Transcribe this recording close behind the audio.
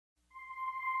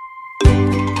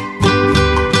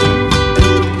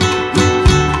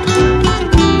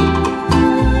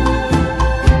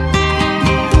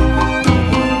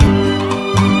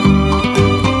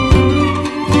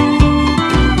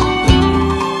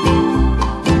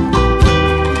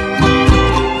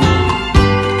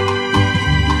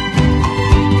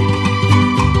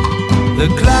The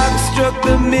clock struck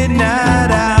the midnight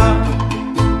hour,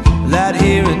 light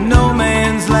here in no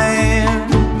man's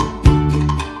land.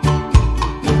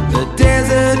 The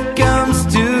desert comes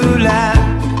to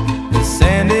light, the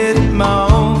sand it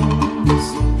moans.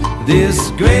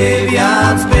 This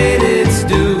graveyard's paid its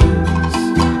dues,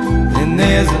 and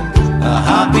there's a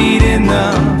heartbeat in the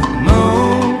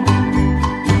moon.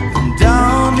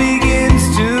 Dawn begins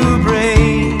to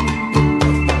break,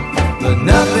 but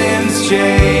nothing's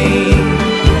changed.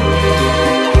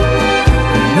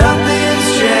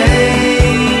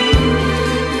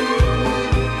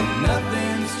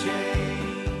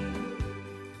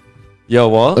 Yo,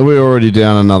 what? Are we already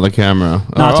down another camera?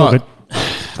 No, it's all good.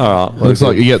 All right. Looks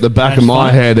like you get the back That's of my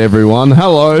fine. head, everyone.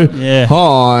 Hello. Yeah.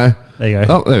 Hi. There you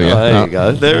go. Oh, there we go. There you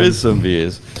go. There is some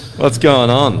beers. What's going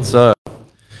on? So,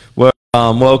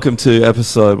 welcome to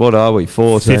episode, what are we,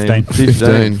 14?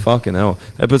 15. Fucking hell.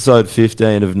 Episode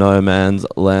 15 of No Man's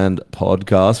Land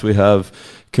podcast. We have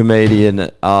comedian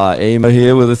Emo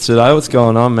here with us today. What's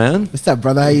going on, man? What's up,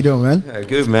 brother? How you doing, man? Yeah,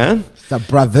 good, man. What's up,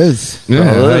 brothers? Yeah,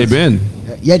 how you been?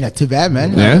 Yeah, not too bad,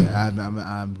 man. Yeah?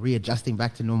 I'm readjusting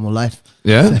back to normal life.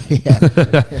 Yeah? yeah,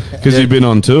 Because you've been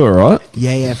on tour, right?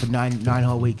 yeah, for nine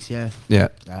whole weeks. Yeah, Yeah.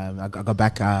 I got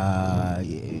back. I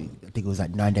think it was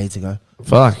like 9 days ago.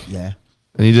 Fuck. Yeah,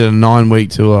 And you did a 9-week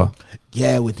tour.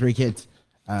 yeah, with 3 kids.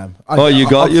 You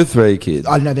got your 3 kids.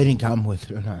 Oh no, they didn't come with.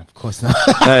 No, of course not.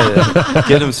 Hey,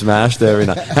 get them smashed there.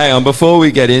 Hang on, before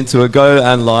we get into it, go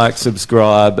and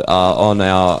subscribe on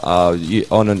our on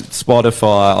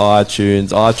Spotify, iTunes.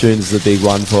 iTunes is a big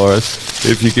one for us.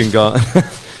 If you can go,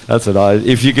 that's what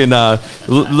if you can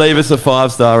leave us a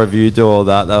 5-star review, do all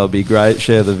that. That would be great.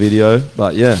 Share the video.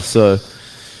 But yeah, so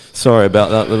sorry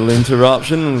about that little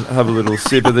interruption. Have a little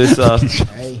sip of this.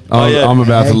 Hey. I'm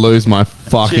about to lose my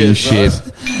fucking Cheers, shit.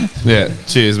 Yeah,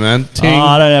 cheers, man. Oh,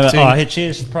 I don't have it. ting. Oh, here,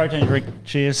 cheers. Protein drink.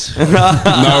 Cheers. No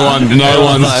one's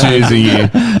cheersing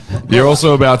you. You're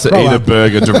also about to eat a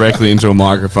burger directly into a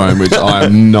microphone, which I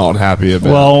am not happy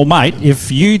about. Well, mate,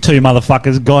 if you two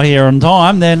motherfuckers got here on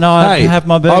time, then I have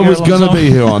my burger. I was going to be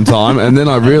here on time, and then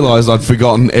I realised I'd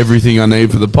forgotten everything I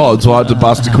need for the pod, so I had to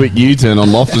bust a quick U-turn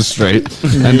on Loftus Street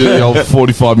and do the old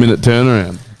 45-minute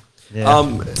turnaround. Yeah.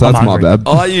 So that's my bad.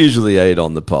 I usually eat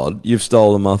on the pod. You've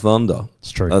stolen my thunder.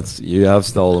 It's true. You have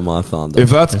stolen my thunder. If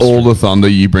that's all the thunder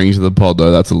you bring to the pod,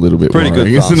 though, that's a little bit Pretty good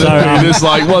worrying, isn't it? thunder. So, You're just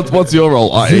like, what's your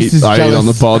role? I This eat is on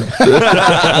the jealous. pod.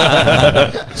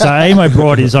 So Emo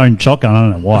brought his own shotgun. I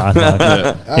don't know why.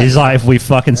 Like, he's like, if we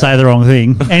fucking say the wrong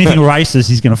thing, anything racist,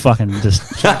 he's gonna fucking just.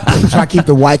 Try to keep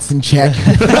the whites in check.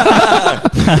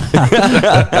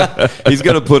 He's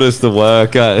going to put us to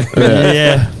work, eh?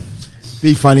 Yeah.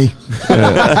 Be funny.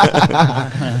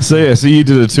 So you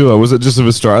did a tour. Was it just of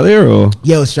Australia or?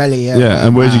 Yeah, Australia. Yeah. Yeah,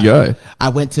 and where'd you go? I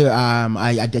went to.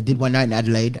 I did one night in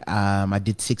Adelaide. I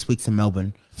did 6 weeks in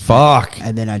Melbourne, Fuck.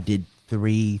 and then I did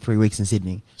three weeks in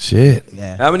Sydney. Shit.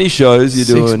 Yeah. How many shows you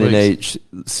 6 doing in weeks.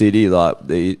 each city?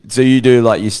 So you do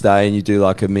you stay and you do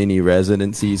like a mini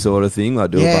residency sort of thing, like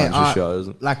do a bunch of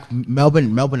shows. Like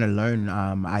Melbourne alone.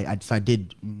 I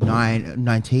did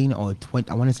 19 or 20.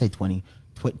 I want to say 20.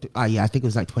 Yeah, I think it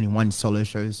was like 21 solo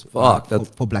shows. Fuck,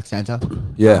 for Black Santa.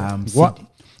 Yeah. What?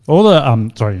 All the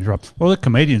sorry to interrupt. All the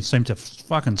comedians seem to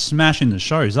fucking smash in the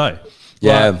shows, eh?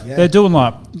 Yeah. Like, they're doing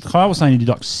Kyle was saying he did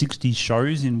like 60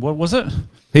 shows in what was it?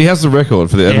 He has the record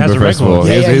for the He has Edinburgh a record. Festival.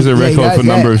 Yeah, He has a he record does, for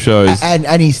number of shows.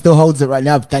 and he still holds it right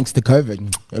now thanks to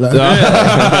COVID.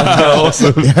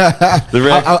 Awesome.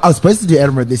 I was supposed to do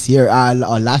Edinburgh this year,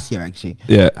 or last year actually.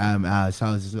 Yeah. So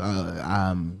I was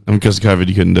And because of COVID,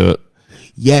 you couldn't do it.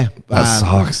 yeah. That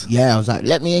sucks. Yeah, I was like,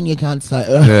 let me in, you can't say.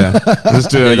 Yeah. Let's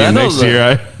do it again they're next not year,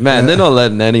 eh? Man, they're not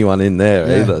letting anyone in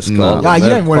there either, Scott. No, you They're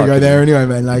don't want to go fucking- there anyway,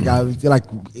 man. Like, I feel like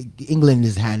England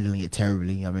is handling it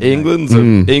terribly. I mean,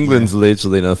 England's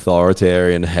literally an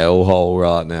authoritarian hellhole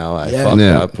right now. Eh? Yeah. Fuck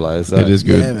Yeah. that place. It is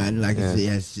yeah, good. man. Like,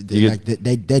 Yeah.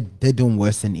 they're doing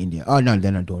worse than India. Oh no,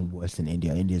 they're not doing worse than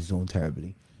India. India's doing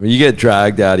terribly. When you get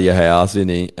dragged out of your house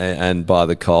and by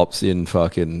the cops in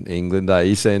fucking England,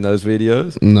 you seen those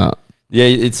videos? No. Yeah,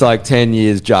 it's like 10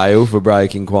 years jail for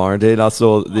breaking quarantine. I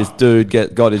saw this dude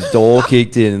got his door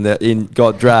kicked in and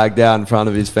got dragged out in front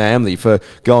of his family for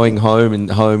going home in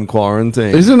home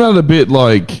quarantine. Isn't that a bit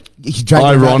like You drag it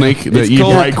ironic around. that It's you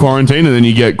called- break quarantine and then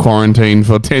you get quarantined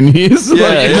for 10 years? Yeah,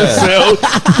 like in a yeah. cell.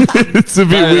 It's a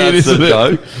bit Mate, weird, that's isn't a it?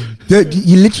 joke. Dude,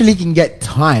 you literally can get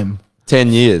time.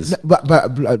 10 years. But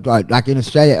like in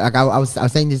Australia, like I was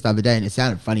saying this the other day, and it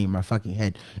sounded funny in my fucking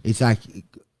head. It's like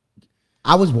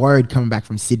I was worried coming back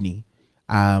from Sydney.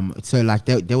 So like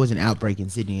there was an outbreak in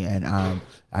Sydney, and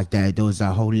like there was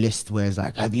a whole list where it's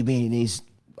like, have you been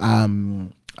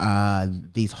in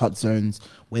these hot zones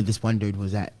where this one dude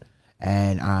was at?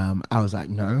 And I was like,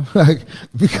 no, like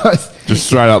because Just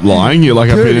straight up lying. You're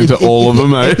like, I've been Dude, into all of them,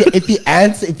 mate. If you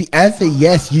answer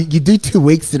yes, you do 2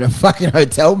 weeks in a fucking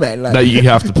hotel, man. Like, That you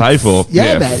have to pay for.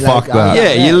 Yeah, man, Fuck like, that.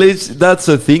 Yeah, you live. That's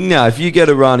the thing now. If you get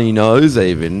a runny nose,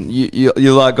 even you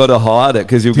like got to hide it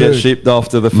because you'll get Dude. shipped off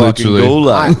to the fucking Literally.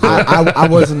 gulag. I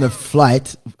was on the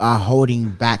flight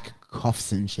holding back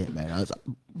coughs and shit, man. I was like,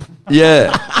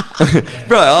 Yeah,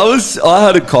 bro. I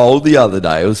had a cold the other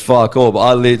day. It was fuck all. But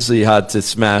I literally had to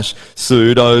smash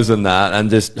pseudos and that and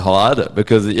just hide it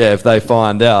because if they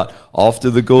find out, off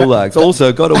to the gulags.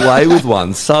 Also got away with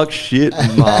one. Suck shit,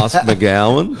 Mask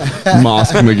McGowan.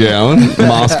 Mask McGowan.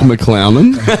 Mask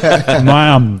McClownin.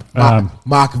 My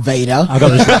Mark Vader. I got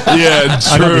this. Yeah,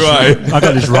 true, eh? I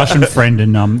got this Russian friend,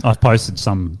 and I posted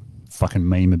some fucking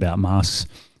meme about masks,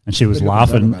 and she was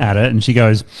laughing at it, and she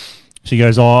goes,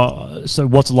 "Oh, so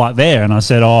what's it like there?" And I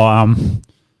said, "Oh,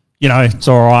 it's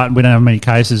all right. We don't have many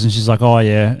cases." And she's like, "Oh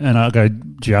yeah." And I go,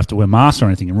 "Do you have to wear masks or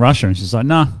anything in Russia?" And she's like,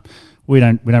 "No, we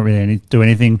don't really do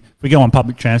anything. If we go on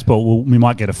public transport, we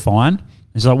might get a fine." And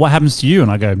she's like, "What happens to you?"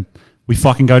 And I go, "We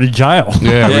fucking go to jail."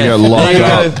 Yeah, we Yeah. got locked There you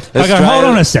up. go. I go, hold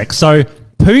on a sec. So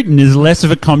Putin is less of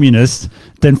a communist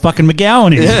than fucking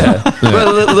McGowan is. Yeah,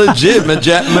 but legit,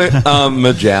 McGowan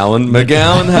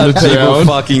had people McGowan.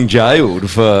 fucking jailed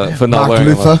for not Mark wearing a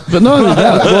Luther. mask. But not only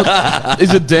that,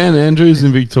 is it Dan Andrews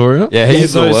in Victoria? Yeah,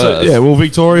 he's the worst. yeah, well,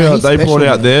 Victoria, Yeah, he's they brought special,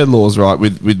 out man. their laws, right,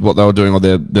 with what they were doing, or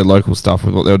their local stuff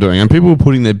with what they were doing. And people were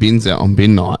putting their bins out on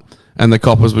bin night. And the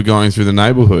coppers were going through the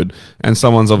neighbourhood, and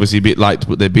someone's obviously a bit late to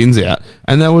put their bins out,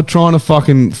 and they were trying to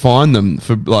fucking fine them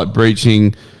for like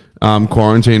breaching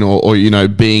quarantine or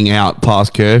being out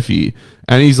past curfew.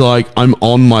 And he's like, "I'm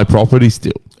on my property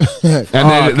still." And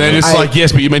then they're just like,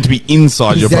 "Yes, but you're meant to be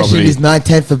inside your Possession property." is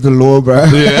 9/10 of the law, bro.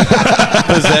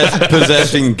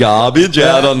 Possessing garbage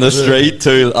out on the street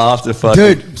too after fucking.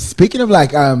 Dude, speaking of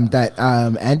like that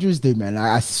Andrews dude, man,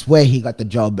 I swear he got the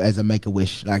job as a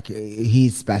Make-A-Wish. Like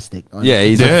he's spastic. honestly. Yeah,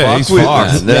 he's Yeah, a he's fuckwit,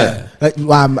 fucked. man. Yeah.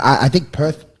 Like, I think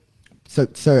Perth.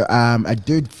 So a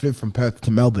dude flew from Perth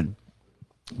to Melbourne.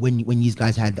 When you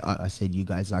guys had, I said you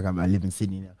guys, like I live in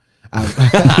Sydney now.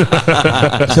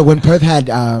 So when Perth had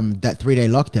that 3-day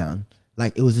lockdown,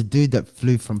 like it was a dude that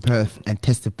flew from Perth and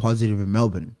tested positive in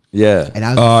Melbourne. Yeah. And I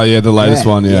was, Oh, yeah, the latest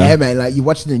one, yeah. Yeah, man. Like you're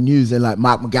watching the news and like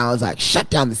Mark McGowan's like shut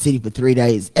down the city for 3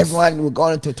 days. Everyone will go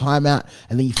into a timeout,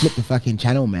 and then you flip the fucking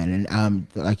channel, man. And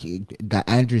like that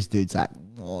Andrews dude's like,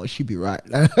 oh, she'd be right.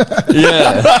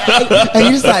 Yeah. And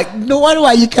you're just like, no wonder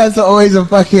why you guys are always in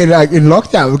like in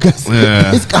lockdown, because Yeah.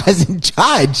 this guy's in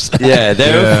charge. Yeah,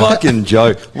 they're Yeah. a fucking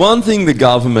joke. One thing the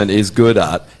government is good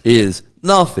at is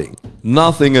nothing.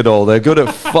 Nothing at all. They're good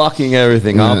at fucking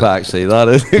everything up, actually. That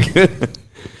is good.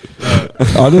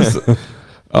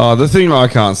 The thing I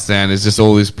can't stand is just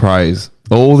all this praise.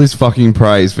 All this fucking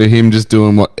praise for him just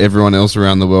doing what everyone else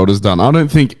around the world has done. I don't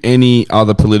think any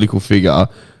other political figure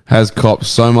has copped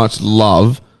so much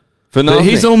love. For That nothing.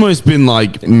 he's almost been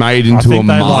like made into a think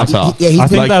they like- martyr. Yeah, he's I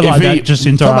think been- they if like he- that just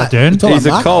into Talk about- Ardern. talk He's a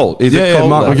Mark? cult. He's Yeah, a yeah, cult.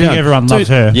 Mark leader. I think Yeah. everyone Dude, loves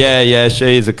her. Yeah,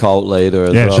 she's a cult leader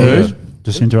as Yeah, well. she Yeah. is.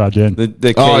 Just into Ardern.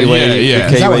 The Oh, Kiwi, yeah, yeah.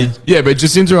 the Is that Kiwi. what- Yeah, but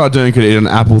Jacinta Ardern could eat an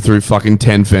apple through fucking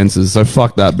 10 fences, so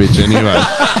fuck that bitch anyway.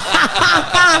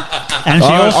 And she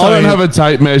also I don't have a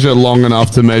tape measure long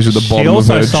enough to measure the she bottom of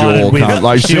also her sided jaw. with cunt.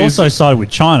 Like, she she's- also sided with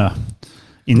China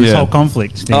in this Yeah. whole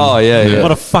conflict thing. Oh, yeah, yeah.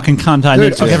 What a fucking cunt! Hey, they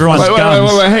Dude, took okay. everyone's Wait, guns hang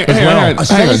as well. on.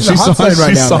 Australia's in She the hot sided, zone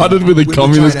right she now, man. sided with a With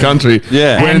communist China. country.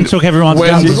 Yeah. And took everyone's when-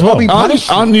 guns as well.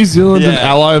 Aren't New Zealand an Yeah.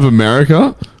 ally of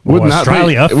America? Wouldn't that be-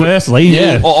 Australia, firstly,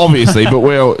 yeah. Obviously, but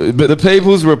The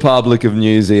People's Republic of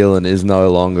New Zealand is no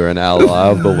longer an ally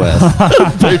of the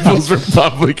West. People's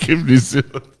Republic of New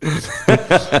Zealand.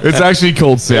 It's actually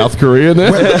called South Korea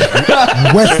now.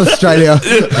 West Australia.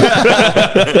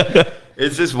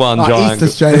 It's just one Oh, giant.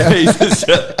 East Australia. East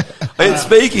Australia. Hey,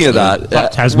 speaking of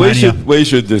that, Tasmania. we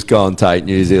should just go and take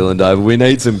New Zealand over. We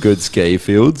need some good ski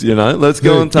fields, you know. Let's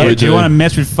go and Yeah, take. do you want to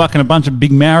mess with fucking a bunch of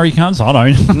big Maori cunts? I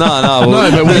don't. No,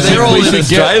 well, No, but they're all in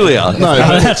Australia. No,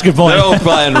 That's a good point. They're all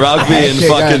playing rugby in Okay,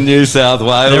 fucking New South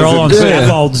Wales. They're all on and-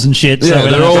 scaffolds and shit, so Yeah, we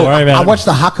they're don't have to all- worry about I it. watched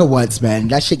the Haka once, man.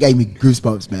 That shit gave me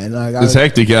goosebumps, man. Like, It's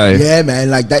hectic, eh? Yeah,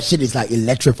 man. Like that shit is like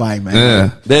electrifying, man. Yeah.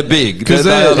 They're big. 'Cause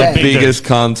They are the they're- biggest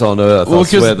cunts on earth. I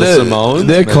swear, the Samoans.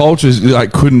 their man. cultures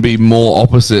like couldn't be more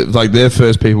opposite. Like their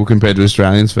first people compared to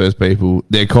Australians' first people,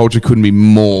 their culture couldn't be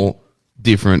more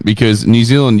different. Because New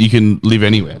Zealand, you can live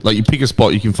anywhere. Like you pick a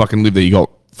spot, you can fucking live there. You got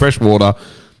fresh water,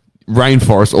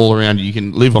 rainforest all around you. You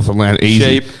can live off the land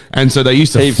easy. Sheep. And so they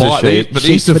used to Heaps of fight. sheep. But they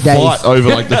used Sheep to for days. fight over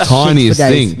like the tiniest for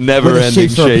days. thing. Never Where the ending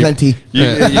sheeps are sheep. plenty.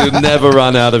 You never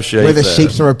run out of sheep. Where the there.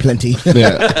 sheeps are plenty.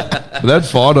 Yeah. But they'd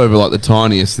fight over like the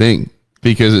tiniest thing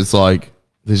because it's like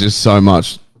there's just so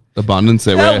much abundance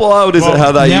there. How where- wild is it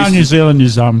how they now used New to... Zealand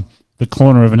is the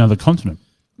corner of another continent.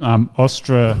 Not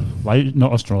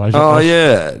Australasia. Oh,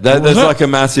 yeah. There's was it? like a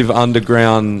massive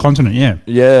underground... Continent, yeah.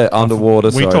 Yeah, underwater,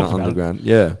 We sorry, talked not about it. underground.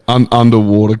 Yeah.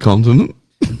 underwater continent.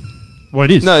 Well,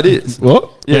 it is. No, it is. What?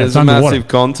 Yeah, Yeah, it's it's a underwater. massive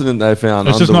continent they found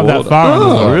It's just underwater. not that far under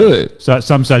the Oh, water. really? So at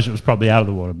some stage it was probably out of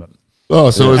the water. But Oh,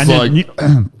 so it's and like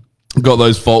then, got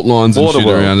those fault lines and shit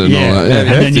Waterworld. around it and Yeah. all that. And then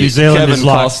hectic. New Zealand Kevin is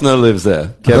like... Costner lives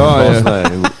there. Kevin Oh, yeah.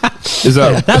 Costner. Is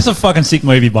that That's a fucking sick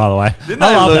movie, by the way. Didn't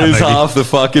I love they that lose movie. half the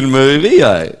fucking movie,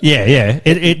 eh? Yeah.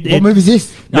 What movie is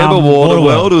this? Remember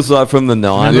Waterworld? It was like from the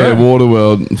 90s. yeah,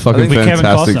 Waterworld, fucking think- With Kevin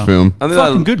fantastic Costner. film. I think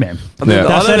Fucking that- good, man. I think Yeah. I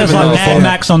That's don't it. It's even like know if Mad I-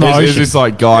 Max on the There's ocean. this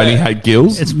like guy and he had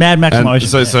gills. It's Mad Max on the And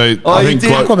ocean. so Oh, I you think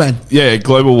did? Aquaman. Yeah,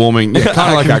 global warming. Yeah, kind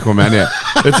of like Aquaman. Yeah,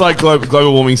 it's like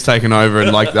global warming's taken over,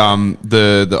 and like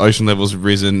the ocean levels have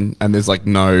risen, and there's like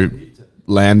no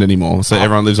land anymore, so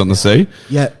everyone lives on the sea.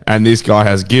 Yeah. And this guy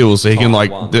has gills, so he can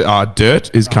like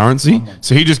dirt is currency.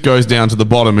 So he just goes down to the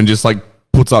bottom and just like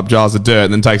puts up jars of dirt,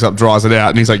 and then takes up, dries it out,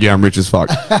 and he's like, "Yeah, I'm rich as fuck."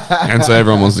 And so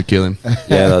everyone wants to kill him.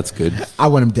 Yeah, that's good. I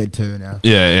want him dead too now.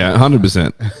 Yeah,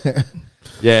 100%.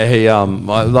 Yeah, he I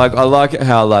like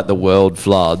how like the world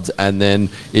floods and then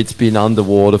it's been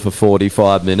underwater for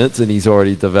 45 minutes and he's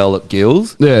already developed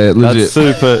gills. Yeah, legit. That's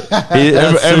super.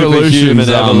 That's Evolution's superhuman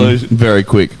evolution. very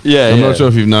quick. Yeah, I'm yeah. not sure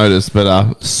if you've noticed,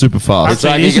 but super fast. It's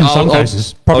like Actually, it is in some I'll-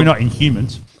 cases. Probably I'll- not in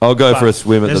humans. I'll go for a But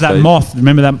swim at There's the that beach. moth.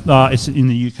 Remember that? It's in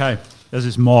the UK. There's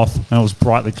this moth, and it was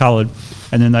brightly coloured.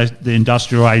 And then the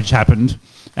industrial age happened,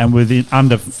 and within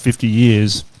under 50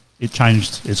 years, it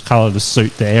changed its colour to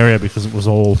suit the area because it was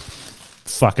all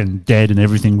fucking dead and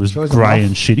everything was Shows a grey moth.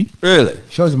 and shitty. Really?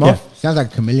 Shows him Yeah. off. Sounds like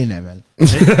a chameleon there, man.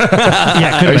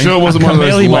 Yeah, Are you sure it wasn't one of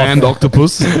those land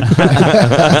octopus?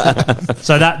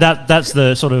 So that's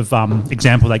the sort of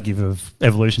example they give of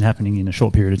evolution happening in a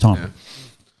short period of time.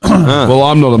 Well,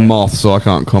 I'm not a moth, so I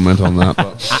can't comment on that.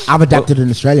 But, I've adapted in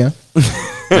Australia.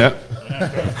 yeah.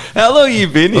 How long have you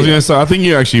been I was here? going to say, I think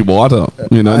you're actually whiter,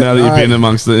 you know, now that you've been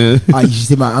amongst the... Oh, you should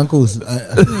see my uncles.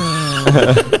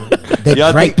 They're Yeah,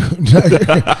 I drape.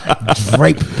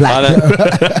 Drape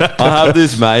black. I have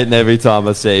this mate, and every time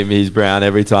I see him, he's brown.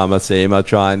 Every time I see him, I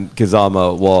try and, because I'm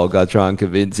a wog, I try and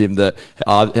convince him that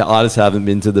I just haven't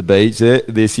been to the beach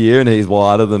this year, and he's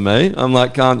whiter than me. I'm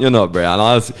like, you're not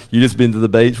brown. You just been to the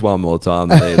beach one more time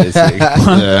than me this year.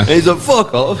 Yeah. He's a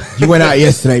fuck off. You went out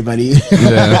yesterday, buddy.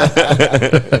 Yeah.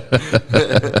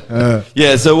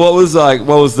 Yeah. So what was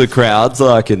the crowds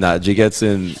like in that? Did you get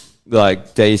some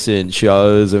like decent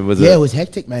shows, and was Yeah, it? it was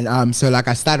hectic, man. So like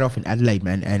I started off in Adelaide,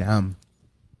 man, and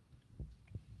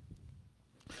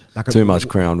like Too much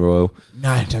Crown Royal.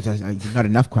 No, not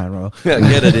enough Crown Royal. Yeah,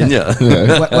 get it in you.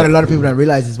 What a lot of people don't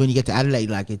realize is when you get to Adelaide,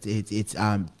 like it's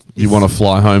You want to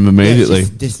fly home immediately.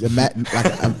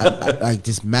 like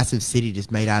this massive city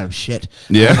just made out of shit.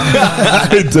 Yeah.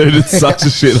 Dude, it's such a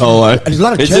shithole, eh? And there's a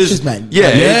lot of It's churches, just- man. Yeah,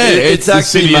 Like, it's the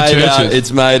actually city of made out. churches.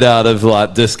 It's made out of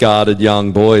like discarded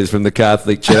young boys from the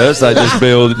Catholic Church. They just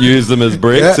use them as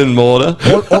bricks Yeah. and mortar.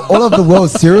 all of the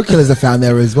world's serial killers are found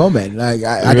there as well, man. Like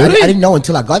I didn't know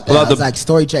until I got there. Like I was the- like,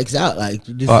 story checks out. Like,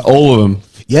 just, All of them.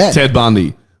 Yeah. Ted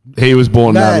Bundy. He was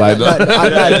born no, that no,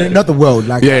 late. no, not the world.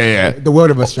 Like, Yeah. the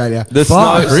world of Australia. The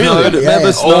Fuck, snow, really? remember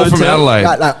Yeah. All from Snowtown?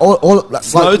 Adelaide. Like all like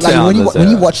Snowtown when you was when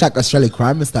you there. watch like Australia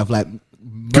crime and stuff, like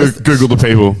Google the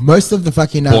people. most of the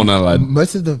fucking Born Adelaide.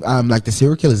 most of the like the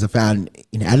serial killers are found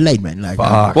in Adelaide, man. Like,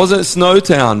 Fuck. Was it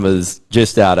Snowtown was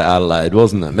just out of Adelaide,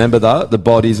 wasn't it? Remember that? The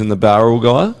bodies in the barrel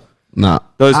guy? Nah.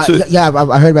 Those two. Yeah,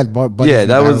 I heard about bodies Yeah, in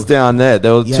that was barrels. down there.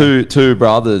 There were Yeah. two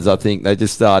brothers. I think they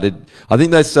just started. I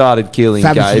think they started killing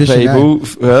Family gay tradition, people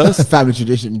first. Family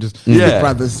tradition, just Yeah.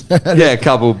 brothers. Yeah,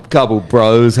 couple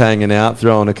bros hanging out,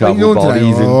 throwing a What are couple you doing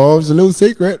today? bodies. Oh, it's a little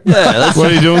secret. Yeah, that's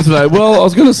What are you doing today? Well, I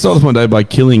was going to start off my day by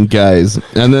killing gays.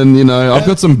 And then, I've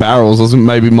got some barrels. I was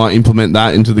maybe might implement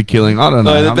that into the killing. I don't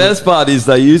know. no. The I'm- best part is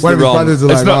they used One the of his wrong. brothers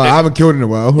are It's like, not- I haven't killed in a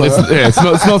while.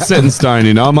 it's not set in stone,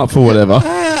 I'm up for whatever.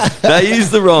 They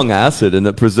used the wrong acid and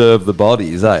it preserved the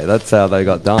bodies. That's how they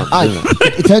got done. Didn't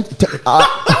it? It turned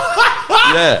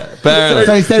Yeah, apparently.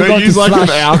 so instead of They going to use like an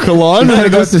slush, alkaline. instead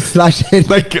of going to slush it,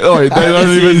 They don't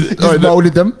even. just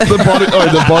molded them.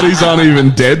 The bodies aren't even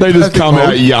dead. They just come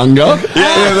out younger.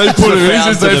 Yeah, they put him in.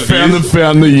 Fountain Since they of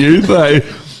found youth. the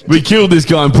youth. We killed this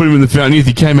guy and put him in the fountain of youth.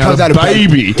 He came out a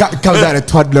baby. Comes out a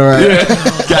toddler.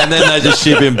 And then they just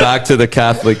ship him back to the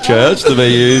Catholic Church to be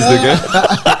used again.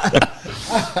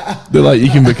 They're like, you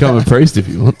can become a priest if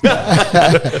you want.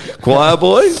 Choir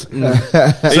boy? He's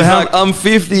like, I'm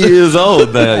 50 years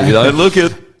old now, look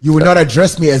at... You would not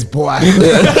address me as boy.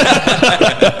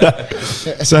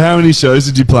 So how many shows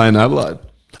did you play in Adelaide?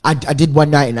 I did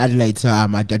one night in Adelaide, so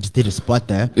I just did a spot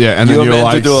there. Yeah, and You then were you were meant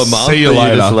like, to do a month, see you but you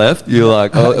later. just left. You're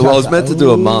like, oh, well, I was meant to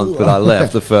do a month, but I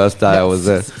left the first day I was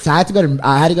there. So I had to go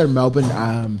to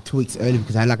Melbourne 2 weeks early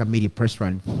because I had like a media press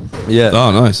run. Yeah. Oh,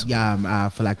 nice. Yeah,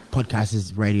 for like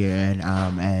podcasters, radio,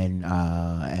 and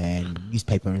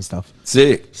newspaper and stuff.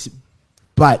 Sick.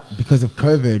 But because of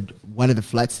COVID, one of the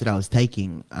flights that I was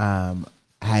taking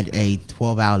had a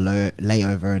 12-hour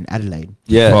layover in Adelaide.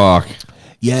 Yeah. Fuck.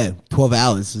 Yeah, 12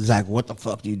 hours. It's like, what the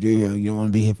fuck do you do here? You don't want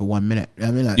to be here for 1 minute.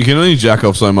 I mean, like, You can only jack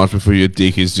off so much before your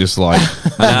dick is just like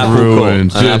apple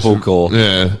ruined. core. An apple core.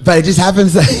 Yeah. but it just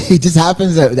happens. It just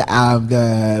happens that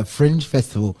the Fringe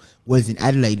Festival was in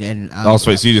Adelaide, and Oh,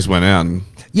 sweet. So you just went out and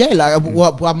yeah, like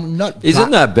well, I'm not.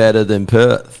 Isn't that better than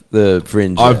Perth, the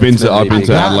Fringe? I've been It's to meant be big.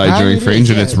 Adelaide How during it Fringe is,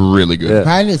 and it's yeah. really good. Yeah.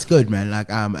 Apparently, it's good, man. Like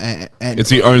and It's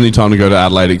the only time to go to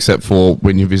Adelaide except for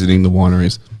when you're visiting the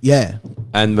wineries. yeah,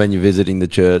 And when you're visiting the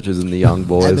churches and the young and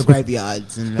boys. the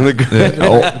graveyards and Or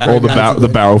the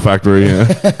barrel factory, yeah.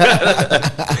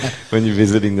 When you're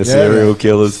visiting the serial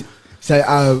killers. So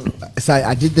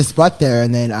I did the spot there,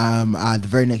 and then the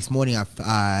very next morning I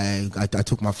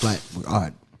took my flight. All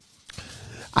right.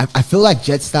 I feel like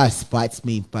Jetstar spites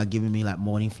me by giving me like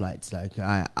morning flights. Like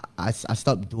I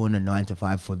stopped doing a 9 to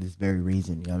 5 for this very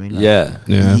reason. You know what I mean? Like, Yeah.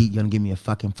 Yeah. You're gonna give me a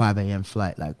fucking 5 a.m.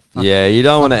 flight? Like fuck, Yeah, you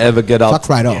don't want to ever get up. fuck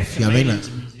right off. You know what I mean?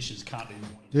 Like, Musicians can't do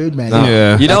morning. dude, man. No.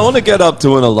 Yeah. You don't want to get up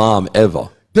to an alarm ever.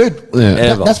 Dude, Yeah.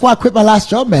 Ever. that's why I quit my last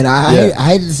job, man. I Yeah.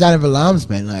 hated the sound of alarms,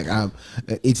 man. Like,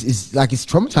 it's like it's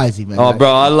traumatizing, man. Oh, Like,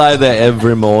 bro, I lay there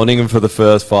every morning, and for the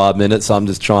first 5 minutes, I'm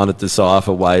just trying to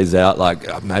decipher ways out.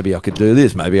 Like, maybe I could do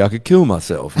this. Maybe I could kill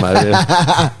myself. Maybe.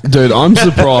 Dude, I'm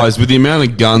surprised with the amount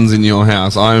of guns in your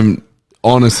house. I'm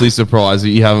honestly surprised that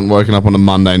you haven't woken up on a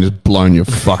Monday and just blown your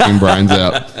fucking brains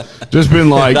out. Just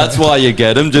been like, That's why you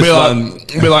get them. Just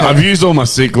be like, I've used all my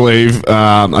sick leave.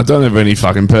 I don't have any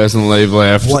fucking personal leave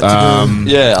left. What to do?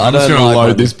 Yeah, I I'm just don't gonna like load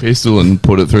when- this pistol and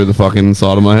put it through the fucking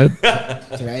side of my head.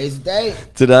 Today's the day.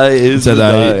 Today is the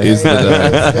Today day. is the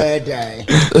day. Today's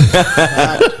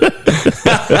the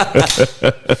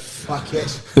day. Fuck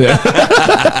it.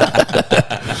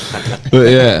 But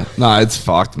yeah, no, it's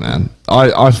fucked, man.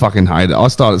 I fucking hate it. I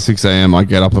start at 6 a.m. I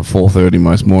get up at 4:30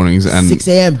 most mornings, and 6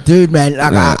 a.m., dude, man.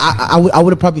 Like, Yeah. I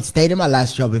would have probably stayed in my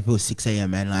last job if it was 6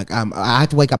 a.m., man. Like, I had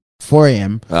to wake up at 4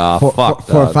 a.m. Ah, for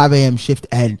a that. 5 a.m. shift,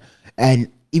 and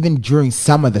even during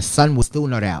summer, the sun was still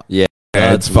not out. Yeah,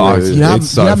 yeah, it's that's fucked. rude. You know, It's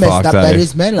so how messed fucked, up that eh?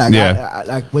 is, man. Like, Yeah.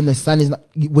 like when the sun is not,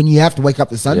 when you have to wake up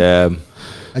the sun. Yeah.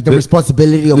 Like the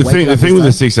responsibility of The waking thing, up the thing with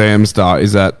the sun. 6 a.m. start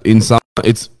is that in summer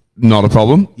it's not a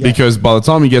problem because by the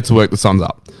time you get to work, the sun's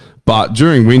up. But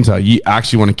during winter, you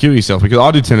actually want to kill yourself because I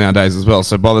do 10-hour days as well.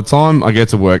 So by the time I get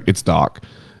to work, it's dark,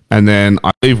 and then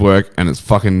I leave work and it's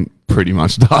fucking pretty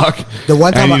much dark. The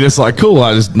one time and you're just like, cool.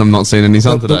 I'm not seeing any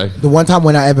sun today. The one time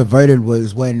when I ever voted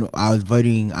was when I was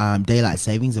voting daylight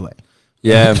savings away.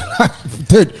 Yeah.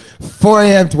 Dude, 4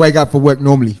 a.m. to wake up for work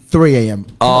normally, 3 a.m.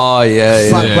 Oh,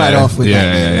 yeah, Fuck yeah. right off with Yeah,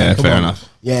 that, man. yeah, Like, come fair on. enough.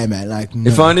 Yeah, man. Like,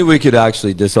 If no. only we could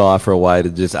actually decipher a way to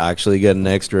just actually get an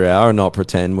extra hour and not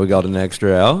pretend we got an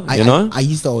extra hour, I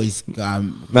used to always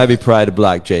Maybe pray to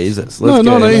Black Jesus. No, Let's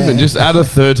not get it. even. Just add a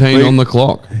 13 on the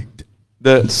clock.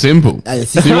 It's simple.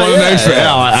 It's If you want an extra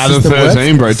hour, add a System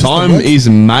 13, bro. works. System Time works. is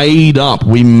made up.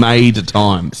 We made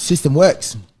time. system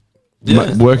works.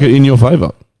 Yeah. Work it in your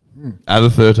favor. Out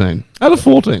of 13. Out of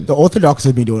 14. The Orthodox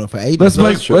have been doing it for ages.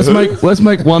 Let's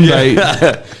make one day.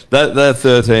 that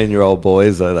 13-year-old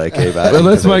boys though they keep at. Well,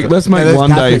 let's make those one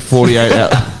day Catholics. 48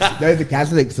 hours. They're the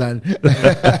Catholic son.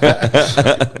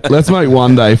 Let's make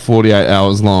one day 48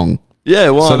 hours long. Yeah,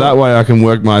 why So that not? way I can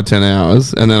work my 10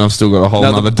 hours and then I've still got a whole Now,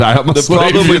 another day up my The sleeve.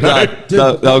 problem you with know?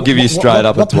 that, they'll give you straight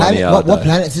up a 20-hour What day.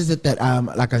 planets is it that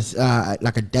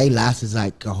like a day lasts is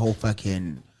like a whole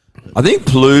fucking? I think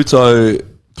Pluto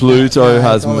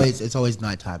has it's always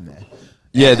nighttime there.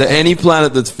 any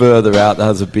planet that's further out that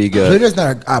has a bigger. Pluto's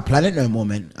not a planet no more,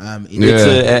 man.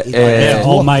 It's Yeah,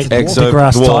 old mate exo-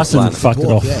 DeGrasse dwarf Tyson planet. fucked it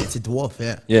dwarf, off. yeah, it's a dwarf,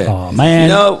 yeah. Yeah. Oh, man.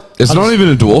 You know, It's not even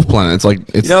a dwarf planet. It's like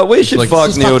it's. we should like, fuck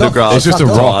It's Neil fucked off. deGrasse. It's just a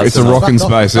fucked rock. off. It's a rock in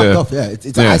fucked off. space. Yeah. Fucked off, yeah. It's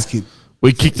an ice cube.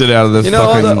 We kicked it out of the You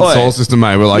know fucking what, solar system,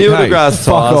 mate. We're like, Neil hey, deGrasse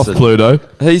fuck off, Tyson. Pluto.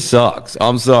 He sucks.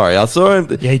 I'm sorry. I saw him.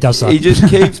 Yeah, he does suck. He just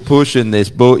keeps pushing this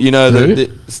book. You know, Who?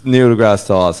 Neil deGrasse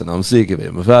Tyson. I'm sick of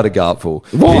him. I've had a gutful.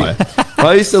 Why?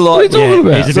 I used to like. What are you talking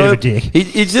about? He's a bit of a dick.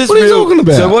 He's just What are you real, talking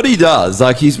about? So what he does,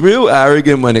 like, he's real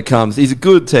arrogant when it comes. He's a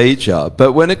good teacher,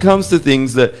 but when it comes to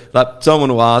things that, like, someone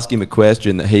will ask him a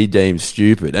question that he deems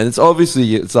stupid, and it's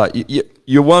obviously it's like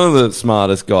you're one of the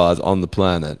smartest guys on the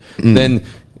planet. Then.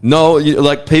 No,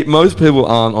 most people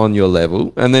aren't on your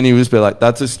level, and then he would just be like,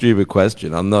 "That's a stupid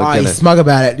question. I'm not Oh, gonna." he's smug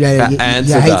about it. Yeah,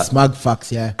 Answer I hate that. smug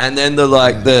fucks. Yeah. And then the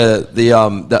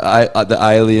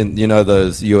alien, you know,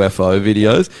 those UFO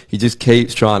videos. He just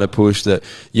keeps trying to push that.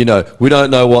 You know, we don't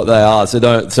know what they are,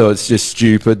 so it's just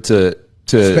stupid to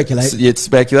Speculate. It's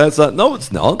speculate. It's like, no,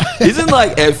 it's not. Isn't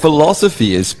like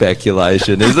philosophy is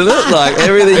speculation, isn't it? Like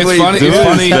everything It's we funny. do It's is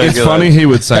funny. It's speculation. funny. He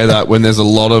would say that when there's a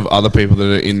lot of other people that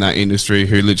are in that industry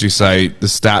who literally say the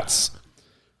stats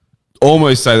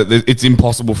almost say that it's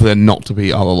impossible for there not to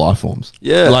be other life forms.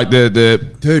 Yeah. like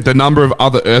the number of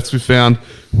other Earths we've found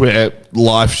where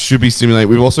life should be simulated.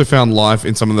 We've also found life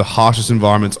in some of the harshest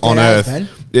environments on Yeah, Earth. man.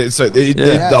 Yeah, so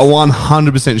Yeah. the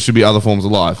 100% should be other forms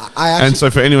of life. I actually- and so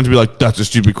for anyone to be like, that's a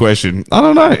stupid question, I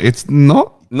don't know. It's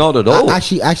not. Not at all. I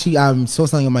actually saw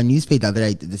something on my newsfeed the other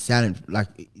day that sounded like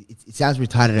it sounds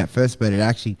retarded at first, but it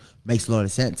actually makes a lot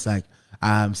of sense. Like,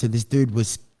 so this dude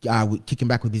was kicking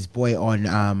back with his boy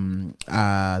on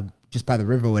just by the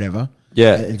river or whatever.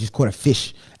 Yeah. and just caught a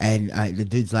fish, and the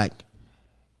dude's like,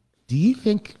 "Do you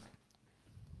think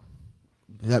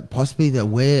that possibly that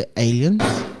we're aliens?"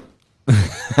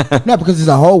 No, because there's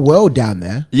a whole world down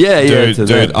there. yeah, Dude, to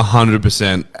dude, them.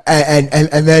 100%.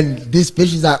 And then this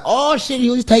fish is like, oh shit, he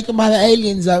was taken by the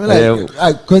aliens. I'm Yeah.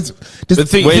 like, because But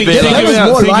think We've been like- there's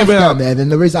more think life about- down there than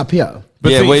there is up here.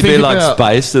 But yeah, think- we'd be think like about-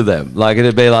 space to them. Like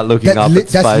it'd be like looking up at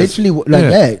That's space. literally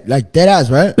like Yeah. like dead ass,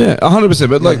 right? Yeah, 100%.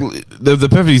 But like the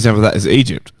perfect example of that is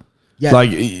Egypt. Yeah.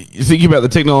 Like you think about the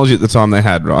technology at the time they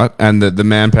had, right, and the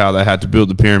manpower they had to build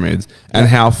the pyramids, and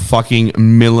how fucking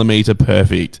millimeter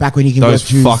perfect Back when you can those work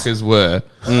Jews. fuckers were,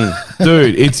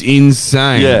 dude. It's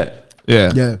insane. Yeah.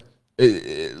 yeah.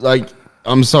 Yeah. Like,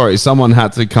 I'm sorry, someone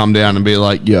had to come down and be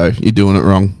like, "Yo, you're doing it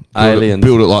wrong. Aliens.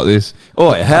 build it like this."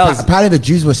 Oh, how's Apparently the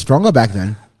Jews were stronger back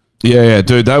then. Yeah,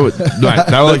 dude. They were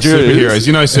like Jews. superheroes.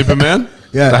 You know, Superman.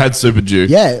 Yeah. they had Super Jew.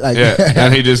 Yeah, like-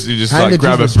 and he just How like did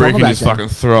grab a Jesus brick strong and just back then?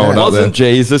 fucking throw Yeah. it up there. wasn't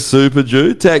Jesus super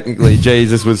Jew? Technically,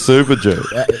 Jesus was super Jew,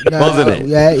 No, wasn't he?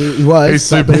 Yeah, he was. His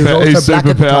but he was his also black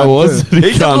at the superpower time, was too. he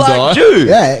He's a can't black die. Jew.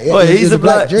 Yeah, Oh, he's a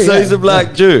black Jew, So yeah. he's a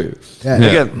black Jew. Yeah.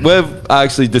 Again, we've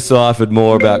actually deciphered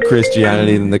more about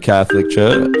Christianity than the Catholic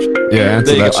Church. Yeah, answer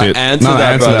There you that go. shit. Answer No,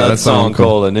 that, answer bro. that. That's someone someone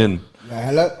calling in. Yeah,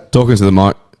 hello, Talking to the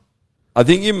mic. I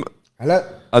think you. hello.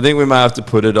 I think we may have to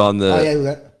put it on the. Oh yeah, we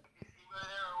got.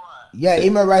 Yeah,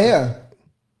 email right here.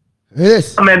 Who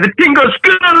is this? Man, the thing goes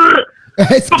good.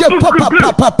 It's good. Pop, pop,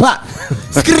 pop, pop, pop.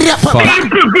 Skrilla, pop, pop.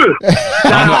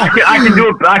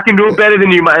 I can do it better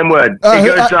than you, my M word. It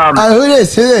goes, who is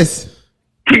this? Who is this?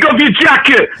 kick off your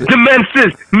jacket,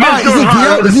 demences, Is this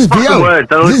Vio? Is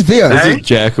this Vio? This is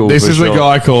Jekyll. This for is sure. a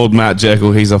guy called Matt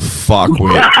Jekyll. He's a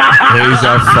fuckwit. He's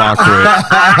a fuckwit.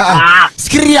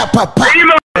 Skrilla, pop, pop.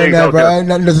 No, bro.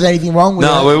 There's anything wrong with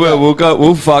No, that. we will. We'll go.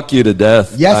 We'll fuck you to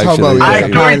death. Yes, actually. homo, I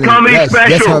yes. saw his comedy Yes, special.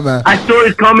 yes, homo. I saw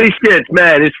his comedy skits,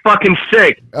 man. It's fucking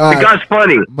sick. Alright. The guy's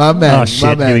funny. My man. Oh shit!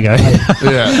 my man. Here we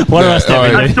go. Yeah. What yeah, else did we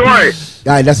alright. I do? saw it.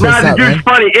 Alright, that's Nah, what's the up, dude's man.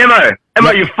 funny.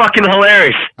 Emma, you're fucking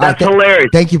hilarious. That's hilarious.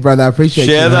 Thank you, brother. I appreciate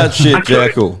Share you. man. that shit,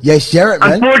 Jekyll. Yeah, share it,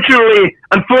 man. Unfortunately,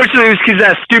 it was because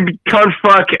that stupid cunt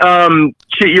fuck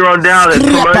shit you're on down that's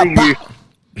promoting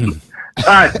you.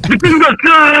 Alright.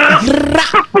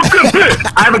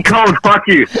 I have a cold, fuck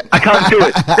you. I can't do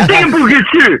it. I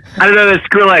don't know that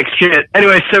Skrillex shit.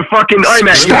 Anyway, so fucking, oh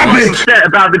man, you're fucking set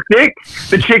about the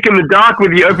chick in the dark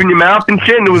with you open your mouth and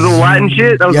shit and it was all white and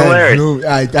shit. That was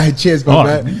hilarious. Cheers, my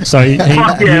man. So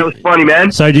Fuck yeah, it was funny,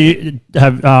 man. So do you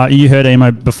have you heard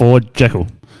emo before, Jekyll?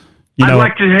 You I'd know,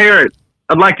 like to hear it.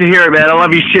 I'd like to hear it, man. I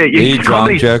love your shit. Are you Your drunk,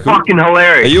 comedy's Jekyll? fucking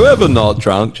hilarious. Are you ever not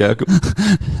drunk, Jekyll?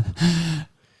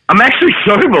 I'm actually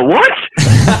sober. What?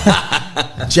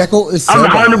 Jekyll is I'm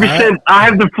sober, 100%. right? I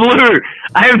have the flu.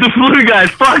 I have the flu, guys.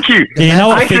 Fuck you. do you know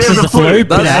what I actually fixes have the flu?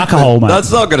 Bit of alcohol, mate.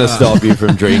 That's not going to stop you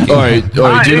from drinking. Oi, do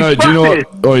you know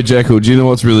what? Oi, Jekyll, do you know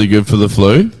what's really good for the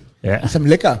flu? Yeah. Some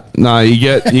liquor. No, you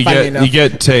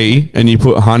get tea and you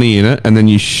put honey in it and then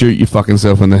you shoot your fucking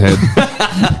self in the head.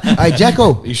 Hey,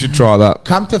 Jekyll, You should try that.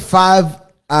 come to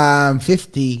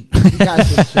 550. You guys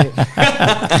do shit.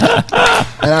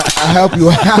 And I'll help you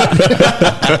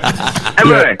out.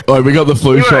 Anyway, Oi, we got the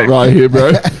flu shot right here, bro.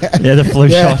 Yeah, the flu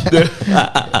Yeah. shot.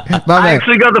 My I man.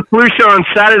 actually got the flu shot on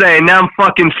Saturday and now I'm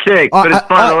fucking sick. But it's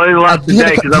fine. I'll only last a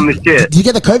day because I'm the shit. Did you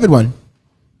get the COVID one?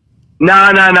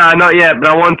 No, not yet. But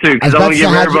I want to because I want to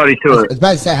give everybody to I it. was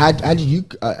about to say, how did you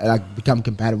become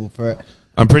compatible for it?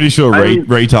 I'm pretty sure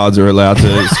retards are allowed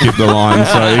to skip the line.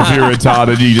 So if you're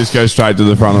retarded, you just go straight to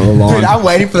the front of the line. Dude, I'm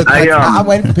waiting for I, I'm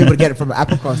waiting for people to get it from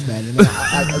Applecross, man. And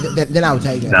then I'll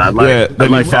take it. Nah, I'd like- Yeah, I'd then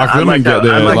you like fuck to- them I'd and like get to- I'd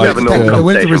there, like to like, have a normal the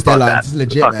winter conversation. is their Fuck life. that. This is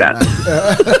legit, Fuck man.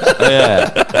 that.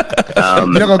 Yeah. You're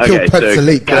not gonna kill Okay, Pets so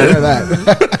Elite. I know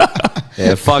that.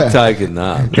 Yeah, fuck taking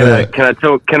that. Can I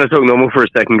talk normal for a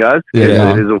second, guys? Yeah, It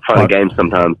yeah. is all fun and games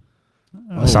sometimes.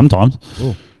 Sometimes.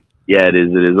 Yeah, it is.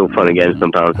 It is all fun and games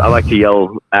sometimes. I like to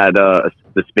yell at the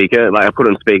speaker. Like, I put it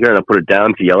on speaker and I put it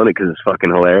down to yell at it because it's fucking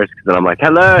hilarious. Because then I'm like,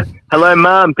 hello,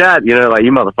 mom, dad. You know, like,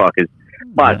 you motherfuckers.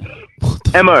 But,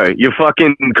 Emo, your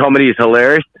fucking comedy is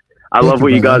hilarious. I love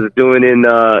what you guys are doing in,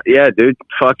 yeah, dude.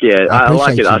 Fuck yeah. I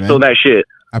like it. appreciate you, I saw man. that shit.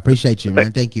 I appreciate you,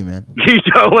 man. Thank you, man. You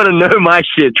don't want to know my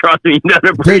shit. Trust me, you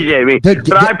don't appreciate me. dude,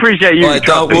 But I appreciate you. Alright,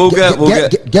 Trust me. we'll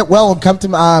get. Get well and come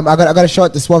to. I got a show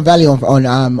at the Swan Valley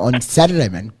on Saturday,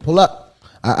 man. Pull up.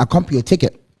 I'll comp you a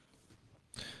ticket.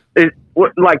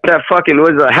 What, like that fucking,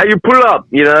 what is that? How you put it up?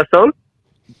 You know that song?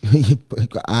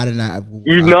 I don't know.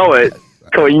 You know it.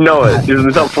 Come on, you know it. It's in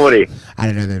the top 40. I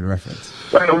don't know the reference.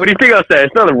 What do you think I was saying?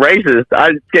 It's not a racist.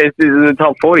 I just guess it's in the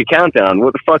top 40 countdown.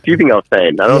 What the fuck do you think I was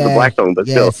saying? I know it's a black song, but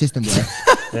yeah, still. System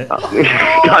Boy.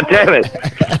 God damn it.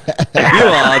 You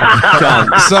are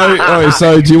cunt.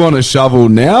 So do you want a shovel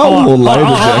now or later,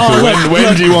 Jekyll?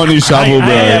 When do you want your shovel, bro?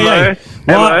 Hey.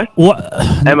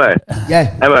 Emo.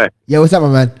 Yeah. Emo. Yeah, what's up, my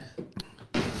man?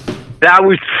 That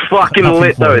was fucking Nothing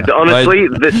lit, for though. you. Honestly,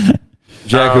 this.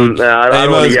 Jekyll, I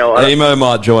don't want to yell. Emo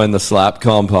might join the slap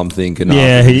comp, I'm thinking.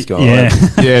 Yeah, after this guy.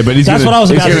 Yeah, but he's That's gonna, what I was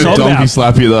he's about to gonna talk donkey about.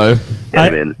 slap you though. Yeah, I-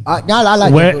 man. No, I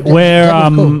like We're it.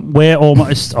 we're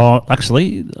almost. Oh,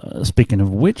 actually, speaking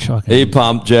of which, I can. He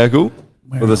pumped Jekyll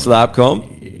with a slap comp.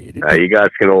 You guys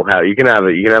can all have. You can have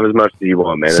it. You can have as much as you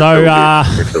want, man. It's So, all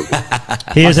good. It's all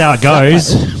good. Here's how it goes.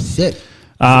 Sick.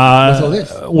 What's all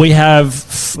this? We have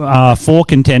 4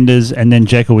 contenders, and then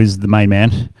Jekyll is the main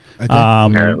man.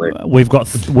 Apparently. We've got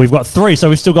 3, so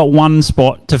we've still got 1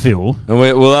 spot to fill. And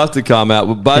we'll have to come out.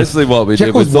 Well, basically, what we did,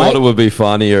 we Jekyll's thought white? it would be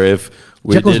funnier if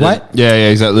we Jekyll's did white? Yeah,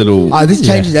 he's that little. Oh, this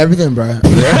changes everything, bro.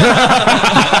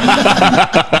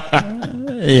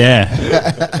 Yeah.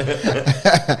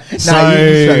 So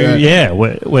yeah,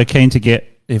 we're keen to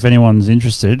get, if anyone's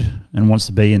interested and wants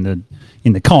to be in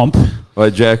the comp.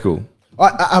 Wait, Jekyll.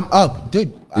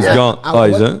 Dude. He's gone. Oh,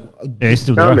 he's in? Yeah, he's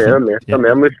still Tell me, there. I'm here. Tell me,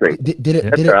 I'm listening. Did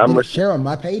That's it all right, I'm listening. share on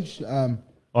my page?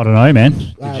 I don't know, man.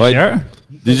 Wait, Sure.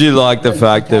 did you like the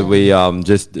fact that we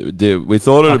just did? We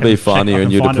thought it'd be can check, I funnier can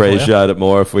and you'd find it for you. appreciate it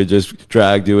more if we just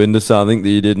dragged you into something that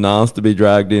you didn't ask to be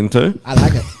dragged into. I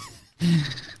like it.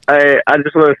 I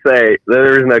just want to say, the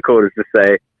reason I called is to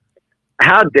say,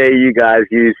 how dare you guys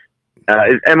use,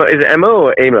 is it Emo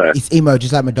or Emo? It's emo,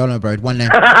 just like Madonna, bro. One name.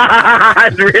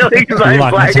 Really? Because I'm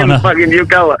Like black and Madonna. fucking new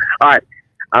color. Alright.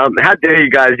 How dare you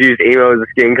guys use emo as a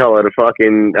skin color to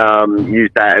fucking use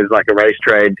that as like a race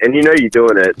trade? And you know you're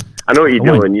doing it. I know what you're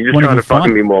doing. You're just trying to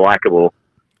fucking be more likable.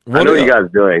 I know what you guys are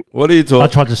doing. What are you I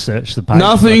talking? tried to search the page.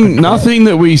 Nothing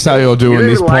that we say or do You in don't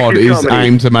this like pod his is comedy.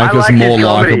 aimed to make I us like his more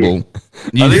comedy. likable. I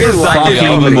think You it's like fucking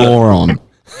comedy. moron.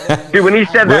 Dude, when he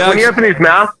said that, when he opened his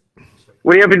mouth,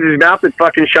 when he opens his mouth, it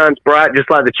fucking shines bright, just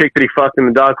like the chick that he fucked in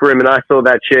the dark room. And I saw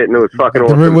that shit, and it was fucking The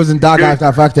awesome. room wasn't dark Dude, after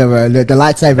I fucked her, bro. The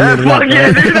lightsaber lit it up. fuck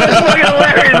yeah, dude, that's fucking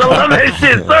hilarious. I love that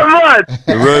shit so much.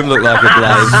 The room looked like a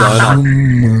glazed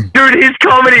donut. Dude, his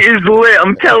comedy is lit.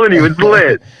 I'm telling you, it's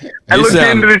lit. I looked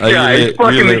into this guy. He's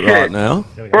fucking you the lit shit. right now.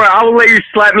 Bro, I will let you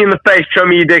slap me in the face, show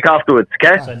me your dick afterwards,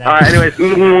 okay? Alright, anyways,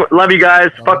 love you guys.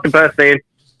 Fuck the best scene.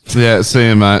 Yeah, see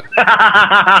you, mate.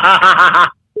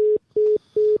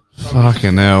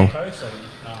 Fucking hell.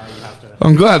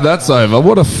 I'm glad that's over.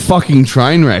 What a fucking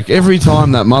train wreck. Every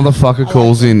time that motherfucker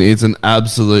calls in, it's an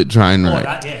absolute train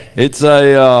wreck. It's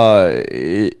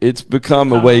it's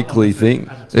become a weekly thing.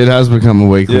 It has become a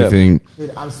weekly Yeah. thing.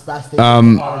 Dude, I'm spastic.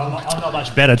 I'm not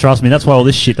much better, trust me. That's why all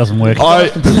this shit doesn't work.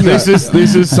 This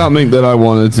is something that I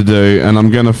wanted to do, and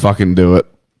I'm gonna fucking do it.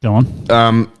 Go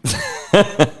on.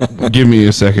 Give me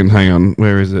a second. Hang on.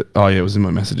 Where is it? Oh yeah, it was in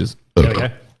my messages. There we go.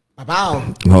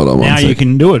 Wow. Hold on. Now you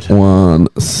can do it. One.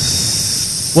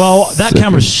 Well, that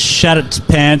camera's shat its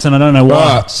pants, and I don't know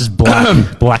why. Right. It's just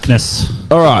blackness.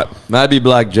 All right. Maybe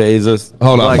Black Jesus.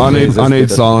 Hold Black on. Jesus I need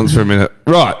did it. silence for a minute.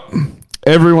 Right.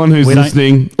 Everyone who's We don't-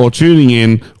 listening or tuning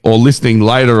in or listening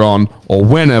later on or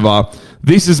whenever,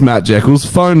 this is Matt Jekyll's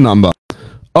phone number.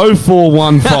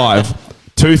 0415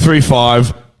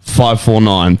 235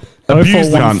 549. Abuse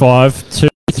the cunt. 0415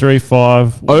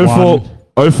 235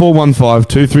 0415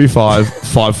 235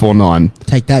 549.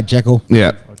 Take that, Jekyll.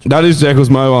 Yeah. That is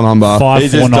Jekyll's mobile number.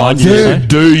 549. He's just done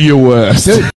Do your worst.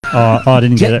 Dude, I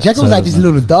didn't get it. Jekyll's so like this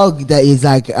little dog that is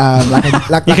like You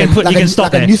can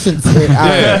stop a there. nuisance.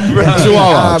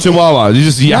 Chihuahua. You're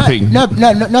just yapping. No,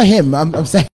 not him. I'm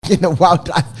saying in the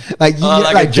wildlife, like you Oh,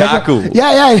 like a jackal.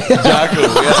 Yeah. Jackal.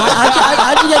 Yeah.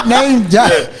 How'd you get named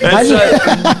Jack?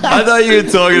 I thought you were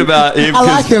talking about him. I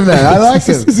like him, man. I like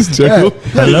him. This is Jekyll.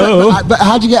 Hello? But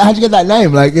how'd you get that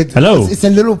name? Like, Hello? It's a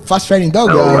little frustrating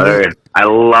dog. Hello. I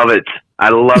love it. I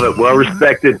love it. Well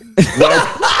respected.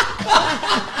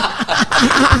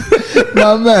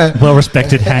 No man. Well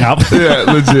respected, hang up. Yeah,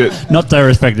 legit. Not so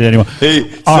respected anymore.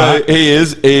 Alright. He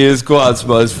is quite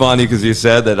smart. It's funny because you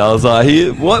said that. I was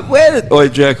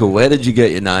like, Jekyll, where did you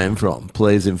get your name from?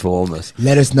 Please inform us.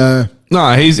 Let us know.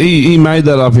 No, he made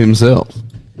that up himself.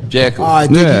 Jekyll. Oh,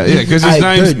 dude, Yeah, because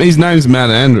his name's Matt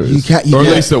Andrews, You can't- you or at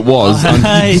can't- least it was.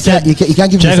 Hey, You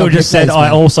can't give Jackal yourself just said, nicknames, I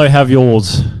man. also have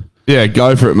yours. Yeah,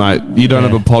 go for it, mate. You don't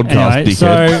have a podcast, Anyway, dickhead.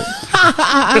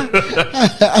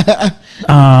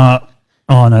 so,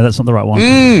 oh no, that's not the right one.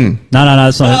 No,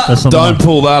 that's not. That's not. Don't the one.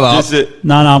 pull that up. Is it?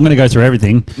 No, I'm going to go through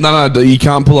everything. No, you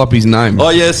can't pull up his name.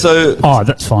 Oh yeah, so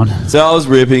That's fine. I was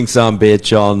ripping some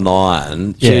bitch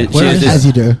online. Yeah. As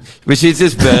you do. But she's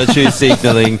just virtue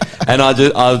signaling, and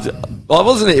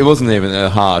it wasn't even a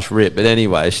harsh rip, but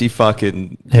anyway, she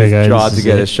fucking Here we go. tried This to is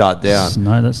get it. us shut down.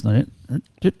 No, that's not it.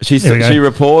 She Here we go. she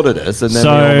reported us, and then we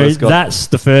So almost got. that's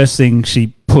the first thing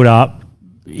she put up,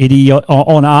 idiot,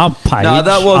 on our page. No,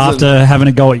 that wasn't- after having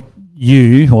a go at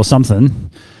you or something.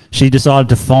 She decided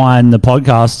to find the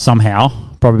podcast somehow,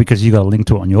 probably because you got a link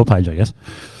to it on your page, I guess.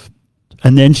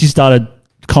 And then she started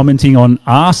commenting on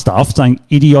our stuff, saying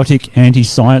idiotic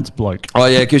anti-science bloke. Oh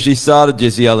yeah, because she started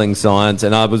just yelling science,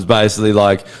 and I was basically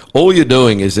like, "All you're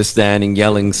doing is just standing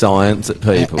yelling science at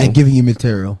people." And giving you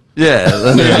material. Yeah,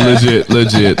 Yeah, legit.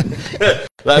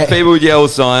 like people yell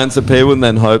science at people, and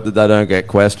then hope that they don't get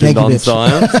questioned Thank you, on bitch.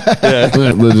 science. Yeah.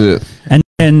 Yeah, legit. And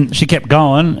then she kept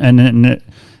going, and then,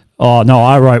 oh no,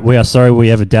 I wrote, "We are sorry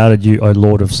we ever doubted you, O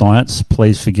Lord of Science.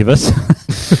 Please forgive us."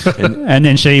 and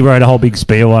then she wrote a whole big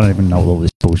spiel. I don't even know what all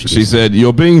this bullshit She is. said,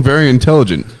 "You're being very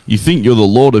intelligent. You think you're the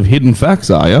lord of hidden facts,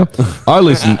 are you? I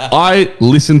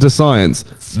listen to science.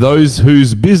 Those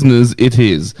whose business it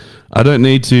is. I don't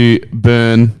need to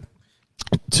burn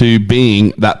to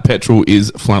being that petrol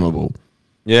is flammable."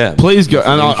 Yeah. Please go.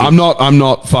 And I'm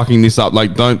not fucking this up.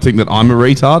 Like, don't think that I'm a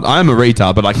retard. I am a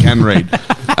retard, but I can read.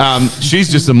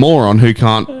 She's just a moron who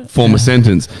can't form a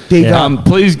sentence.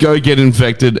 Please go get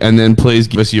infected, and then please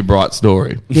give us your bright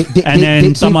story. And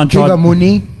then someone tried-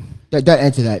 Muni. Don't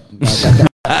answer that.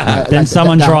 Then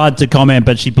someone tried to comment,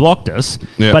 but she blocked us.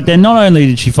 Yeah. But then not only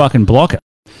did she fucking block it,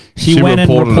 she went and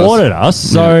reported us.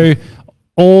 So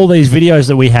all these videos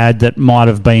that we had that might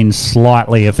have been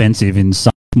slightly offensive in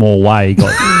some small way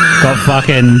got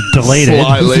fucking deleted.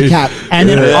 Slightly. And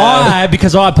then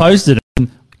because I posted it,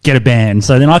 get a ban.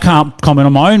 So then I can't comment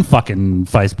on my own fucking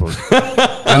Facebook.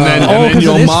 And then, All and then 'cause of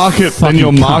your this market, fucking then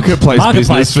your cunt. marketplace business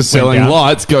Marketplace for went selling down.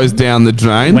 lights goes down the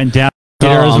drain. Went down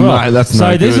there as Oh, well. mate, that's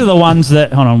so no these good. are the ones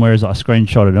that, hold on, where is I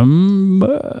screenshotted them?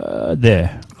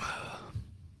 There.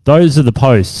 Those are the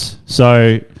posts.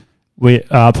 So We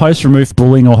post remove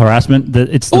bullying or harassment.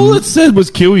 It's the, All it said was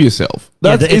kill yourself.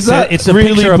 That's, it's a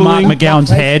picture of Mark McGowan's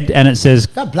head, and it says,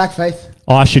 Got blackface.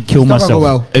 "I should kill not gonna myself." go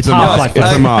well. It's a Half mask. blackface.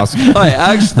 It's a mask. Hey,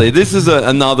 actually, this is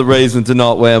another reason to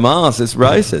not wear masks. It's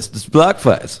racist. It's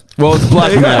blackface. Well, it's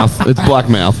black mouth. It's black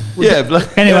mouth. Yeah.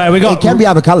 Black, Anyway, we It got can be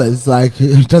other colors. Like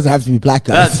it doesn't have to be black.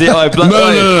 that's Guys. it. Oh, black,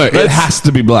 No. It has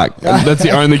to be black. That's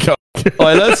the only color. Wait,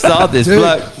 let's start this.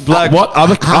 Black. What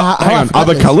other? Hang on.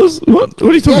 Other this. colors? What are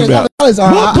you Yeah, talking there's other about? colors.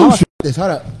 What bullshit? This.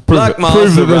 Hold up. Black masks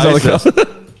Prove are that there's other racist. colors.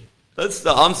 Let's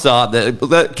start. I'm starting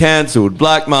that. Cancelled.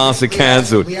 Black masks are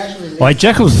cancelled. Wait,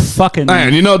 Jekyll's fucking. Hang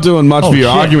on, you're not doing much Oh, for your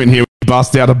shit. argument here. We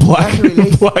bust out a black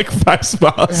Actually- black face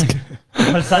mask.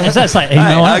 Is that like Hey,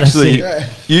 email? actually,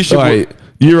 you should. Wait,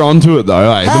 you're onto it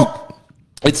though. Hey, Help!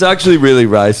 It's actually really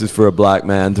racist for a black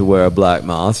man to wear a black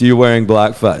mask. You're wearing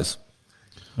blackface.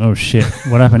 Oh shit!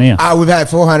 What happened here? We've had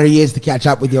 400 years to catch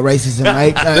up with your racism,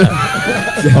 mate.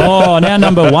 Oh, now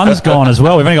number one's gone as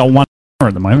well. We've only got one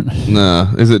at the moment.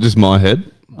 nah, is it just my head?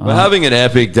 We're having an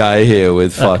epic day here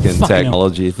with fucking fucking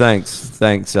technology. Thanks.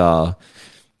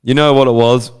 You know what it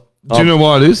was? Do you know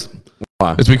why it is?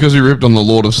 Why? It's because we ripped on the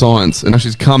Lord of Science, and now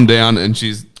she's come down and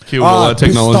she's killed all our bestowed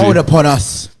technology. upon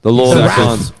us. The Lord The of wrath.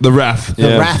 Science. The wrath. The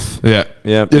Yeah. wrath. Yeah.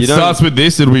 Yeah. It starts with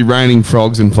this. It'll be raining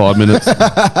frogs in 5 minutes.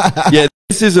 Yeah,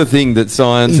 this is a thing that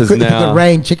science You has could now.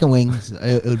 rain chicken wings.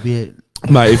 It would be it.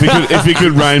 Mate, if you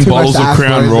could rain Too much bottles to of ask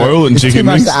Crown for, isn't it? Royal and It's chicken too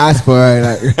much wings. to ask for.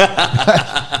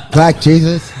 Like, Black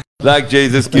Jesus. Like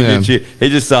Jesus, give Yeah. you he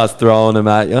just starts throwing them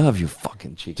at you. I'll have your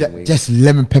fucking chicken wings. Just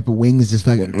lemon pepper wings. Just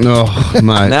fucking. Oh,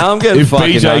 mate. Now I'm getting if fucking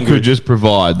BJ hungry. could just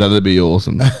provide, that'd be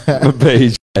awesome.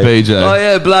 BJ. BJ. Oh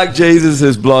yeah, Black Jesus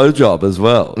is blowjob as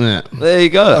well. Yeah. There you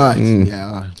go. All right. Yeah.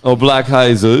 All right. Or Black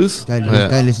Jesus. Don't, Yeah.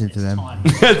 don't listen to them.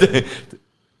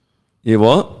 You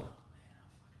what?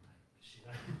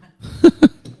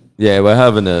 Yeah, we're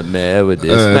having a mare with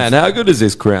this. Man, how good is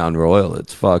this Crown Royal?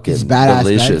 It's fucking It's badass.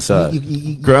 delicious.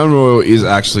 Man. Huh? Crown Royal is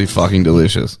actually fucking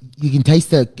delicious. You can taste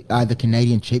the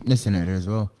Canadian cheapness in it as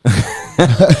well.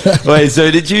 Wait, so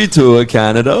did you tour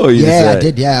Canada? Or you Yeah, say- I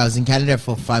did. Yeah, I was in Canada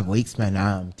for 5 weeks,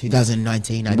 man.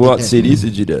 2019. What did cities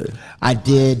did you do? I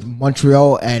did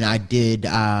Montreal and I did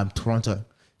Toronto.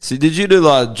 So did you do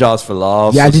like Just for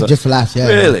Laughs? Yeah, I or did so- just for laughs. Yeah.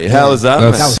 Really? Yeah. How was that?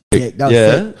 That's man? That was sick. That was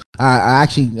Yeah? sick. I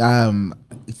actually,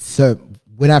 so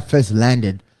when I first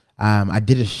landed, I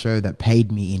did a show that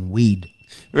paid me in weed.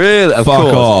 Really? Of Fuck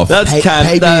course. off. That's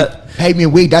Paid me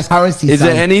in weed. That's currency. Is son.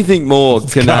 there anything more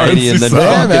Canadian than currency, son.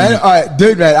 Yeah, fucking- man. All right,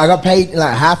 dude, man. I got paid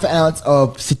like half an ounce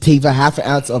of sativa, half an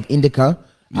ounce of indica.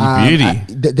 Beauty.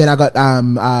 Then I got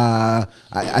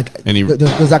Any-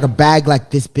 there was like a bag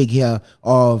like this big here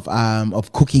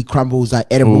of cookie crumbles, like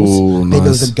edibles. Ooh, Then there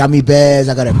was nice. some gummy bears.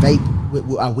 I got a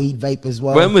vape, a weed vape as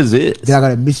well. When was it? Then I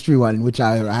got a mystery one, which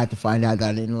I had to find out that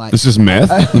I didn't like. It's just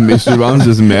meth. The mystery one's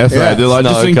just meth. Yeah. Mate. They're like,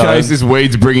 No, just in okay. case this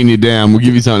weed's bringing you down, we'll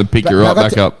give you something to pick you But right I got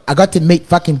back to- up. I got to meet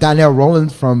fucking Darnell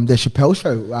Rollins from the Chappelle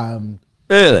Show.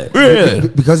 Really? Really?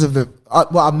 Because of the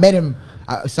well, I met him.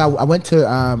 So I went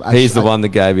to. He's the one that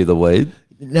gave you the weed?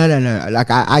 No. Like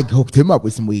I hooked him up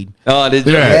with some weed. Oh, did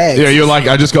you? Yeah. Yeah, Yeah, you're like,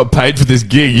 I just got paid for this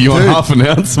gig. You want Dude. half an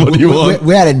ounce? What do you want?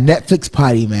 We had a Netflix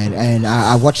party, man, and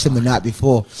I watched him the night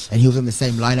before, and he was on the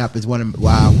same lineup as one of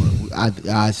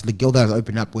so the guild that I was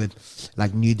opening up with,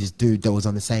 like knew this dude that was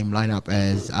on the same lineup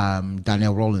as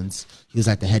Darnell Rollins. He was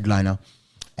like the headliner,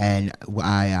 and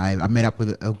I met up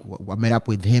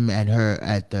with him and her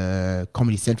at the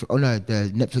Comedy Central. Oh no, the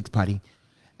Netflix party,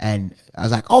 and I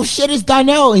was like, "Oh shit, it's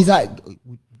Darnell." He's like, "You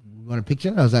want a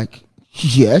picture?" I was like,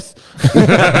 "Yes."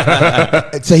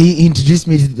 So he introduced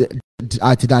me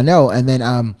to Darnell, and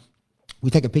then we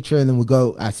take a picture, and then we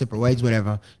go our separate ways,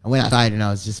 whatever. I went outside, and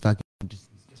I was just fucking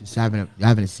just having a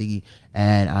ciggy,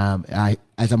 and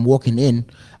as I'm walking in,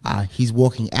 he's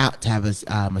walking out to have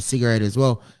a cigarette as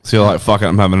well. So you're like, fuck it,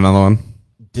 I'm having another one.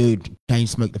 Dude, chain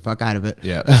smoked the fuck out of it.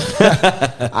 Yeah.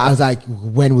 I was like,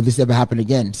 when will this ever happen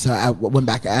again? So I went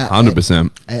back out.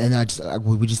 100%. And I just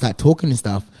we just started talking and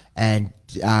stuff. And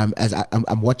as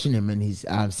I'm watching him, and his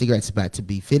cigarette's about to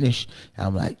be finished, and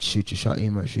I'm like, shoot your shot,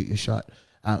 Emo, shoot your shot.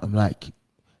 I'm like,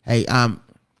 hey,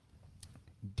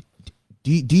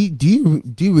 do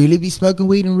you really be smoking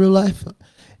weed in real life?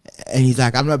 And he's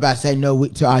like, I'm not about to say no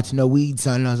to no weed,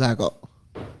 son. And I was like, oh,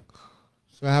 so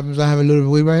what happens? I have a little bit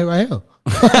of weed right here.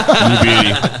 You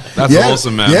beauty. That's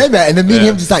awesome, man. Yeah, man. And then me and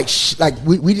Yeah. him just like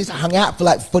we just hung out for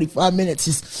like 45 minutes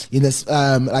just in this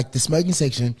like the smoking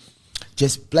section,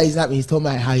 just blazing up. He's talking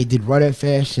about how he did Roto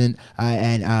Fish and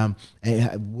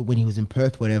when he was in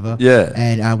Perth, whatever. Yeah.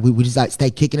 And we just like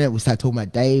stay kicking it. We start talking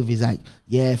about Dave. He's like,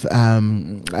 yeah,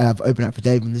 I've opened up for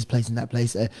Dave in this place and that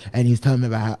place. And he was telling me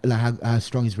about how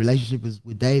strong his relationship was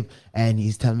with Dave. And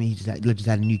he's telling me he just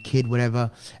had a new kid, whatever.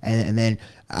 And then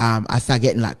I start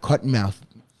getting like cotton mouth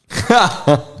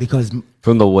because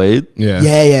From the weed? Yeah.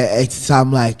 yeah. It's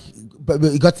like, but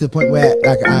it got to the point where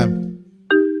like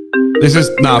This is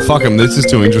fuck him. This is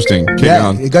too interesting. Keep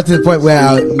on. it got to the point where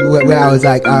I was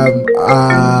like,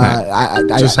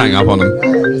 Just hang up on him.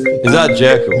 Is that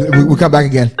Jekyll? We'll come back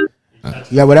again.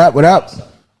 Yeah, what up? What up?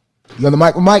 You on the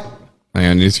mic with Mike?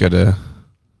 Hang on, you just got to.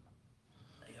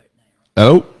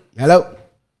 Hello? Hello?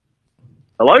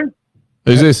 Hello?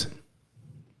 Who's this? What's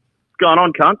going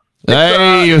on, cunt?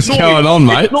 Hey, what's going on,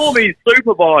 mate? It's Normie's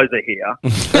supervisor here.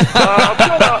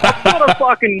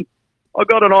 I've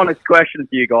got an honest question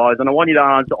for you guys, and I want you to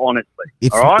answer honestly.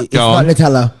 It's, all right? it's not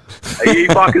Nutella. Are you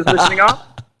fuckers listening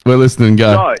up? We're listening,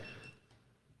 go. So,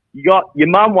 you got your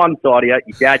mum one side of you,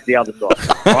 your dad the other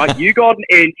side. Right? You got an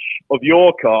inch of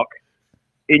your cock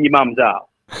in your mum's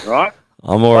ass, right?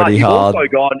 I'm already But hard. you've also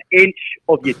got an inch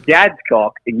of your dad's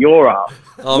cock in your ass.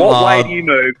 I'm What hard. way do you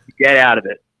move to get out of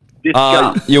it?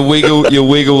 Discuss. You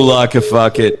wiggle like a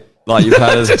fuck it. Like you've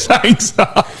had a, Thanks.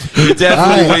 you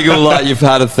definitely wiggle like you've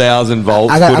had 1,000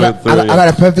 volts I put it got through.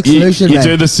 a perfect solution, You man.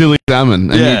 do the silly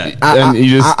salmon. And Yeah. you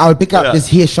just. I would pick up Yeah. this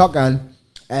here shotgun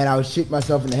and I would shoot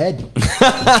myself in the head.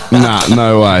 Nah,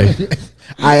 no way.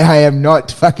 I am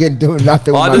not fucking doing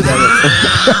nothing with I my just- brother.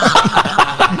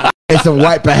 It's some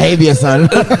white behavior, son.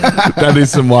 That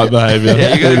is some white behaviour.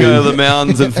 Yeah, you gotta go to the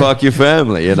mountains and fuck your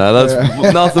family. You know,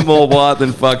 that's nothing more white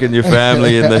than fucking your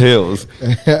family in the hills.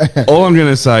 All I'm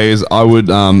gonna say is I would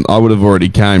have already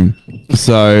came,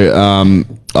 so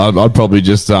I'd probably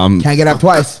just Can't get up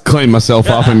twice. clean myself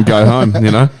up and go home.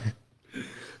 You know.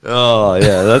 Oh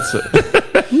yeah, that's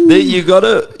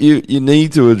you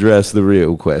need to address the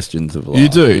real questions of life. You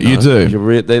do, know? you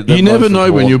do. They're You never most know when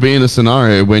important. you'll be in a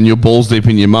scenario when you're balls deep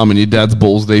in your mum and your dad's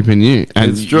balls deep in you, and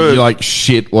It's true. you're like,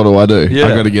 shit, what do I do? Yeah.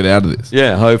 I got to get out of this.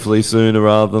 Yeah, hopefully sooner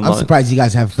rather than I'm later. surprised you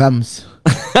guys have thumbs.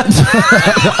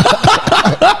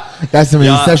 That's some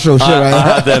ancestral shit, I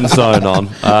right? had them sewn on.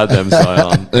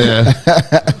 Yeah,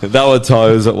 They were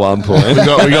toes at one point. we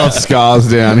got scars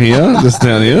down here, just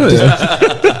down here.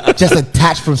 Yeah, Just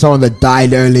attached from someone that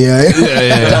died earlier.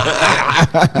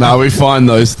 yeah. No, we find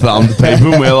those thumbed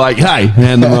people and we're like, hey,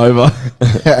 hand them over.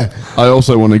 I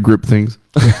also want to grip things.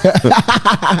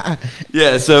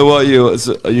 Yeah, so what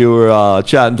you were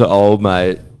chatting to old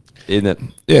mate in it.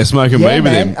 Yeah, smoking Yeah, weed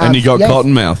with man. him, and you got Yes.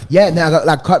 cotton mouth. Yeah, now I got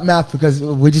like cotton mouth because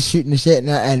we're just shooting the shit,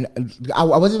 and I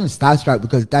wasn't even starstruck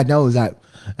because Dad knows like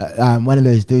one of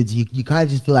those dudes you kind of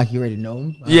just feel like you already know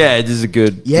him. Yeah, it is a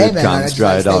good, Yeah, good man. cunt I just straight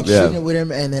like up. stayed shooting Yeah, it with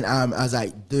him, and then I was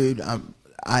like, dude,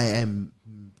 I am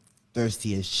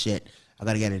thirsty as shit. I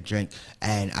gotta get a drink,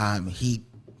 and he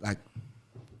like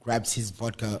grabs his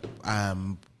vodka,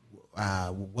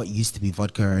 what used to be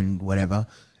vodka and whatever,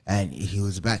 and he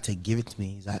was about to give it to me.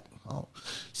 He's like, oh,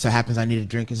 so happens I need a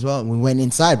drink as well. And we went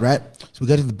inside, right? So we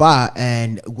go to the bar,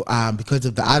 and because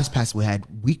of the artist pass we had,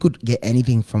 we could get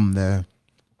anything from the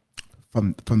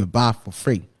bar for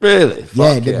free. really.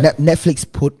 Yeah, Fuck Netflix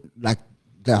put like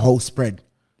the whole spread.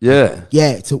 yeah.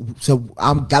 Yeah, so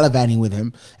I'm gallivanting with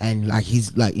him, and like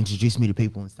he's like introduced me to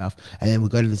people and stuff, and then we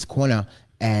go to this corner,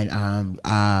 and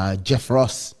Jeff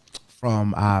Ross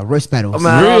from Roast Battles. Oh,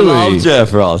 man, Really? I love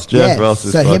Jeff Ross. Jeff Ross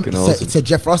is fucking awesome. So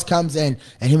Jeff Ross comes in,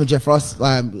 and him and Jeff Ross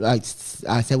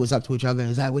I said what's up to each other.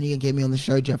 He's like, when are you gonna get me on the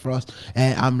show, Jeff Ross?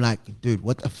 And I'm like, dude,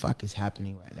 what the fuck is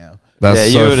happening right now? That's Yeah,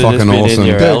 you so would've just fucking been in awesome.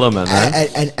 your element, eh?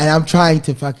 And I'm trying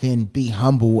to fucking be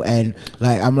humble, and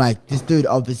like I'm like, this dude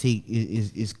obviously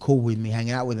is cool with me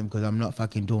hanging out with him because I'm not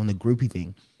fucking doing the groupie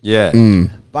thing. Yeah.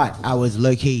 But I was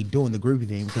low key doing the groupie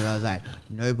thing because I was like,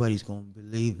 nobody's gonna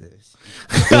believe this.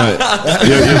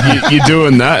 You're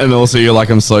doing that, and also you're like,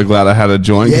 I'm so glad I had a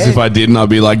joint, because Yeah. if I didn't, I'd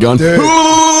be like going, Dude.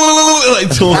 "Ooh," like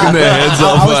talking their heads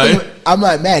off. eh? I'm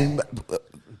like, man,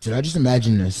 did I just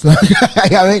imagine this?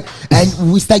 I mean,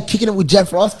 and we stayed kicking it with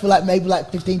Jeff Ross for like maybe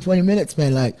like 15, 20 minutes,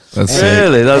 man. Like, That's and- sick.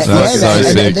 Really? That's and- That's yeah, so man,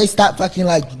 and sick. they start fucking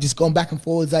like just going back and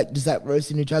forwards, like just like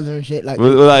roasting each other and shit. Like, Were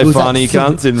it they was, like, funny super-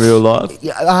 cunts in real life?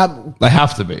 Yeah, They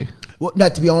have to be. well, no,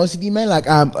 to be honest with you, man, like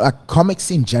comics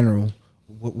in general,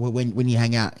 when you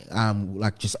hang out,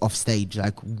 like just off stage,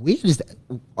 like we just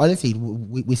honestly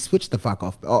we switch the fuck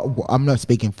off. I'm not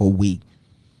speaking for we.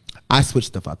 I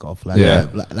switched the fuck off. Like, Yeah.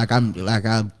 I'm.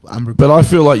 But I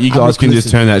feel like you I'm guys can just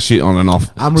reclusive. turn that shit on and off.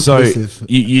 I'm so reclusive.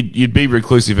 you'd be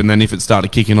reclusive, and then if it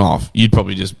started kicking off, you'd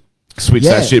probably just switch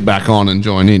Yeah. that shit back on and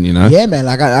join in, you know? Yeah, man.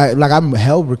 Like I'm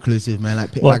hell reclusive, man.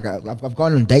 Like I've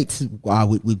gone on dates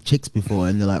with chicks before,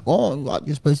 and they're like, "Oh, like,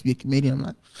 you're supposed to be a comedian." I'm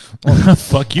like, "Oh,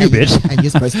 Fuck you, and bitch. And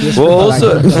you're supposed to be a Well,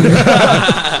 stripper.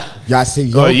 also- Yeah, I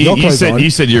see. Well, Your you clothes said on. you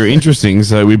said you're interesting,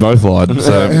 so we both lied.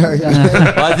 So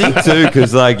I think too,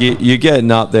 because like you're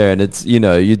getting up there, and it's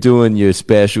you're doing your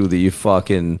special that you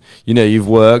fucking you've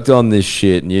worked on this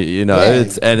shit, and Yeah.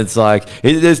 it's like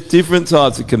there's different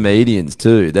types of comedians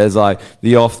too. There's like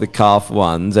the off the cuff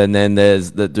ones, and then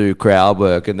there's that do crowd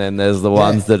work, and then there's the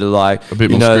ones that are like A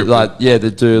bit more scripted.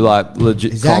 that do like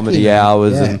legit Exactly, comedy man.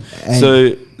 hours, Yeah.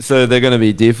 and so they're gonna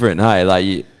be different. Hey,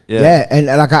 like Yeah, and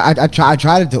like I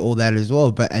try to do all that as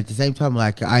well, but at the same time,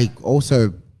 like I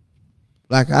also,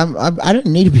 like I don't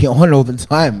need to be on all the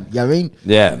time. You know what I mean?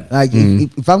 Yeah. Like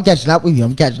if I'm catching up with you,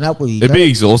 I'm catching up with you. it'd be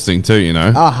exhausting too, you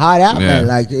know? Oh, hard out, Yeah. man.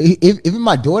 Like even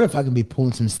my daughter fucking be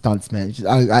pulling some stunts, man.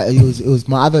 It was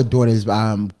my other daughter's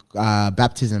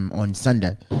baptism on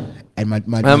Sunday, and my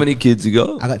How many kids you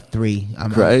got? I got 3.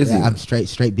 I'm Crazy. I'm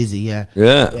straight busy. Yeah.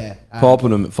 Yeah, Yeah.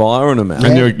 popping them, firing them out.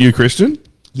 And you Christian?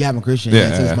 Yeah, I'm a Christian. Yeah,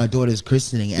 Yeah, so yeah. it's my daughter's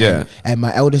christening. And, Yeah. and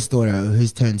my eldest daughter, who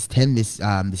turns 10 this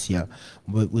year,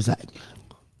 was like,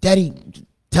 "Daddy,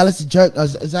 tell us a joke." I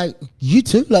was like, "You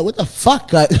too? Like, what the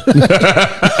fuck? Like,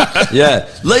 Yeah,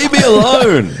 leave me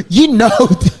alone. you know."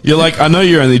 You're like, I know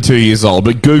you're only 2 years old,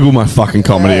 but Google my fucking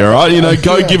comedy, all right?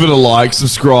 Go give it a like,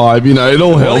 subscribe, it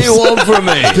all What helps. do you want from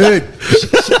me? Dude,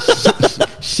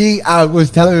 she was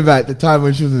telling me about the time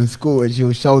when she was in school and she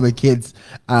was showing the kids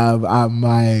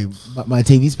my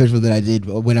TV special that I did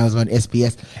when I was on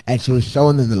SBS, and she was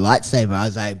showing them the lightsaber. I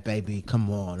was like, "Baby, come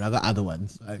on, I got other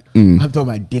ones." Like, I'm talking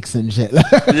about dicks and shit.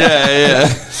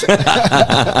 Yeah.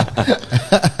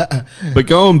 But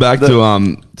going back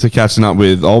to catching up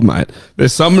with old mate,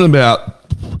 there's something about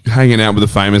hanging out with a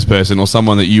famous person or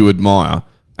someone that you admire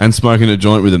and smoking a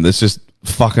joint with them that's just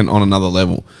fucking on another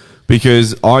level.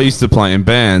 Because I used to play in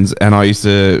bands and I used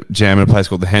to jam in a place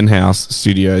called the Hen House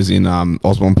Studios in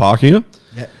Osborne Park here.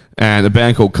 Yeah. And a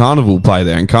band called Carnival play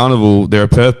there. And Carnival, they're a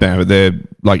Perth band, but they're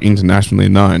like internationally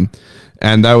known.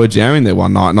 And they were jamming there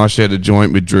one night, and I shared a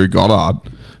joint with Drew Goddard,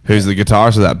 who's the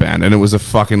guitarist of that band. And it was a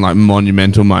fucking like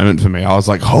monumental moment for me. I was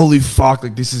like, holy fuck,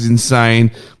 like this is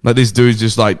insane. Like this dude's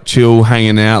just like chill,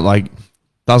 hanging out, like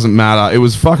doesn't matter. It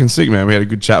was fucking sick, man. We had a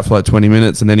good chat for like 20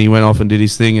 minutes, and then he went off and did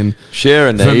his thing. And Share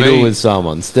a For needle me- with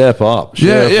someone. Step up.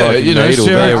 Share Yeah, a fucking you know, needle.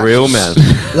 Be share a a- real man.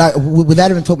 Like without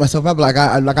even talking myself up, like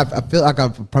I feel like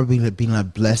I've probably been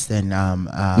like blessed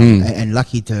and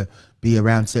lucky to be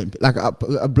around certain like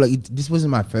this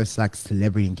wasn't my first like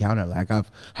celebrity encounter. Like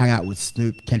I've hung out with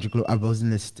Snoop, Kendrick. I was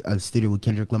in the studio with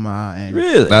Kendrick Lamar, and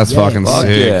Really? that's fucking Fuck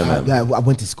sick. yeah, man. I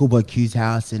went to Schoolboy Q's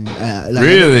house and like,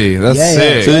 Really? That's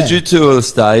sick. So did you tour the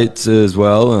States as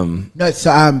well? No,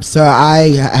 so I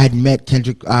had met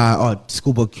Kendrick or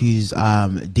Schoolboy Q's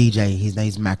DJ. His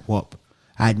name's Mac Wop.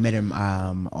 I had met him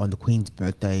on the Queen's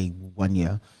birthday one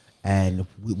year, and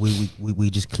we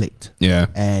just clicked. Yeah.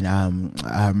 And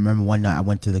I remember one night I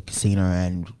went to the casino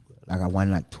and like I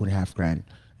won like $2.5 grand,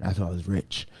 and I thought I was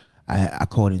rich. I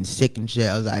called in sick and shit.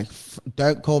 I was like,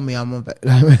 "Don't call me. I'm on."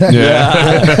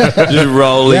 Just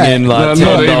rolling Yeah. in like No,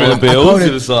 not $10 even. I bills. called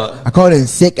It was like, I called in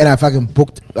sick and I fucking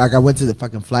booked. Like I went to the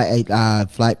fucking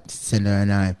flight center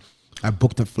and I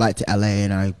booked a flight to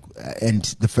LA and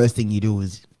the first thing you do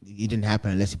is it didn't happen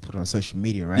unless you put it on social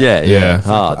media, right? yeah,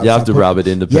 hard. You have to rub it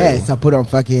into people. Yeah, so I put it on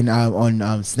fucking on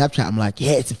Snapchat. I'm like,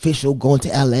 yeah, it's official, going to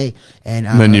LA. And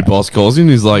Then your boss calls you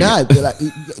and he's like, no,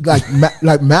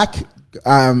 like Mac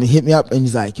hit me up and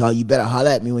he's like, "Yo, you better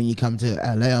holler at me when you come to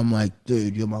LA." I'm like,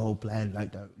 "Dude, you're my whole plan."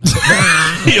 Like that.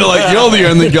 you're like, you're the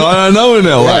only guy I know in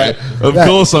LA. Yeah. Of Yeah.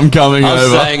 course I'm coming I'm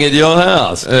over. staying at your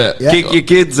house. Yeah. Kick your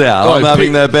kids out. Oh, I'm having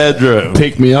pick- their bedroom.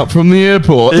 Pick me up from the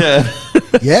airport. Yeah.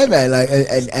 Yeah, man. Like,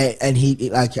 and he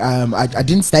like I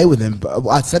didn't stay with him, but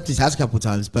I slept at his house a couple of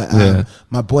times. But Yeah.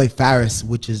 my boy Faris,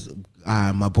 which is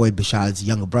my boy Bashad's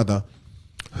younger brother,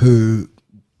 who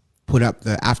put up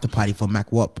the after party for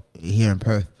Mac Wop here in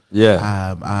Perth.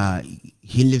 Yeah.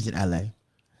 He lives in LA,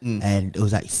 and it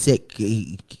was like sick.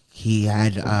 He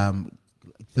had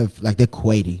like they're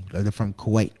Kuwaiti, like they're from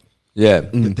Kuwait. Yeah.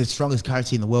 The strongest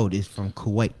currency in the world is from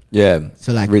Kuwait. Yeah.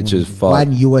 So like rich as fuck.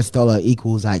 $1 US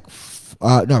equals like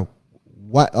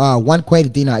one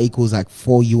Kuwaiti dinar equals like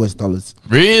 $4 US.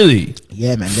 Really?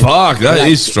 Yeah, man. Fuck, that they're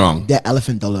is strong. They're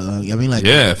elephant dollar. I mean, like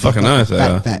Yeah, fucking oath they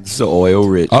are. fat. It's the oil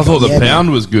rich. I thought the Yeah,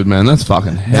 pound was good, man. That's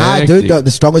fucking Nah, hectic. dude,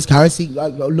 the strongest currency.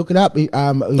 Like, look it up.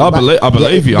 I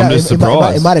believe you. I'm just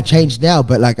surprised. It might have changed now,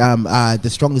 but like the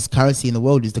strongest currency in the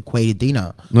world is the Kuwaiti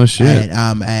dinar. No shit.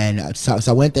 And so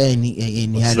I went there and he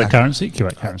What's had the like, currency?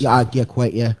 Kuwait currency. yeah,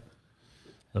 Kuwait, yeah.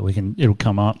 that we can. It'll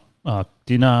come up.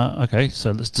 Dinner. Okay,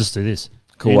 so let's just do this.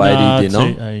 Kuwaiti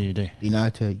dinner. To AUD.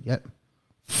 United, yep.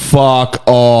 Fuck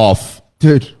off.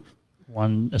 Dude.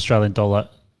 $1 Australian dollar.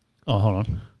 Oh, hold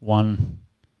on. One.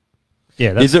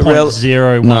 Yeah, that's Is it rel-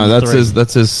 0.013. No, that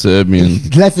says Serbian.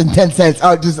 Less than 10 cents.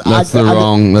 Oh, just That's I- the I-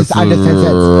 wrong. That's just under 10 the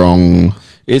cents. wrong.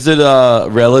 Is it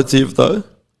relative though?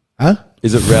 Huh?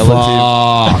 Is it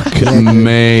relative? Fuck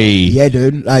me. Yeah,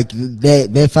 dude. Like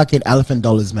they're fucking elephant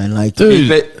dollars, man. Like, Dude,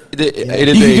 It'd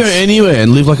you be can go anywhere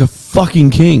and live like a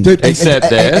fucking king. dude. Except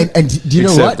there. And do you know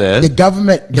Except what? there. The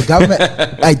government,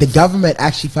 like the government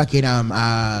actually fucking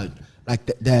like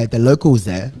the locals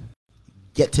there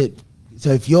get to. So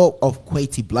if you're of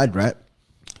Kuwaiti blood, right,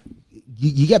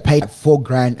 you get paid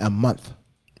 $4,000 a month.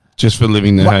 Just for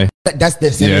living there, hey? That's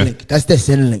their Centrelink. That's their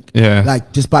Centrelink. Yeah.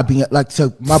 Like just by being like,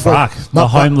 so my Fuck. boy, The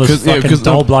homeless fucking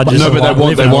dull blood just No, but they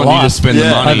want living a you to life. spend the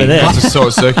Yeah. money. Over there. That's just so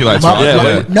it circulates. My, right? Yeah,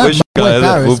 Yeah. no, we should my boy go there.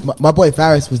 Faris, We'll- my boy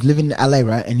Faris was living in LA,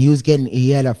 right? And he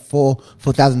had a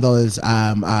 $4,000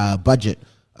 budget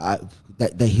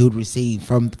that he would receive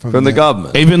from from the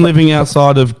government. Even living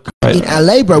outside of. in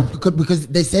LA, bro, because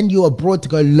they send you abroad to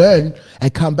go learn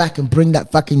and come back and bring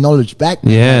that fucking knowledge back.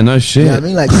 Yeah, no You shit. know what I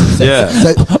mean? Like, so,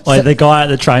 Yeah. Like the guy at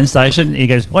the train station, he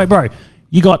goes, "Wait, bro,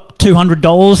 you got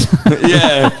 $200?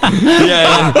 Yeah,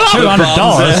 yeah.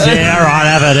 $200? Yeah, all right,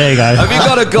 have it. There you go." Have you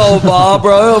got a gold bar,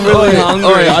 bro? I'm really hungry.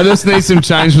 All right, I just need some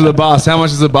change for the bus. How much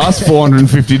is the bus?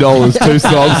 $450. 2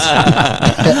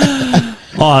 stops.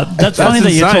 Oh, that's funny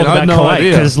that you insane. talk I had about no Kuwait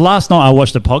idea. because last night I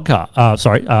watched a podcast.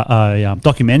 A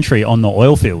documentary on the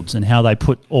oil fields and how they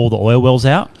put all the oil wells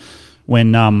out.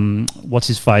 When what's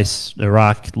his face,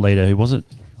 Iraq leader, who was it?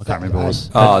 I can't remember. Who it was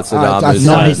Oh, Saddam Saddam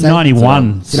Hussein. Hussein.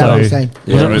 91. Saddam Hussein. Was it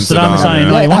Yeah, Saddam Hussein in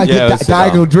Saddam, 91? I Yeah, did it was Saddam.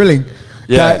 diagonal drilling.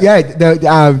 Yeah.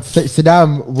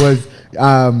 Saddam was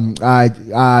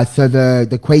so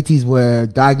the Kuwaitis were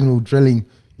diagonal drilling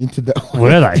into the Were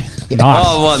they? Nice.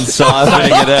 Oh, one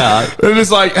siphoning it out. They're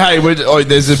just like, hey,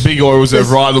 there's a big oil reserve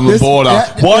right on the this- border.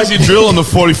 yeah, Why is he drilling the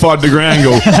 45-degree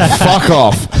angle? Fuck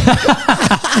off.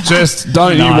 Just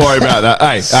don't you Nice. worry about that.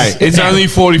 Hey, it's only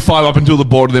 45 up until the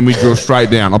border, then we drill straight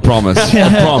down. I promise.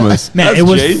 I promise. Man, That's it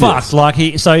was genius. fucked.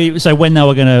 Like so when they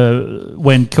were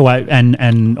when Kuwait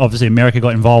and obviously America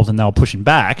got involved and they were pushing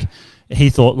back, he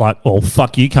thought like, well,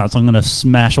 fuck you cunts, I'm going to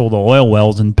smash all the oil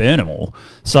wells and burn them all.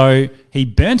 So he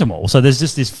burnt them all. So there's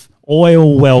just this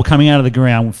oil well coming out of the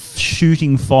ground,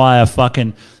 shooting fire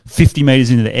fucking 50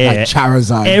 meters into the air. Like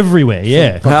Charizard. Everywhere,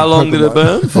 yeah. How long did it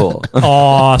burn for?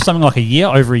 Oh, something like a year,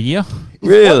 over a year.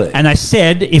 Really? And they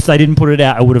said if they didn't put it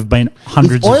out, it would have been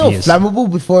hundreds Is oil of years.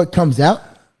 flammable before it comes out?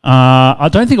 I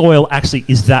don't think oil actually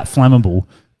is that flammable,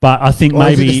 but I think Or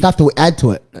is it the maybe stuff that we add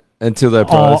to it? Until they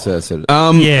process it.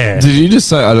 Yeah. Did you just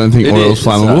say I don't think It oil's is,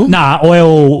 flammable? Nah,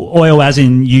 oil as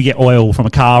in you get oil from a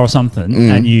car or something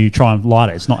and you try and light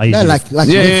it. It's not easy. No, like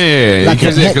Yeah. like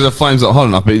Because a- the flame's not hot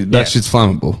enough, but that Yeah. shit's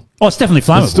flammable. oh, it's definitely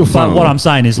flammable. It's still But flammable. what I'm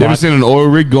saying is You ever like, seen an oil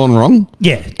rig gone wrong?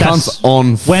 yeah, Cunts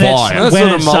on when fire. it's That's when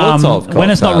what a it's Molotov when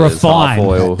it's not cocktail is, half refined.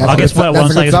 oil. That's I a guess good- what I'm that's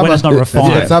a saying good is when it's not summer.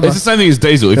 refined. Yeah. Summer. It's the same thing as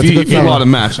diesel. If That's a you good summer. light a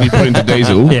match and you put it into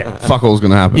diesel, Yeah. fuck all's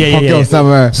going to happen. Yeah, yeah, Cocktail yeah.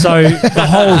 summer. So the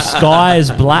whole sky is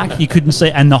black. You couldn't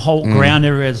see, and the whole ground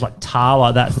everywhere is like tar,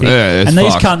 like that thing. Yeah, it's and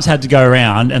these fucked. cunts had to go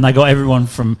around, and they got everyone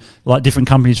from like different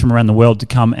companies from around the world to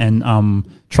come and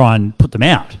try and put them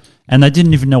out. And they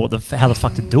didn't even know how the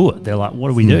fuck to do it. They're like, "What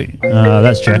do we do?"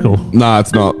 That's Jekyll, Nah,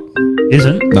 it's not.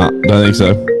 isn't? Nah, don't think so.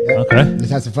 Okay. Let's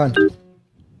have some fun.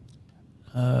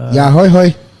 Yeah, hoi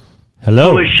hoi.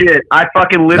 Hello. Holy shit! I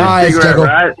fucking lit Nice, a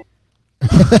cigarette,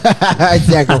 Jacob. right?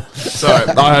 Exactly. So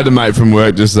I had a mate from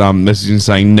work just messaging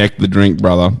saying neck the drink,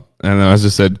 brother. And I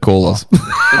just said, call us. So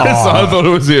I thought it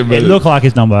was him. It looked like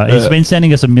his number. He's been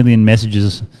sending us a million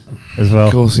messages as well.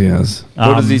 Of course he has.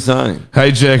 What is he saying?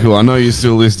 Hey, Jekyll, I know you're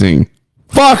still listening.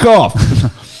 Fuck off.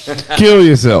 Kill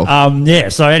yourself. Yeah.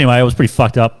 So anyway, it was pretty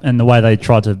fucked up, and the way they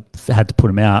had to put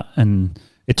him out, and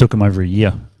it took them over a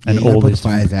year, and You gotta all put this. the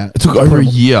fires out. it took over a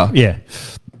year. Yeah.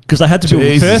 Because they had to build.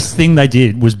 The Jesus. first thing they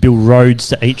did was build roads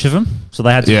to each of them. So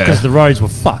they had to, Yeah. because the roads were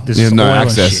fucked. There's Yeah, no oil and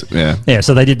access, shit. yeah. Yeah.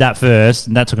 So they did that first,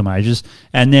 and that took them ages.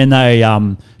 And then they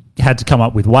had to come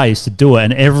up with ways to do it.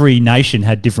 And every nation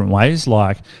had different ways.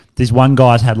 Like these one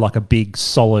guys had like a big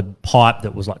solid pipe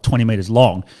that was like 20 meters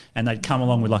long, and they'd come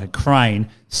along with like a crane,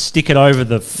 stick it over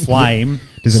the flame,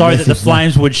 There's a so that the message now.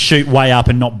 flames would shoot way up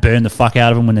and not burn the fuck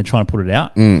out of them when they're trying to put it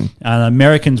out. And the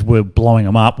Americans were blowing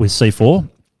them up with C4.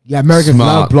 Yeah, Americans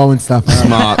Smart. love blowing stuff up.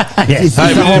 Smart. Yeah. It's- Hey, it's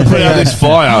we the whole didn't put thing, out yeah. this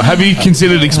fire. Have you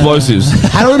considered explosives?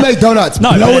 How do we make donuts?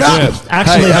 No, Blow it but up. it's-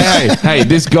 actually, Hey,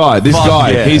 this guy,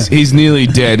 yeah. he's nearly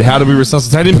dead. How do we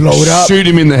resuscitate him? Blow it up. Shoot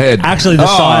him in the head. actually, the Oh,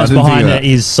 I science didn't think behind of it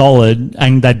is solid,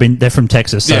 and they're from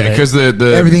Texas, so Yeah, that because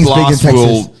the Everything's big in blast Texas.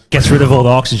 will gets rid of all the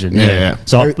oxygen. Yeah.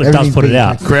 So it does Everything's put big it in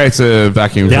out. Texas. create a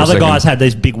vacuum. The for a other second. guys had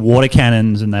these big water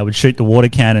cannons, and they would shoot the water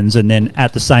cannons, and then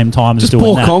at the same time as just doing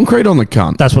pour that, concrete on the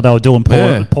cunt. that's what they were doing,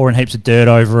 Yeah. pouring heaps of dirt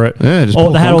over it. Yeah, just Or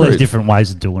pour they had all these concrete. different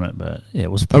ways of doing it, but yeah,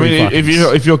 it was I pretty mean,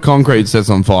 fucking if your concrete sets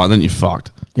on fire, then you're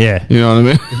fucked. yeah. You know what I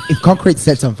mean? If concrete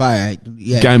sets on fire,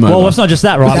 yeah. Game over. Well, it's not just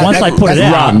that, right? That- Once that- they put it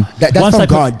that's- out, run. That's once from they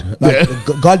put- God.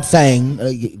 Like, God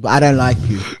saying, I don't like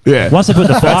you. Yeah. once they put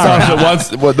the fire That's out, after once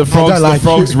the don't like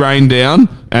frogs you. rain down,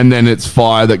 and then it's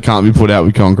fire that can't be put out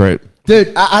with concrete.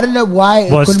 Dude, I don't know why.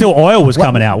 well, couldn't- still oil was What-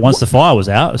 coming out once the fire was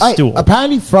out. It's Hey, still.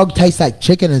 apparently, frog tastes like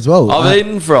chicken as well. I've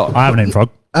eaten frog. I haven't eaten frog.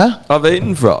 I've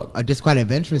eaten frog. I'm just quite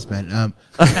adventurous, man.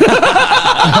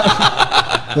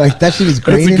 Like that shit is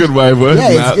green. That's a good way of working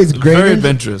Yeah, that. it's green. Very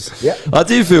adventurous. Yeah. I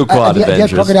do feel quite you had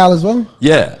adventurous. crocodile as well.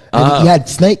 Yeah. And you had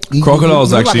snake.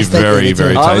 Crocodile's you look actually a snake very, eater, too.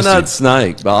 very I haven't tasty. had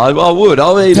snake, but I would.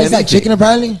 I'll eat Tastes like anything. chicken,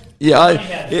 apparently.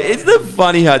 Yeah, isn't it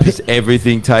funny how just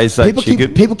everything tastes like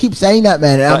chicken? People keep saying that,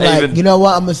 man. And I'm But like, even- you know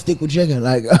what? I'm gonna stick with chicken.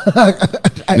 Like,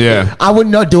 Yeah. I would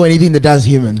not do anything that does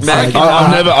humans. Man, Like,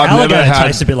 I've never Alligator had,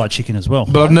 tastes a bit like chicken as well.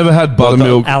 but I've never had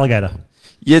buttermilk. Alligator.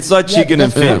 Yeah, it's like yeah, chicken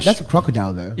and that's- fish. That's a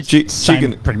crocodile, though. Same,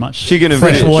 chicken, pretty much. chicken and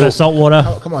Fresh fish. water, salt water.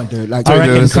 Oh, come on, dude. Like, I They're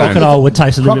reckon the same. crocodile would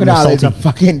taste a little bit more crocodile is a salty.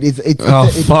 fucking. It's Oh,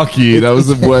 it's- fuck you. That was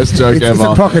the worst joke it's ever.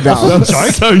 a crocodile.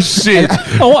 That's so shit.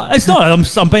 Oh, what? It's not.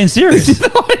 I'm being serious.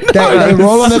 They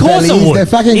roll on Of their course bellies. it would. They're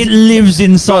fucking. It lives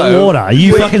in salt No. water. Are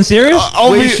you fucking serious?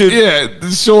 We should- Yeah,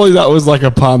 surely that was like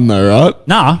a pun, though, right?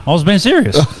 Nah, I was being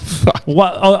serious.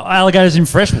 What? Oh, alligators in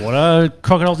fresh water,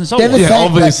 crocodiles in salt They're the water. Yeah,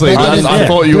 same- obviously. but I, they're the I same-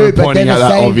 thought you were dude, but pointing they're out the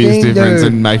that same obvious thing, difference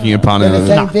dude. and making a pun They're out the of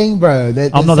same it. thing, bro. They're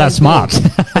I'm the not that same smart.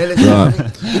 thing. They're the same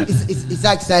thing. It's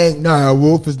like saying, no, a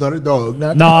wolf is not a dog.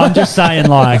 No, I'm just saying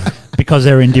like because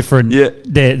they're in different. Yeah.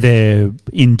 They're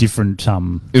in different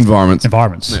Environments.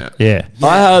 environments. Yeah. Yeah.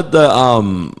 I had the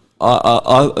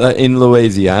I in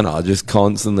Louisiana. I just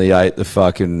constantly ate the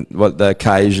fucking the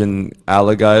Cajun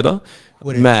alligator.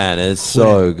 Couldn't. Man, it's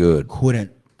so good.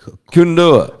 Couldn't. Couldn't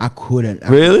do it. I couldn't.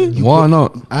 Really? Why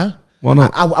not? Huh? Why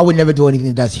not? I would never do anything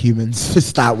that does humans to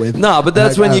start with. No, but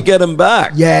that's Like, when you get them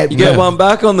back. yeah, you get yeah. one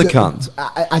back on the cunt.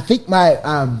 I think my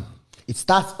it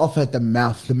starts off at the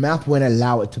mouth. The mouth won't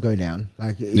allow it to go down.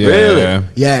 Like Yeah, Really? yeah.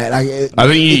 yeah, like I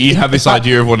think you have this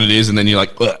idea of what it is, and then you're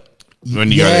like, ugh, when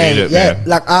you go to eat it. Yeah.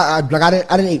 Like I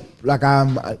didn't eat like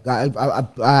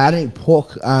I didn't eat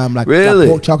pork like Really?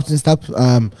 pork chocolates and stuff.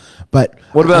 But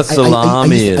What about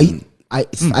salami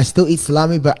I still eat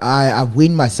salami, but I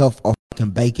weaned myself off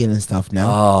fucking bacon and stuff now.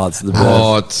 Oh, it's the best.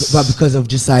 Oh, But because of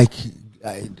just like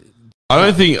I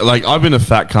don't think, like, I've been a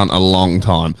fat cunt a long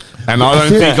time, and I don't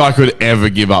soon- think I could ever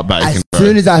give up bacon. as bro.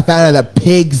 soon as I found out that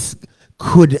pigs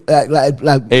could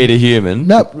like Eat a human.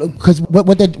 no, because what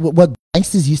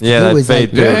gangsters used to Yeah, do they is like feed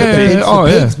pigs. Yeah, pigs, yeah, oh,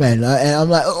 yeah. pigs, man. And I'm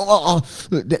like,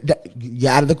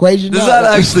 you're out of the equation. Does now.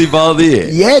 that actually bother you?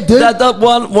 Yeah, dude. That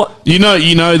one. What? You know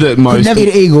that Could most. never eat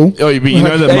an eagle. Oh, but you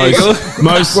know that There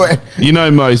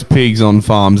you most pigs on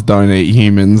farms don't eat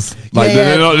humans. Like Yeah,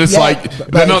 they're not just yeah, like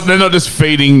but they're not just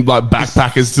feeding like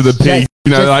backpackers to the pigs.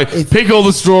 You know, just- like it's- pick all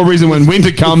the strawberries, and when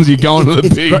winter comes, you go on to the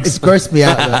It's pigs. grossed me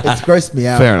out. Though. It's grossed me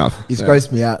out. Fair enough. It's Yeah.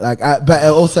 grossed me out. Like, but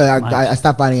also I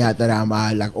started finding out that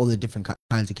like all the different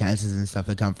kinds of cancers and stuff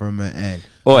that come from it. And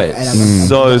Oi, and I'm-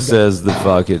 so says the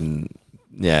fucking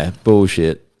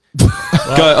bullshit. Go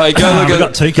look we've at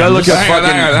got two go look cameras. at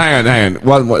fucking. Hang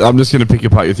on. One, I'm just going to pick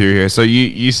apart your theory here. So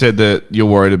you said that you're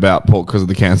worried about pork because of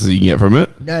the cancers you can get from it,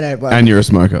 no, but and you're a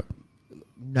smoker.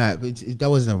 no, that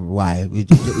wasn't a why.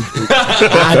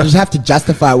 I just have to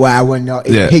justify why I would not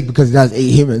eat Yeah. pig because it does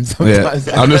eat humans. Yeah, Sometimes.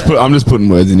 I'm just putting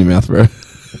words in your mouth, bro.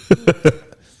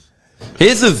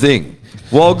 Here's the thing: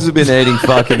 Wogs have been eating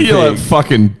fucking You're like, pig.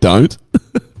 fucking don't.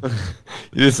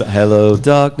 You just hello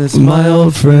darkness, my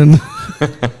old. friend.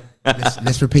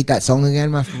 Let's repeat that song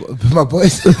again, my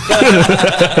boys.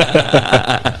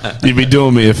 You'd be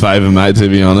doing me a favour, mate, to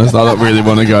be honest. I don't really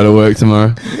want to go to work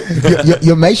tomorrow.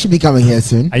 your mate should be coming here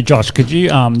soon. Hey Josh, could you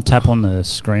tap on the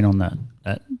screen on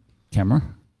that camera?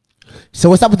 So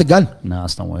what's up with the gun? No,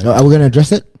 it's not working. Are we going to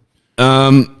address it?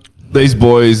 These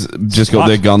boys just got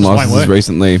their gun Just won't licenses work.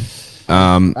 recently.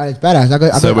 It's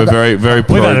badass. So we're very, very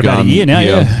pro had it about gun. a year now,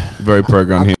 yeah. Very pro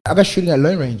gun here. I got shooting at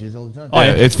lone ranges all the time. Oh,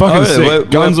 yeah. It's fucking Oh, yeah, sick. we're-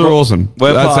 Guns we're- are awesome.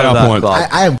 we're That's part of our that point. club.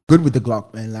 I am good with the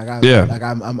Glock, man. Like Yeah.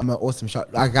 I'm an awesome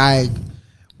shot. Like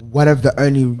one of the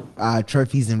only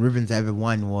trophies and ribbons I ever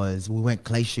won was we went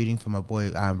clay shooting for my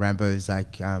boy Rambo's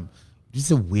like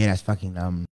just a weird ass fucking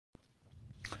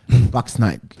Bucks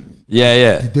night.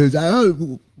 Yeah. Dude's like,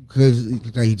 oh, because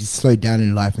like, he just slowed down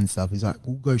in life and stuff. He's like,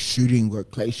 we'll go shooting, we'll go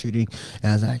clay shooting,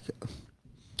 and I was like,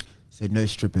 so no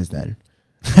strippers then.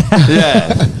 Yeah.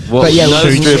 Well, But yeah, no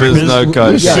we- strippers, no we-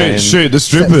 cocaine. Shoot the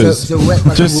strippers. So we-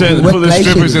 Just we- send, we put the went clay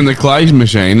strippers shooting. in the clay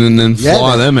machine and then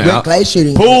fly them we went out. clay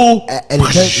shooting. Pull. And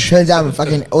it turns out I'm a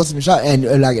fucking awesome shot.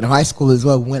 And like in high school as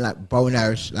well, we went like bow and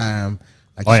arrow,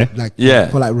 Yeah.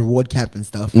 for like reward camp and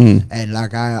stuff. And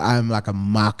like I'm like a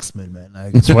marksman, man.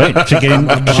 Like, Sweet. Should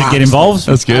get involved.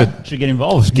 That's good. Should get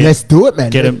involved. let's do it,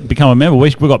 man. Become a member. We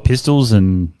got pistols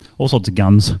and all sorts of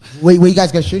guns. Where you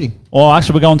guys go shooting? Oh,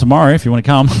 actually, we're going tomorrow if you want to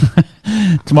come.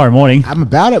 Tomorrow morning. I'm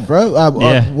about it, bro.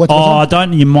 Yeah. What's I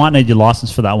don't. You might need your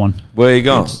license for that one. Where you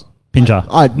going? Pincher.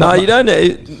 No, you don't.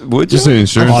 Would you? Just an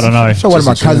insurance. I don't know. I'm sure one of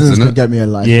my Just insurance, cousins isn't can it? get me a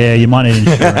license. Yeah, you might need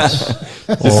insurance.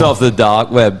 Just off the dark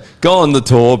web. Go on the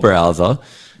Tor browser.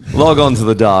 Log on to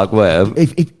the dark web.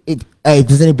 Hey, if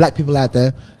there's any black people out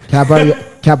there, can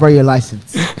I borrow your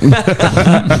license? We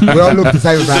all look the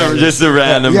same about it. Just a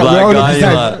random we all black look guy. the You're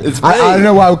same. like, it's I don't me.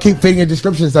 know why we keep feeding a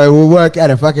description, so we'll work at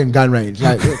a fucking gun range.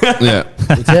 Like, Yeah.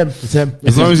 it's him. It's him.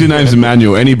 As long as your name's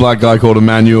Emmanuel, any black guy called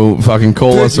Emmanuel, fucking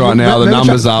call us right now. The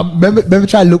number's up. Remember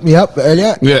trying to look me up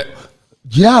earlier? Yeah.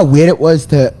 Do you know how weird it was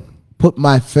to put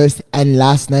my first and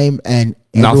last name and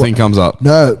Nothing comes up.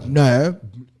 No.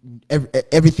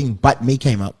 Everything but me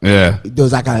came up. Yeah. There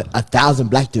was like 1,000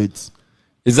 black dudes.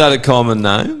 Is that a common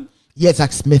name? Yeah, it's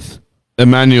like Smith.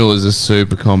 Emmanuel is a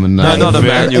super common name. No, not Very-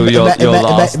 Emmanuel. Your last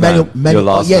name. Your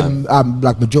last yeah, name.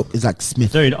 like Majuk is like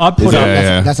Smith. Dude, I put Yeah, up.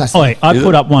 yeah. That's our Oh, wait, I Is put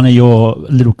it? up one of your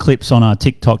little clips on our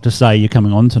TikTok to say you're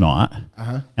coming on tonight,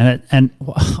 and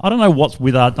I don't know what's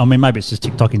with our. I mean, maybe it's just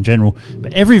TikTok in general,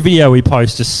 but every video we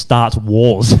post just starts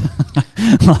wars.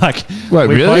 Like, Wait,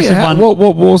 we really? posted How- what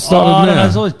war started I don't know, now?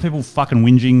 there's always people fucking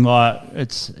whinging. Like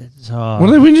it's What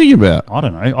are they whinging about? I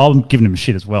don't know. I'm giving them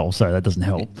shit as well, so that doesn't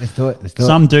help. Let's do it. Let's do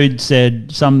Some dude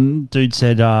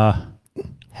said,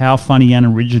 how funny and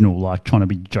original, like trying to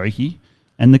be jokey.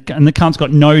 And the cunt's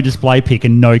got no display pic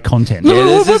and no content. Yeah,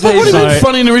 there's What just do you heaps mean of-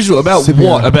 funny and original? About Super what?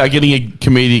 young. About getting a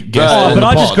comedic guest Oh, on but the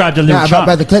I pod? just grabbed a it. little Nah, chunk.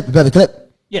 about the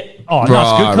clip. Yeah. Oh, no,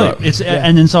 it's a good clip. Right. It's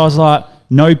and then so I was like,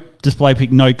 no display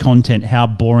pic, no content. How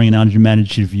boring and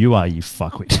unimaginative you are, you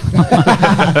fuckwit.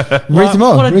 Read some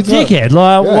more. What a Read some more. dickhead!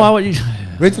 Like, Yeah. why would you?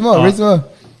 Read some more. Read some more.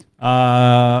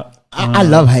 I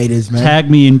love haters, man.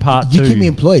 Tag me in part You two. keep me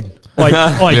employed. Wait,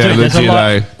 Yeah, dude,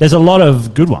 legit, there's a lot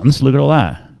of good ones. Look at all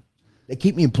that. They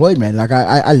keep me employed, man. Like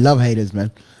I love haters,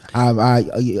 man.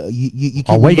 You keep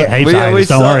Oh, we me get employed. heaps of haters.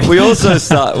 Don't worry. We also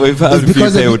start. We've had a It's few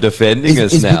because of people you- defending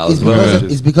us it's now be- as it's well. because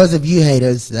of- It's because of you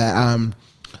haters that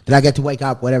I get to wake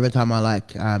up whatever time I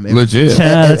like. Legit.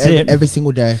 Yeah, that's it. Every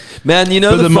single day. Man, you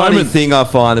know But the the funny moment- thing I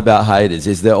find about haters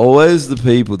is they're always the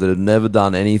people that have never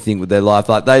done anything with their life.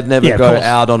 Like they'd never Yeah, of go course.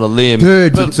 out on a limb.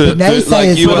 Dude, But the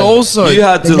naysayers- you But had- also- you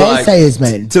had The to like naysayers,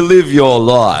 man. to live your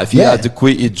life. You Yeah. had to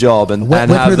quit your job and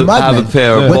Went have through the mud, have a man.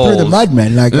 pair of Went balls. through the mud,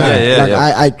 man. Like,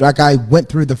 Yeah. I went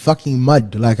through the fucking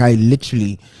mud. Like, I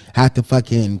literally had to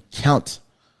fucking count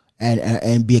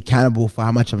and be accountable for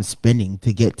how much I'm spending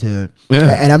to get to.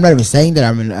 Yeah. And I'm not even saying that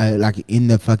I'm in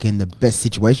the best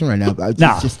situation right now. But it's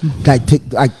Nah. just like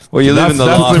Well, you're living the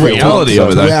That's life. the you reality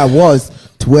want, of it, so- though. where I was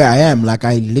to where I am. Like,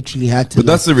 I literally had to. But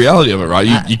that's the reality of it, right?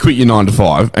 You quit your 9 to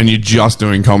 5 and you're just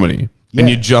doing comedy and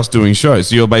Yeah. you're just doing shows.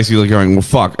 So you're basically going, well,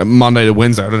 fuck, Monday to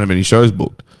Wednesday, I don't have any shows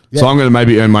booked. So Yeah. I'm going to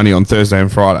maybe earn money on Thursday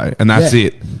and Friday, and that's Yeah.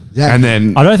 it. Exactly. And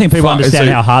then I don't think people fuck, understand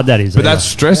so- how hard that is. But either. that's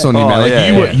stress on you, Oh, man. Like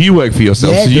yeah, you work for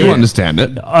yourself, Yeah, so you dude. understand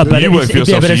it. But you work for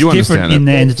yourself, but so it's you different understand in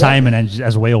it. the entertainment,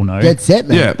 as we all know. That's it,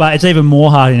 man. Yeah. But it's even more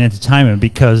hard in entertainment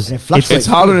because It fluctuates. It's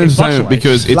harder in It entertainment fluctuates.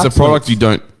 because it's a Fluctuates. product you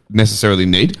don't necessarily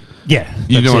need. yeah,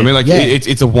 You that's know what I it. mean? Like Yeah.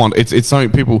 it's a want. It's something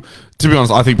people. To be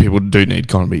honest, I think people do need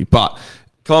comedy, but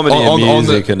Comedy On- and on the-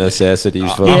 music are necessities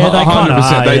for Yeah, they kinda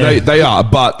 100%. are, yeah. They are,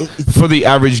 but for the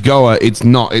average goer, it's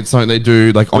not. It's something they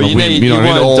do like on Well, a you whim. need- You know you what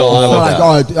I mean? won't die So with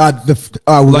Or-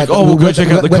 that. Like, we'll go check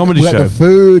out the comedy we got show. the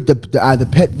food, the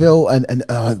Petville,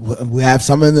 and we have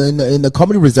some in the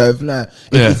comedy reserve. No,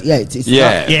 Yeah. it's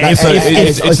Yeah. Yeah, like, if,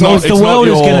 it's if not- the it's not world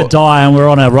is your- going to die and we're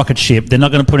on a rocket ship, they're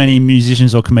not going to put any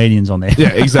musicians or comedians on there. yeah,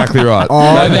 exactly right.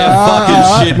 Maybe a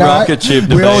fucking shit rocket ship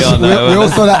to we be also, on there.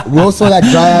 we all saw that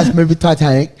dry ass movie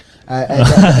Titanic.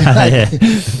 Yeah.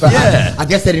 But I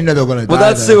guess they didn't know they were going to die. Well,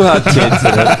 that though. still had tits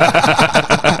in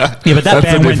it. Yeah, but that That's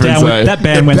band the went down. difference, With, eh? that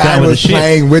band went Band down with the was ship.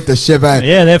 playing with the ship. Eh?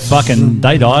 Yeah, they're fucking.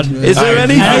 They died. Is there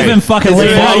any? And even fucking is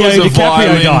there If I any- was Leonardo a DiCaprio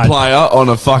violin died. player on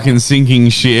a fucking sinking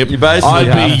ship, You basically I'd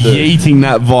be have to. yeeting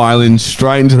that violin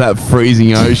straight into that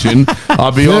freezing ocean.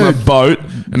 I'd be on a boat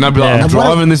and I'd be like, Yeah. I'm And what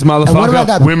driving this and what about motherfucker,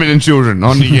 that- women and children.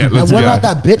 On you get, let's And what go. about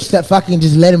that bitch that fucking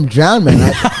just let him drown, man?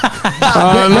 Like,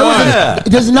 Yeah.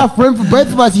 there's enough room for both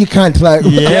of us. You can't like.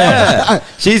 Yeah.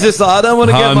 She's just like, I don't want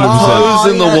to get my 100%.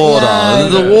 clothes in the Oh, water. yeah, yeah.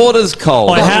 The water's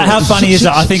cold. Like, how funny is it?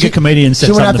 I think a comedian said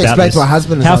she wouldn't something have to about explain this. to her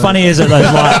husband or How something. funny is it?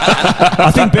 That, like,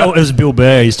 I think it was Bill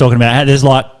Burr. He's talking about how there's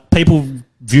like people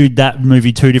viewed that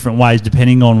movie two different ways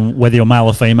depending on whether you're male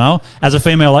or female. As a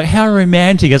female, like how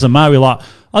romantic. As a male, you're like,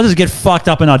 I'll just get fucked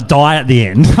up and I die at the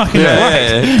end. yeah,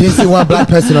 yeah. Didn't see one black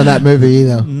person on that movie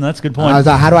either. That's a good I point. was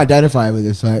like, how do I identify with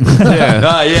this? Like, Yeah.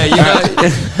 No, yeah, you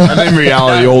know. And in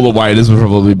reality, all the waiters were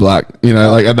probably black, you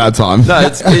know, like at that time. No,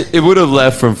 it would have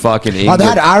left from fucking oh, England. they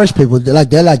had Irish people.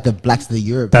 They're like the blacks of the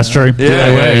Europe. That's you know? true. Yeah,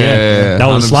 They were, yeah. That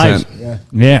was 100%. slaves. Yeah.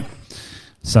 Yeah.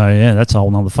 So yeah, that's a whole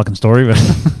nother fucking story. But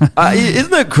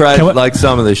Isn't it crazy? Can we- Like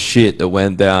some of the shit that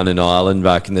went down in Ireland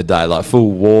back in the day, like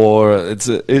full war.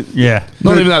 yeah,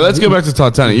 Not even that. Let's go back to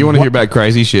Titanic. You want to hear about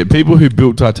crazy shit? People who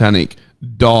built Titanic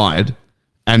died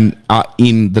and are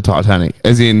in the Titanic.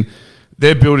 As in,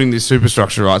 they're building this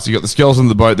superstructure, right? So you got the skeleton of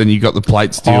the boat, then you got the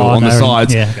plate steel Oh, on the no.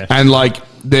 sides. Yeah, okay. And like,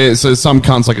 so some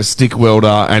cunt's like a stick welder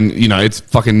and, you know, it's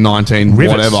fucking 19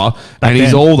 Rivets. whatever. Back And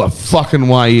he's then. all the fucking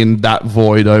way in that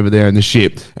void over there in the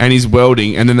ship. And he's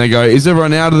welding. And then they go, is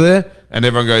everyone out of there? And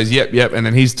everyone goes, yep, yep. And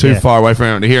then he's too Yeah. far away from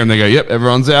everyone to hear him. They go, yep,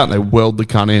 everyone's out. And they weld the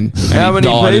cunt in. And How he many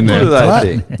died in people there. do they What?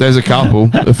 think? There's a couple,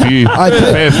 a few, a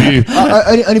fair few.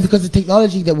 Only because the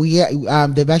technology that we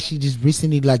they've actually just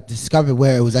recently like discovered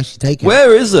where it was actually taken.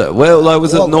 Where is it? Where, like,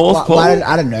 was it North Pole?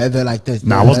 I don't know. They're like this.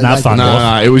 No, it wasn't that far.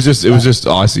 No, it was just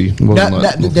icy. It wasn't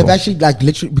like they've before. actually like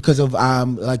literally because of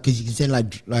like because you can send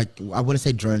like I want to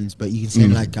say drones, but you can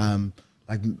send like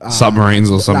Submarines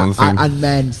or some of the things.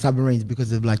 unmanned submarines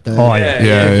because of like the Oh, yeah.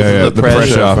 Yeah. The The pressure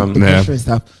pressure. from- the Yeah. pressure and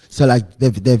stuff. So like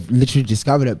they've literally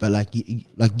discovered it, but like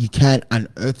you can't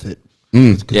unearth it.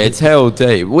 Yeah, it's hell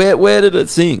deep. Where did it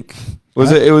sink?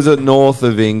 Was it? It was at north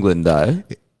of England, eh?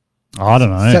 I don't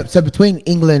know. So between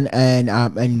England and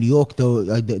New York, they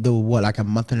were what like a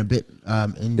month and a bit.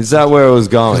 In Is that where it was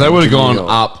going? They would have To gone New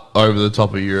York? up over the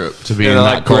top of Europe to be Yeah, in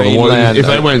like that cold water. Greenland, If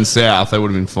they like- went south, they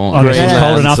would have been fine. I guess it's Greenland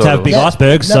cold enough to sort have of. big Yeah,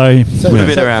 icebergs. no, So so- Would have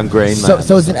been around Greenland.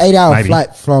 So it's an 8-hour Maybe.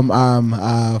 flight from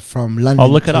London. I'll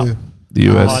look it up. The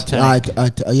US. Titanic.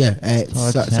 Yeah. I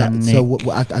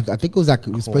think it was like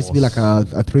it was supposed to be like a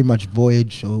 3-month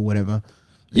voyage or whatever.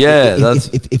 Yeah, if, that's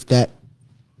if that.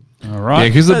 All Yeah, right.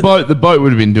 because the boat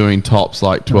would have been doing tops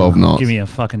like 12 knots. Give me a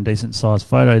fucking decent sized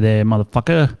photo there,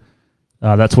 motherfucker.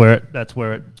 That's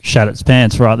where it shat its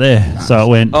pants right there. So it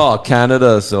went. oh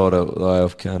Canada, sort of like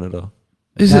off Canada.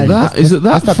 Is No, it that? that's- Is it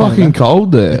that that's not fucking Canada.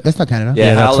 cold there? That's not Canada.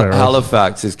 Yeah, that's where it was.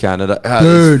 Halifax is Canada.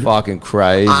 Dude. It's fucking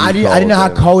crazy. I didn't know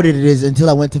how cold it is until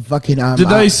I went to fucking. Did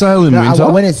they sail in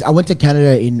no, winter? I went to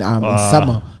Canada in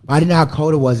summer. I didn't know how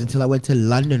cold it was until I went to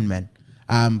London, man.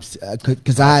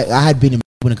 Because I had been in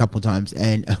Melbourne a couple of times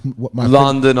and my friend-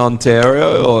 London,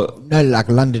 Ontario, or no, like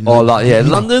London. yeah,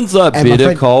 London's a And my bit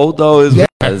friend- cold though. Is Yeah,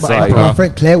 it's my, like my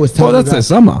friend Claire was Well, telling me that's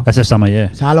their about. summer. That's their summer,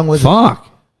 yeah. So how long was Fuck.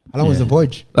 How long was the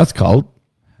voyage That's cold.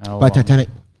 by Titanic?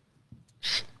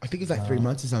 I think it's like 3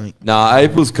 months or something. no,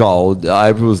 April's cold.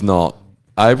 April's not.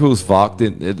 April's fucked.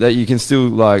 That you can still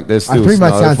like. There's still 3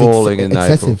 months snow sounds falling in April.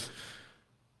 excessive.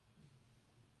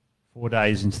 4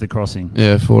 days into the crossing.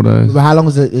 Yeah, 4 days. But how long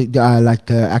was it? Like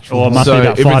the actual? Or it must So be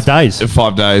about if 5 it's- days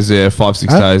 5 days, yeah,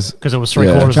 5-6 Huh? days. because it was three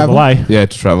Yeah. quarters of the Travel? way. Yeah,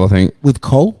 to travel, I think. with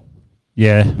coal?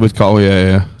 Yeah. With coal,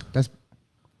 yeah. That's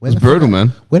where It's the fuck brutal, I-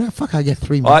 man. Where the fuck I get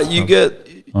 3 months? You from? get.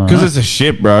 Because it's a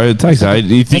ship, bro. It takes ages.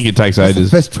 You think it takes It's the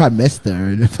ages. first trimester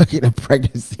and fucking a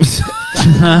pregnancy. Is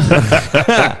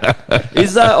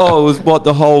that? Oh, it was what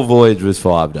the whole voyage was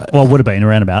 5 days. Well, it would have been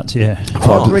around about, yeah.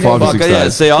 5 to Fuck, 6 yeah,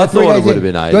 days. see, I So 3 thought it days would have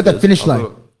in. been 8. You're at the finish line.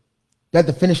 You're at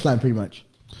the finish line, pretty much.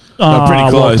 No, pretty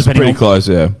close. depending Pretty on- close,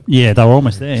 yeah. Yeah, they were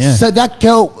almost there, yeah. So that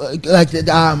girl,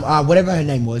 whatever her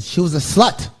name was, she was a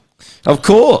slut. Of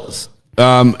course,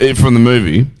 From the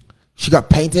movie. She got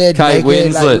painted. Kate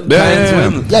naked, Winslet. like-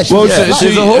 Yeah. She Well, was a slut.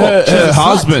 she's a whore. She's her a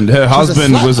husband. slut. Her She's a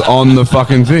husband slut. was on the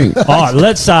fucking thing. All right,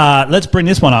 let's bring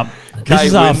this one up. This Kate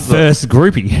is our Winslet. first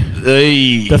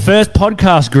groupie. The first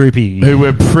podcast groupie. Who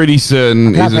we're pretty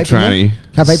certain Can I is a pay for me? tranny.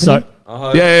 Can I pay for So,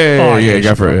 me? Yeah,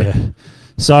 go for it. yeah.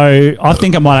 So I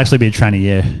think it might actually be a tranny,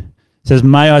 yeah. It says,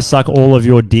 may I suck all of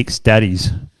your dicks, daddies?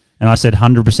 And I said,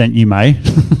 100% you may.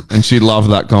 And she loved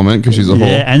that comment because she's a Yeah,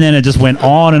 whore. and then it just went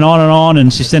on and on and on,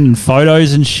 and she's sending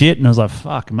photos and shit, and I was like,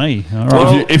 fuck me. All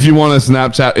right. If you want a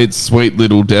Snapchat, it's sweet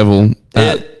little devil.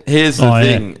 Here's the Oh, yeah.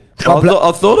 thing.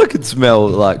 I thought I could smell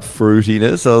like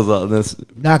fruitiness. I was like, this.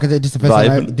 No, because this is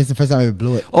the first time I ever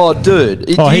blew it. Oh, dude.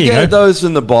 Oh, Do here you you get go. those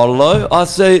from the bottle, though? I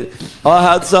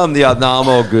had some the other. Nah, I'm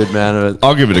all good, man.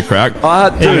 I'll give it a crack. I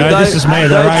had, Here you dude, go, this is me at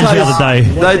the they range the taste- other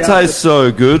day. They taste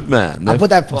so good, man. I put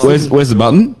that for Where's the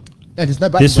button? No, there's no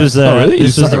button. This was Oh, really?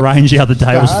 this was the range the other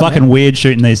day. It was Yeah, fucking man. weird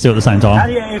shooting these two at the same How time.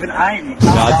 do you even aim?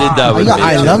 I did that with got me.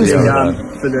 iron lungs,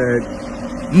 man. For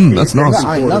the That's I nice. got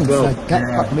iron lungs. Like, that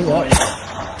fucked me up.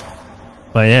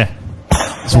 But yeah,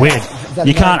 it's weird.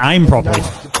 You can't aim properly.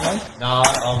 No,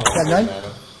 I'm Is that nine?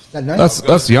 Is that nine?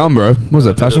 That's yum, bro. What was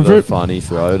that, passion a fruit? funny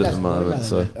throat at the moment.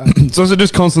 So So is it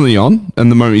just constantly on? And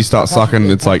the moment you start sucking,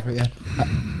 it's like, Yeah.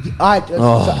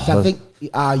 So I think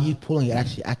you pulling it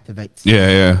actually activates.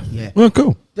 yeah. Yeah. Oh,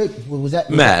 cool. Dude, was that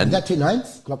Man. Was that 2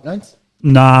 nines? Glock 9s?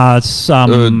 Nah, it's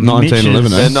 1911,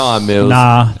 Mitch's- eh? they're 9 mils.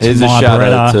 Nah, Here's it's a my Shadow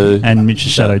Beretta 2. and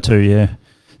Mitch's Shadow 2. Yeah,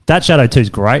 that Shadow 2 is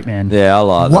great, man. Yeah, I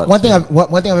like that. One thing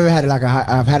I've ever had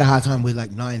I've had a hard time with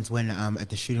like 9s when at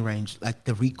the shooting range, like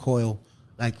the recoil,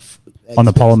 like On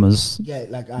the polymers. Yeah,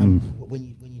 like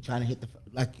when you're trying to hit the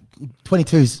like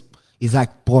 22s is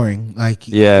like boring. Like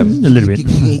Yeah. A little bit.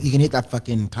 you can hit that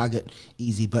fucking target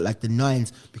easy, but like the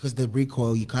 9s because the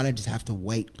recoil, you kind of just have to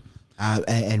wait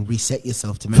and reset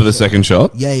yourself to make For the sure- second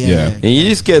shot? Yeah. And you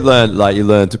just you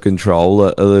learn to control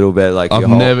it a little bit. Like I've you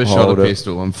never shot hold a it.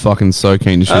 pistol. I'm fucking so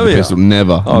keen to shoot Oh, a yeah. pistol.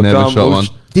 Never. Oh, Never come shot on, one.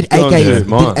 Did Go and shoot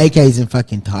mine. AKs in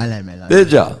fucking Thailand, man? Like,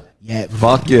 Did ya? Yeah.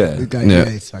 Fuck yeah. Yeah.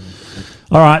 It's fucking,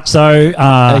 All right, so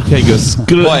AK goes, Wait,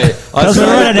 because we're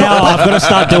right now, I've got to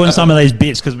start doing some of these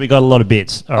bits because we got a lot of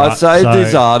bits. All I right, saved so-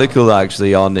 this article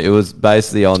actually it was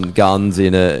basically on guns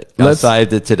in it. I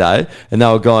saved it today, and they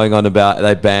were going on about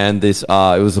they banned this. It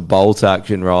was a bolt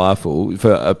action rifle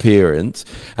for appearance,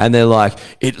 and they're like,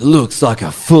 it looks like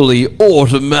a fully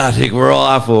automatic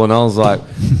rifle, and I was like,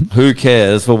 who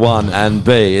cares for one, and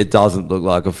B, it doesn't look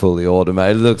like a fully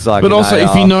automatic. It looks like. But an also, if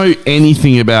AR. you know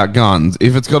anything about guns,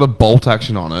 if it's got a bolt action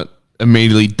on it,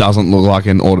 immediately doesn't look like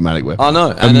an automatic weapon. I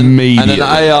know, and Immediately. an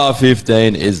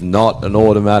AR-15 is not an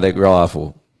automatic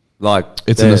rifle. Like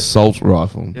It's an they're- assault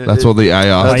rifle. That's what the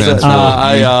AR That's stands it. for.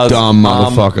 You AR's dumb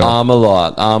motherfucker.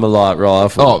 Armalite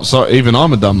rifle. Oh, sorry. Even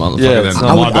I'm a dumb motherfucker. Yeah, then. it's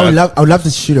I not- would love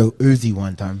to shoot a Uzi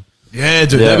one time. Yeah,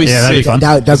 dude. Yeah. That'd be Yeah, that'd be sick. fun.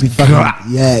 That'd be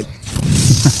fucking yeah.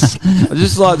 I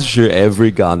just like to shoot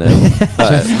every gun ever.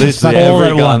 Literally All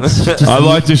every at gun. once. I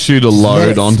like to shoot a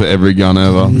load onto every gun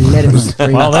ever. Let it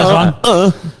scream. Well,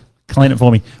 there's one. Clean it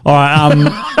for me. All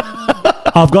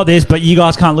right. I've got this, but you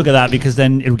guys can't look at that because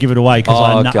then it'll give it away because Oh,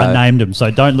 I okay. named them.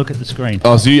 So don't look at the screen.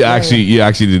 Oh, so you actually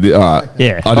did it. All right.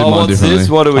 Yeah. I did Oh, mine what's differently. this?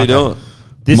 What are we doing?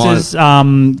 This Mine- is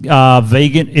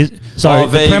vegan. Sorry, Oh,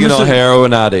 the vegan premise or of-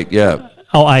 heroin addict, yeah.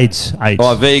 Oh, AIDS.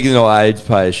 Oh, vegan or AIDS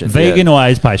patient. Vegan yeah. or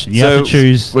AIDS patient. You So, have to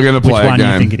choose we're gonna which play a one you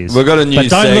game. think it is. We've got a new But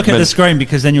don't look at the segment. screen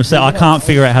because then you'll say, I can't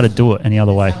figure out how to do it any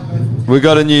other way. We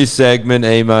got a new segment,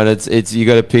 Emo, and it's you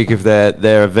got to pick if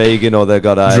they're a vegan or they've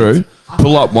got AIDS. Drew,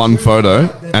 pull up one photo,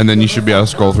 and then you should be able to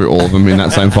scroll through all of them in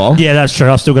that same file. Yeah, that's true.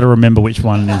 I've still got to remember which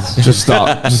one it is. Just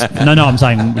start. Just, No, I'm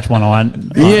saying which one I.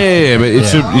 yeah, but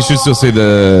you should still see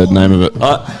the name of it.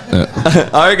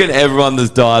 I reckon everyone that's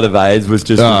died of AIDS was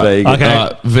just a vegan. okay.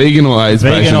 Vegan or AIDS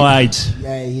Vegan patient? or AIDS.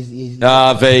 Yeah, he's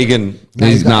Vegan.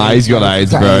 He's got AIDS,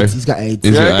 bro. He's got AIDS.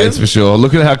 He's You got reckon? AIDS for sure.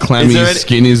 Look at how clammy Is there his any-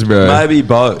 skin is, bro. Maybe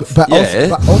both. But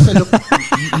yeah. also look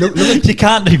at You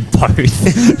can't do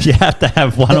both. You have to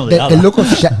have one or the the other.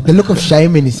 the look of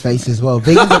shame in his face as well.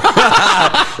 Vegans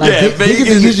are, Yeah, vegans are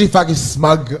vegan- usually fucking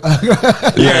smug.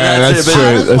 yeah, that's it,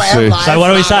 true. but- That's true. So what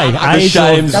do we say? AIDS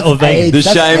shame's- or vegan? the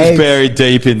That's shame's AIDS. buried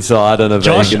deep inside on a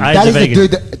Josh, vegan. AIDS That a is the vegan.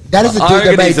 dude. That is the I dude that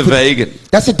reckon made. he's a vegan.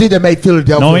 That's the dude that made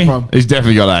Philadelphia Noi? from. He's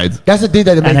definitely got AIDS. That's the dude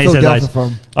that And made he says Philadelphia AIDS.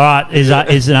 from. All right, is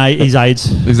AIDS? Is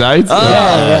AIDS?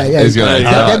 Yeah. He's got They, AIDS.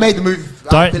 Yeah. they made the movie.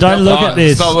 Don't look at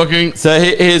this. Stop looking. So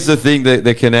here's the thing: that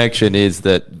the connection is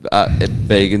that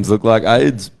vegans look like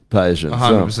AIDS patients.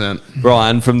 100%.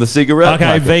 Brian from the cigarette. Okay,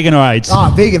 packet. vegan or AIDS? Ah,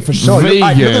 vegan for sure. Vegan, Look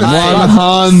at the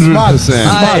smug,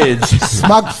 100%. AIDS.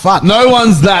 Smug fuck. No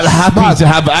one's that happy Smug. to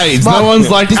have AIDS. Smug. No one's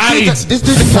like this AIDS. Dude's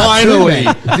a Finally.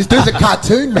 cartoon, man. This dude's a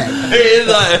cartoon, man. He's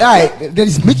like- Hey, that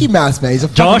is Mickey Mouse, man. He's a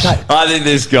fucking Josh? I think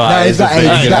this guy No, he's is a got AIDS, he's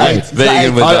vegan. got AIDS, he's got Vegan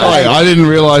AIDS. with AIDS. I didn't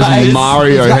realize AIDS. Mario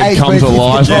He's got had AIDS, come but to he's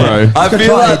life, controlled. bro. I He's feel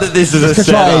got like that this is a AIDS.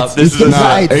 setup. This is He's a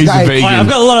got AIDS. He's a All right, I've vegan.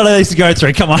 got a lot of these to go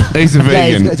through. Come on. He's a Yeah,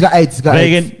 vegan. he's got AIDS. He's got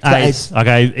Vegan, AIDS. He's got AIDS.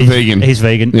 Okay, Vegan. He's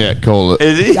vegan. Yeah, call it.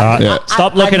 Is he? All right, Yeah.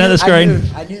 stop looking at the screen.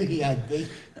 I knew he had beef.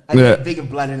 And Yeah. vegan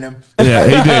blood in him. Yeah,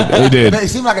 he did. But it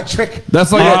seemed like a trick.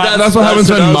 That's like Yeah, that's what happens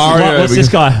when Mario. What's this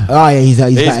guy? Oh yeah, he's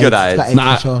He's got AIDS. AIDS.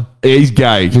 Nah, for sure. he's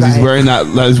gay because he's He's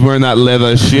got wearing that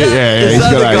leather shit. Yeah, Is he's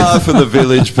that the got guy AIDS. for the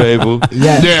village people?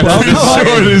 Yeah, Yeah, I'm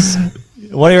sure it is.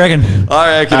 What do you reckon?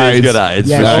 I reckon he's AIDS. got AIDS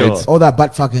yeah, for all, sure. all that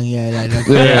butt fucking. Yeah.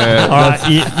 Yeah, All right,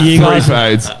 you free guys,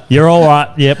 fades. you're all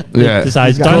right. Yep. Yeah. Just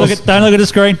AIDS. He's got- Don't look at the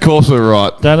screen. Of course, we're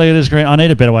right. Don't look at the screen. I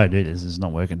need a better way to do this. It's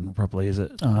not working properly, is it?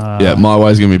 Yeah, my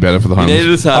way's gonna be better for the You need to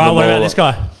homeless. just have All right, them what about all this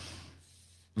guy?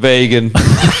 vegan.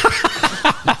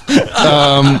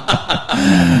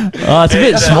 Oh, it's a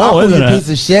bit small, You isn't piece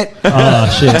it? of shit.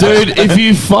 Oh shit. Dude, if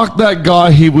you fuck that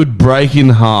guy, he would break in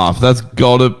half. That's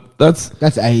gotta.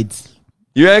 That's AIDS.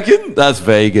 You reckon? That's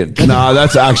vegan. Nah,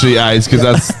 that's actually AIDS because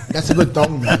That's a good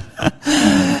dong, man.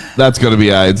 that's got to be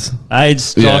AIDS.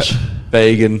 AIDS, Yeah. Josh.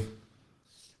 Vegan.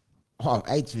 Oh,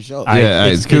 AIDS for sure. AIDS. Yeah,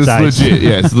 AIDS It's because it's AIDS. legit.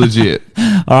 Yeah, it's legit.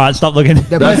 All right, stop looking.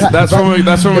 They're both- That's from a they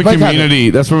both have community.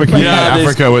 That's from a community Yeah, in there's-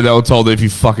 Africa where they were told that if you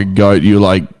fuck a goat, you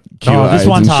like cure Oh, AIDS this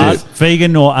one's and hard. shit.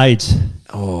 Vegan or AIDS?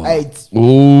 AIDS.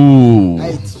 Ooh.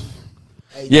 AIDS.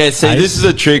 Yeah, see, this is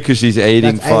a trick because she's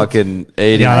eating That's AIDS.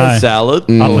 eating Yeah, I know. salad.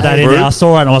 I put that in there. I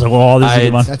saw it and I was like, "Oh, this is a good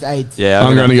AIDS. one." That's AIDS. Yeah,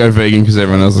 I'm going to go vegan because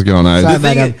everyone else is going AIDS. Sorry,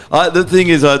 The thing, the thing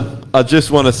is, I just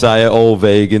want to say all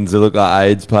vegans look like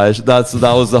AIDS patients.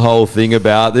 That was the whole thing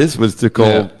about this was to call.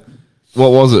 Yeah.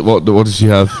 What was it? What did she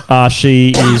have?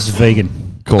 She is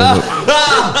vegan. Called it.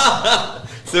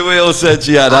 So we all said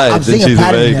she had I'm AIDS seeing and a she's a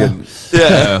pattern vegan.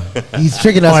 Yeah. He's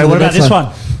tricking us. All right, with what the about next this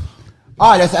one?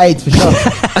 Oh, that's AIDS for sure.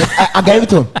 I gave it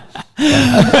to him.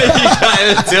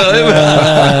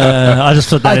 I just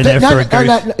put that in there for a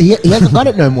goof. He hasn't got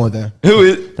it no more though. Who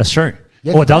is? That's true.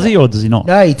 Yeah, Or does he or does he not?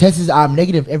 No, he tests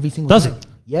negative every single Does time.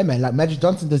 he? Yeah, man. Like Magic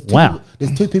Johnson, there's two. Wow. People,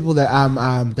 there's two people that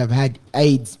that have had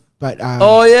AIDS, but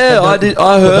Oh, yeah,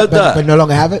 I heard that. but no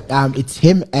longer have it. It's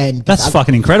him and That's this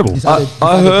fucking incredible. this I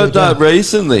other heard guy. that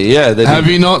recently. Yeah. That Have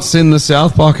you not seen the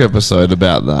South Park episode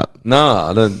about that? No,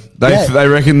 I don't. They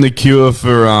reckon the cure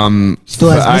for Still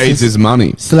has AIDS misses. is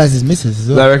money. Still has his missus as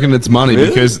They well. reckon it's money Really?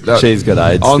 because She's got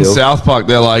AIDS on still. South Park.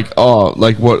 They're like, oh,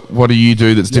 like what do you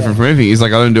do that's different from everything? He's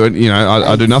like, I don't do it. You know,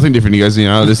 I do nothing different. He goes, you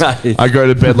know, I go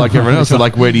to bed like everyone else. So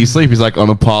like, where do you sleep? He's like, on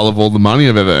a pile of all the money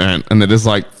I've ever earned. And they're just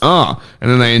like, and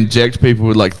then they inject people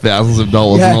with like thousands of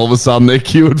dollars, Yeah. and all of a sudden they're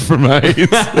cured from AIDS.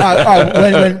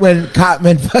 When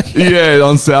Cartman fucking Yeah,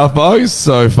 on South Park, it's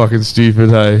so fucking stupid.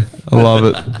 Hey, I love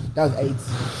it. that was AIDS.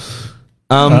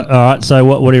 All right, so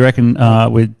what do you reckon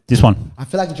with this one? I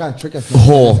feel like you're trying to trick us.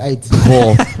 Whore, AIDS.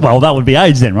 whore. Well, that would be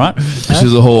AIDS then, right?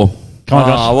 She's a whore. Come on,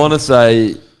 I Josh. want to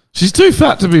say She's too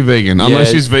fat to be vegan, unless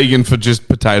Yeah. she's vegan for just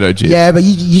potato chips. Yeah, but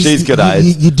you She's good you,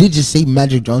 AIDS. you did just see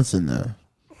Magic Johnson though.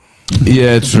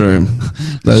 Yeah, true.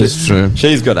 That is true.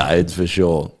 she's got AIDS for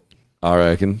sure. I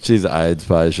reckon she's an AIDS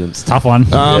patient. Tough one.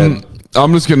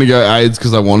 I'm just gonna go AIDS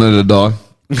because I want her to die.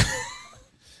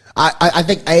 I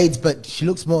think AIDS, but she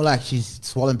looks more like she's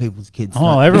swallowing people's kids.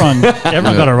 Oh, everyone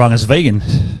got it wrong as vegan.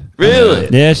 Really?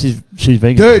 Yeah, she's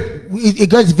vegan. Dude, it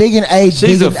goes vegan AIDS.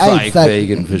 She's a vegan fake AIDS. Like,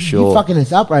 vegan for You're sure. fucking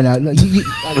us up right now. Look,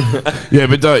 Yeah,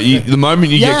 but don't, the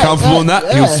moment you Yeah, get comfortable in that,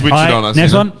 yeah. you'll switch All it right, on us.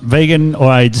 next you know? one, vegan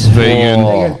or AIDS? Vegan,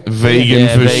 Oh. vegan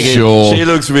Yeah, for vegan. sure. She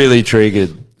looks really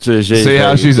triggered. So she's See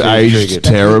how vegan. she's aged triggered.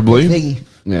 terribly. Vegan.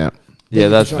 Yeah, Yeah,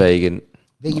 that's vegan.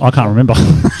 Vegan. I can't remember.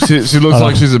 she looks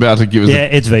like she's about to give us. Yeah,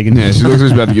 it's vegan. Yeah, she looks like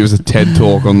she's about to give us a TED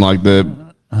talk on like the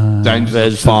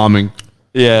dangers of farming.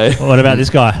 Yeah, What about this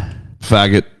guy?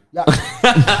 Faggot. Well,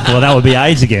 that would be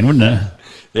AIDS again, wouldn't it?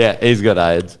 yeah, he's got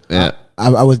AIDS. Yeah.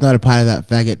 I was not a part of that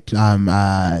faggot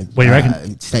What do you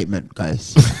reckon? statement,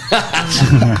 guys.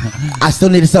 I still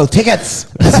need to sell tickets.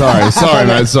 Sorry,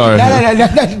 mate. Sorry. No.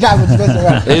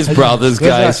 His brother's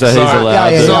gay, so he's Sorry. allowed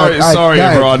Yeah, to. yeah. Sorry, No,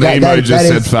 everyone. that- Emo that- just that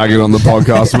said is- faggot on the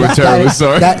podcast. We're terribly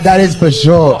sorry. That is for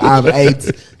sure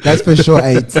AIDS. That's for sure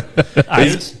AIDS.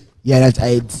 AIDS. Yeah, that's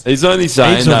AIDS. He's only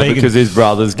saying AIDS or that vegan? because his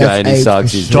brother's gay That's and he AIDS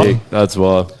sucks for his sure. dick. That's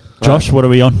why. Josh, what are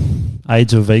we on?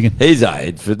 AIDS or vegan? He's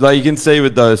AIDS. Like you can see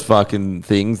with those fucking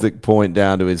things that point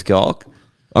down to his cock.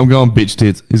 I'm going bitch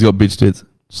tits. He's got bitch tits.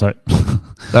 So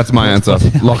That's my answer.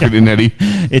 Lock it in, Eddie.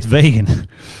 it's vegan. That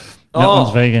Oh.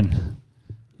 one's vegan.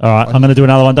 All right, I'm going to do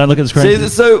another one. Don't look at the screen. See,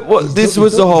 so what? This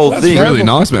was the whole That's thing. really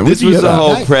nice, man. Where'd This you was get the that?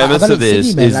 whole Nice. premise I got of it in this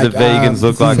Sydney, is man. that vegans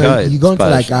look like so AIDS. you go into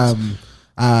patients.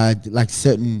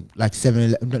 certain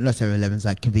 7-Elevens,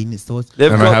 like convenience stores.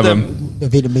 They've And they got have them. The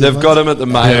Vietnamese They've ones. got them at the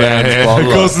mainland Of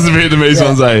bottler. course, there's the Vietnamese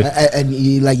ones, eh? And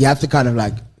you have to kind of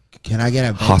like, can I get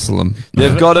a Hustle them.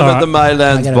 They've got them All at the right.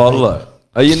 mainland's I get it. bottler.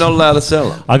 Are you not allowed to sell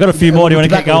them? I got a few more. Do you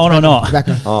want to keep going or not?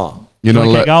 Tobacco. Oh, You're Do not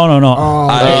we keep allowed. going or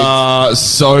not?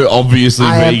 So obviously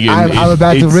vegan. I'm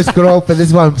about to It's- risk it all for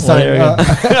this one. So, do you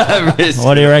reckon?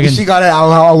 What do you reckon? she got it.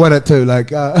 I want it too.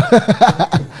 Like,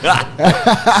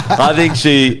 I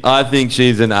think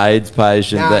she's an AIDS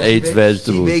patient that eats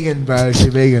vegetables. She vegan, bro. She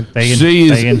vegan. Vegan. She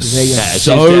is vegan. Vegan. Yeah, she's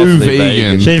so definitely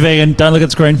vegan. She's vegan. Don't look at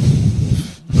the screen.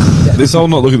 This whole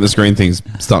not looking at the screen thing's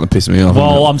starting to piss me off.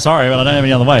 Well, I'm sorry, but I don't have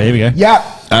any other way. Here we go.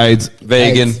 Yeah. AIDS,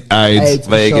 Vegan. AIDS,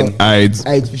 for vegan. sure. AIDS,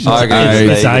 AIDS for sure. I agree.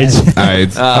 AIDS, It's AIDS.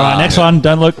 AIDS. All right, next one.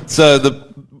 Don't look. So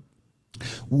the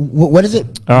What is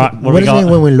it? All right, what What we does it got?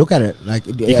 mean when we look at it? Like,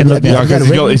 you can look down. Yeah,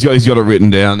 'cause he's got it written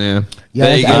down. Yeah. Yeah,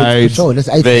 that's Vegan. AIDS AIDS. for sure. That's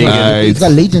AIDS. Vegan. For sure. It's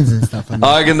got legions and stuff. On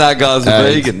I it. reckon that guy's a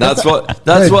AIDS. vegan. That's what Dude,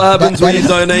 happens that when you is-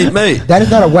 don't eat meat. That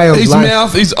is not a way of His life.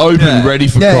 mouth is open, Yeah. ready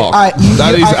for Yeah, cock.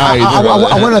 that is AIDS. I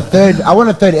right want a third. I want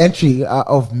a third entry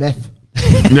of meth.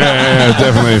 yeah,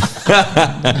 definitely.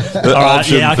 The All right,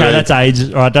 option yeah, okay, three. that's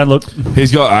AIDS. All right, don't look.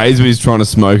 He's got AIDS, but he's trying to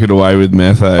smoke it away with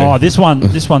meth. Eh? Oh, this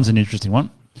one's an interesting one.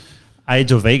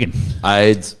 AIDS or vegan?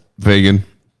 AIDS. Vegan.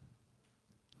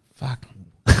 Fuck.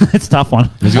 It's a tough one.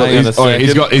 He's got, Hang on he's, a oh, yeah, he's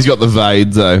second. got he's got the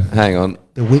Vades though. Hang on.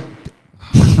 The week.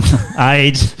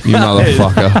 AIDS. You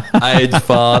motherfucker. AIDS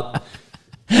fart.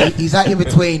 He's out in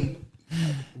between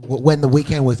when the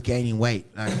weekend was gaining weight.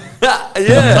 Like,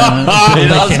 Yeah. He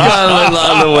does kind of look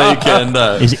like the weekend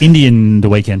though. Is Indian the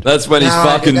weekend? That's when he's Nah,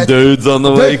 fucking that's- dudes on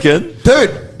the weekend.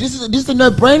 dude, this is a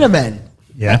no-brainer, man.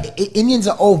 Yeah. Indians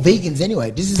are all vegans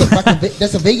anyway. This is a fucking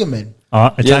that's a vegan man.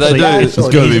 It's Yeah, they actually do. Damn It's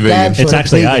sure. gotta He's be damn vegan. sure it's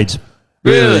actually vegan. AIDS.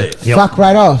 Really? Yep. Fuck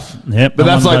right off. Yep. But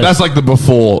that's like the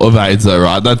before of AIDS though,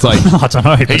 right? That's like I don't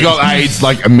know. he got AIDS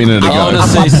like a minute ago. I want to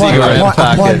see Upon- cigarette upon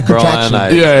packet, Brian. contraction.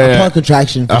 AIDS. Yeah. Upon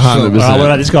contraction, for 100%. sure. All right, what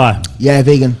about this guy? Yeah,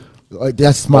 vegan.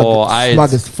 That's smug. Or AIDS.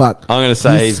 Smug as fuck. I'm gonna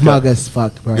say He's he's smug got- as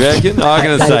fuck, bro. You reckon? I'm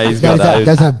gonna say he's got AIDS.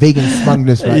 That's a vegan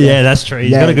smugness right Yeah, there. that's true.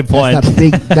 He's got a good point.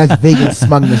 That's vegan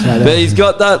smugness right there. But he's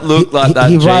got that look like that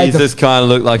he rides Jesus kind of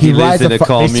look like he he lives rides in a a fu-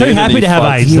 commune. He's too and happy he to have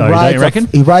fucks- AIDS, though, don't you reckon?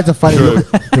 He rides a funny.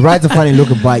 He rides a funny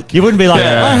looking bike. You wouldn't be like,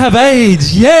 Yeah. I have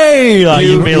AIDS, yay! Like,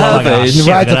 You you'd be like, have oh, AIDS. He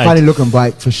shit, I rides a got funny AIDS. looking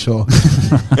bike for sure.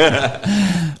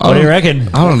 What do you reckon?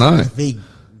 I don't know.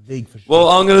 Veg for sure. Well,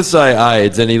 I'm gonna say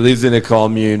AIDS, and he lives in a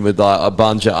commune with like a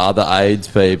bunch of other AIDS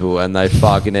people, and they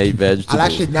fucking eat vegetables. I'll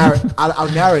actually narrow. I'll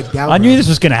narrow it down. I bro. knew this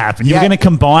was going to happen. You were Yeah. going to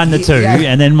combine the two Yeah.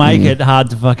 and then make it hard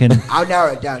to fucking. I'll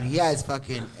narrow it down. He has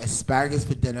fucking asparagus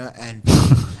for dinner and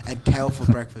kale for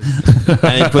breakfast.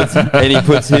 and he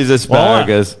puts his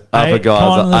asparagus up a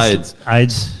guy's AIDS.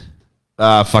 AIDS.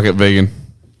 Fuck it, vegan.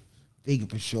 Vegan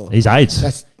for sure. He's AIDS.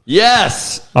 That's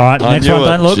Yes. All right, I next knew one. it.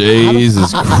 Don't look.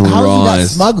 Jesus how is he that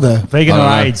Christ. smug though? Vegan I or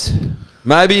don't know. AIDS?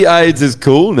 Maybe AIDS is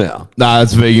cool now. Nah,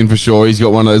 it's vegan for sure. He's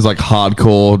got one of those like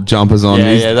hardcore jumpers on.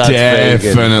 Yeah, He's yeah, that's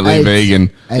vegan. definitely AIDS.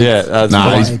 vegan. AIDS. Yeah, that's Nah,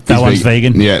 fine. he's That one's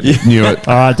vegan. Yeah, knew it.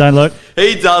 All right, don't look.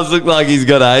 He does look like he's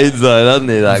got AIDS though, doesn't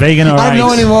he? Like, Vegan or I don't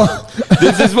know AIDS? anymore.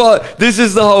 this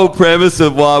is the whole premise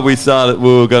of why we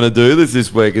were going to do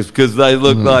this week is because they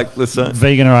look like the same.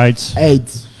 Vegan or AIDS?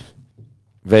 AIDS.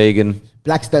 Vegan,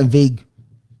 Blackstone Veg.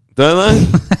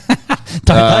 don't they?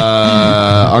 Don't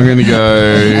I'm gonna they?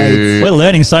 go. We're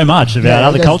learning so much about Yeah,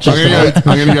 other that's- cultures.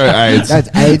 I'm gonna go AIDS.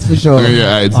 That's AIDS for sure. I'm gonna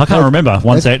go AIDS. I can't remember.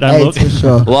 One That's sec, don't AIDS look. for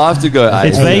sure. Well, I have to go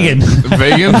AIDS. It's vegan.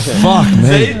 Vegan? Fuck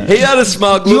See, me. he had a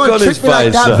smug You look wanna on his trick me like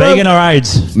face. that, though. bro? Vegan or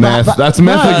AIDS? Meth. That's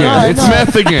meth No, again. no, It's no.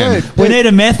 meth again. Dude, We need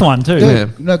a meth one too. Yeah.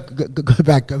 No, go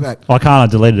back, go back. I can't. I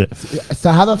deleted it.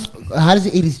 So how does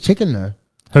he eat his chicken though?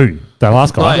 Who? The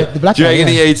last guy. Mate, The black do you guy,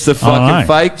 reckon yeah. he eats the I don't know.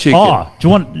 fucking fake chicken? Oh, do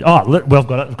you want? Oh, look, we've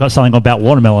got something about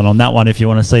watermelon on that one. If you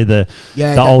want to see the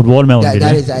old watermelon video.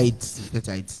 That is AIDS. That's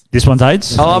AIDS. This one's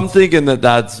AIDS. Oh, I'm thinking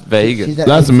that's vegan. She's at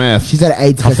That's AIDS. meth. She's at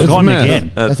AIDS. I've forgotten meth.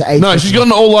 again. That's AIDS. No, she's got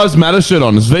an All Lives Matter shirt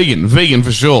on. It's vegan. Vegan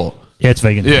for sure. Yeah, it's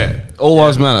vegan. Yeah. All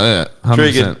Lives Matter. Yeah. 100%.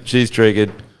 Triggered. She's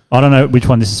triggered. I don't know which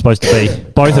one this is supposed to be.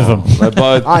 Both of them. They're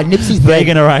both. All right, Nipsey's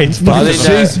Vegan dead. or AIDS. I think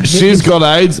that- She's got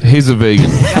AIDS. He's a vegan.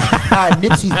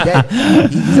 Nipsey's dead.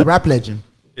 He's a rap legend.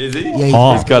 Is he? Yeah,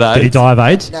 Oh, He's got did he AIDS. die of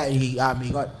AIDS? No, he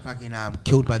got fucking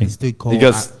killed by this dude called. He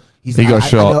got- he got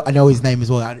shot. I know his name as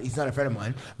well. He's not a friend of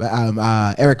mine, but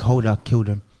Eric Holder killed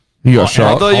him. He got I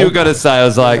shot. thought you were going to say, I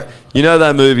was like, you know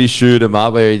that movie Shoot 'Em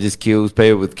Up where he just kills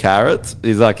people with carrots?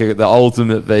 He's like the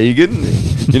ultimate vegan.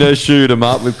 You know, Shoot 'Em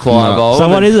Up with Clive No. Owen. So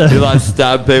what is it? He like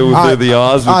stab people through the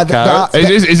eyes with carrots.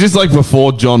 Is this like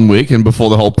before John Wick and before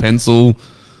the whole pencil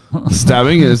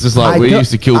stabbing? It's just like we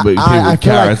used to kill people with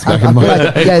carrots back in my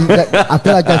day. I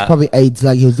feel like that's probably AIDS.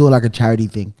 Like he was doing like a charity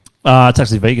thing. It's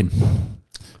actually vegan.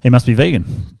 He must be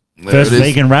vegan. First it is.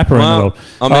 vegan rapper in the world.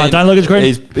 I All right, don't look at screen.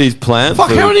 He's plant Fuck,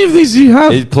 food. how many of these do you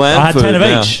have? He's plant I had food 10 of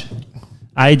now. each.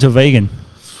 AIDS or vegan?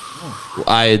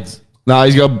 AIDS. No,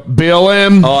 he's got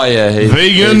BLM. Oh yeah, he's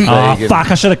Vegan. he's Oh, vegan. fuck,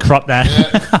 I should have cropped that.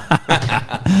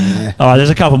 All right, there's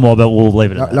a couple more, but we'll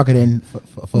leave it at that. Lock it in. For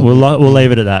We'll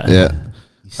leave it at that.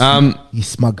 Yeah. you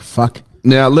smug fuck.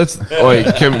 Now let's. Wait,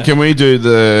 can we do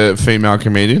the female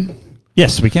comedian?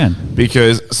 Yes, we can.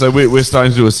 Because we're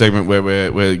starting to do a segment where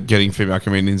we're getting female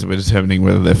comedians and we're determining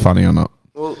whether they're funny or not.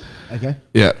 Okay.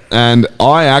 Yeah, and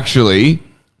I actually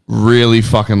really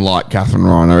fucking like Catherine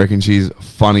Ryan. I reckon she's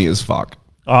funny as fuck.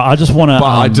 I just want to. But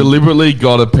I deliberately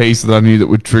got a piece that I knew that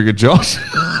would trigger Josh.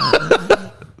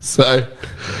 So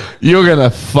you're gonna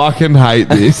fucking hate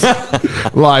this.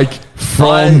 Like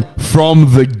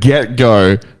from the get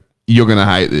go, you're gonna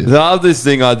hate this. The hardest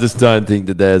thing, I just don't think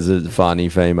that there's a funny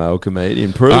female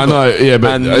comedian. I know, yeah,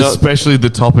 but And especially the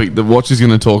topic that what she's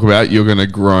going to talk about, you're going to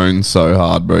groan so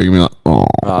hard, bro. You're going to be like,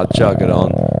 oh. chuck it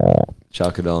on.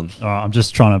 Chuck it on. All right, I'm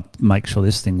just trying to make sure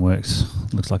this thing works.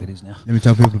 Looks like it is now. Let me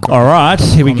tell people. All right,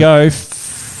 here we go.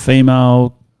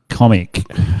 Female comic.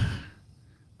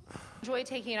 Enjoy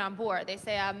taking it on board. They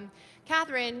say,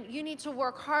 Catherine, you need to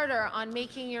work harder on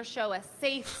making your show a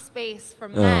safe space for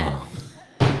men.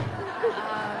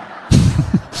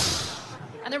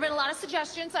 And there have been a lot of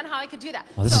suggestions on how I could do that.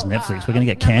 Oh, this is Netflix. We're gonna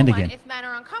get canned number one, again. If men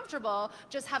are uncomfortable,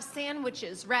 just have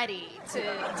sandwiches ready to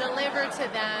deliver to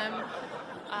them.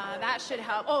 That should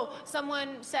help. Oh,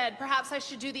 someone said perhaps I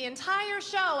should do the entire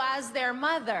show as their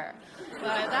mother.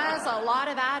 But that's a lot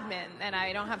of admin and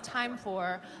I don't have time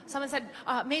for. Someone said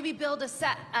maybe build a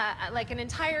set, like an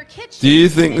entire kitchen. Do you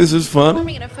think this is fun?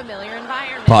 Performing in a familiar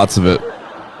environment. Parts of it.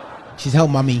 She's hell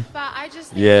mummy. But I just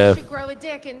think Yeah. you should grow a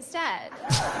dick instead.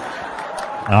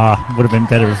 Would have been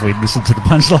better if we'd listened to the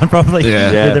punchline probably.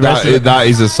 Yeah, With the rest of it. that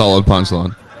is a solid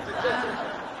punchline.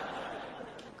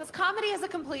 Because comedy is a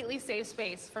completely safe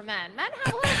space for men. Men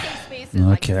have a lot of safe spaces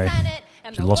like the Okay. Senate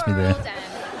and She the lost me world there.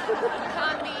 and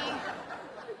economy.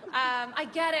 I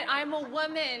get it. I'm a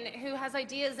woman who has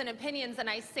ideas and opinions, and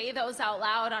I say those out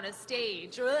loud on a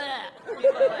stage. Ugh. People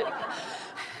are like,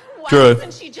 why True.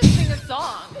 doesn't she just sing a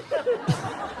song?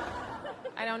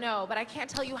 I don't know, but I can't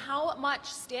tell you how much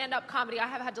stand-up comedy I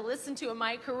have had to listen to in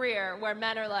my career where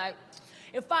men are like,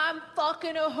 if I'm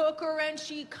fucking a hooker and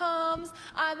she comes,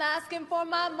 I'm asking for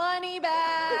my money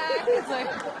back. It's like,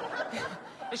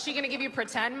 is she gonna give you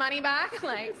pretend money back?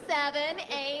 Like 7,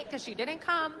 8, because she didn't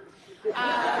come.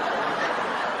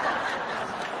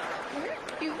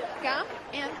 Here you go,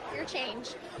 and your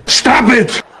change. Stop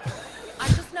it! I'm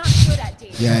just not good at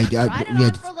dating. Yeah, Tried it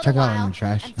on for a little check out while, on the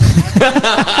trash.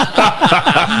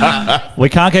 We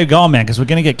can't keep going, man, because we're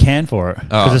going to get canned for it.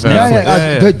 Because it's fair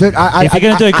enough. Netflix. Dude, If you're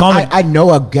gonna do a comment- I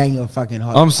know a gang of fucking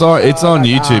hot. I'm sorry, it's on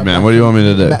YouTube, man. What do you want me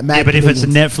to do? Yeah, but if it's a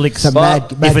Netflix, Some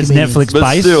mad if it's comedians. Netflix But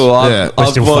based, still, Yeah. I've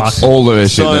still watched fucked. All of their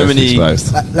shit so Netflix many.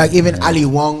 based. like even Ali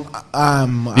Wong.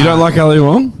 You don't like Ali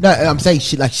Wong? No, I'm saying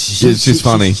she's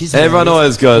funny. Everyone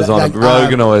always goes on it.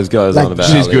 Rogan always goes on about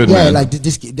she's Ali. good, Yeah, man. like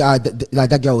this, like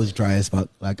that girl was dry as fuck.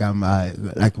 Like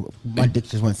like my dick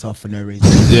just went soft for no reason.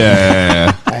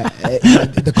 Yeah.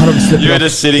 The condom slipping You're off.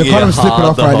 just sitting the here condom's slipping hard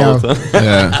off the right whole now. time.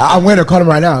 Yeah. I'm wearing a condom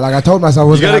right now. Like I told myself, I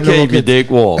was You gonna gotta have no keep your more dick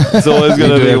warm. It's always You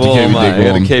gonna do be have to keep warm, your mate. dick You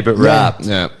gotta warm. keep it Yeah. wrapped.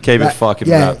 Yeah. Keep it kids. fucking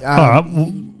Yeah, wrapped. all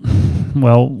right.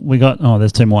 Well, we got. Oh,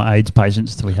 there's 2 more AIDS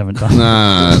patients that we haven't done.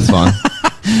 Nah, that's fine.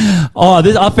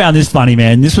 I found this funny,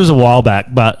 man. This was a while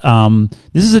back, but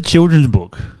this is a children's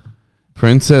book.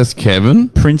 Princess Kevin?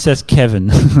 Princess Kevin,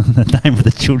 the name of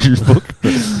the children's book.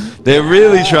 They're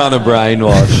really trying to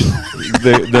brainwash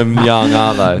them young,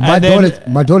 aren't they?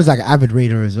 My daughter's like an avid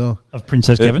reader as well. Of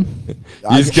Princess Kevin.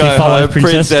 You just She go, followed oh,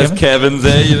 Princess Princess Kevin's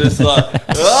there. You're just like,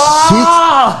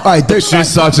 Alright, dude, She's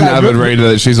such an avid reader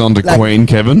that she's on to like- Queen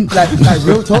Kevin. Like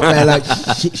real talk, man. Like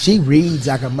she reads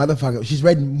like a motherfucker. She's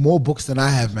read more books than I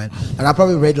have, man. Like I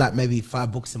probably read like maybe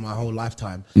 5 books in my whole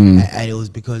lifetime, and it was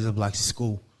because of like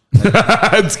school.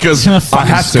 It's because Fucking I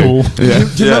had school. to. Yeah.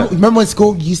 Do you remember when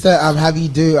school used to have you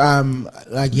do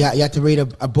like you had to read a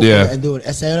book Yeah. and do an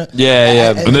essay on it?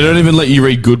 Yeah. And they don't even let you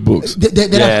read good books.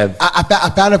 Yeah. I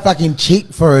found a fucking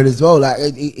cheat for it as well. Like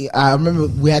I remember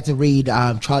we had to read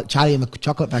Charlie and the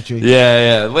Chocolate Factory.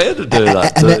 yeah. We had to do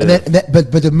that. And too, then,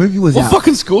 but the movie was What out.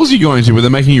 fucking schools are you going to where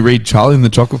they're making you read Charlie and the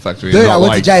Chocolate Factory? Dude, Not I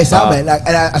went like- to JSL, man. Like,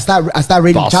 and I started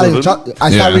reading Charlie. Bastard.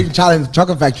 Yeah. Reading Charlie and the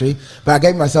Chocolate Factory, but I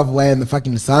gave myself away in the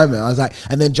fucking assignment. I was like,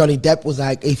 and then Johnny Depp was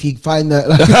like, if you find the,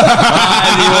 like, And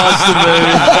he wants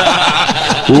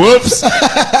to move.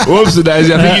 Whoops,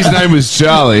 Daisy. I think his name was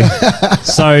Charlie.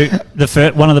 So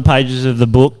one of the pages of the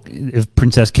book of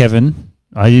Princess Kevin,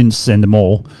 I didn't send them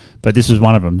all, but this was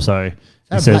one of them. So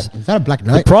it says, is that a Black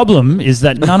the Knight? problem is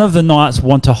that none of the knights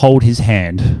want to hold his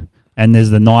hand, and there's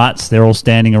the knights. They're all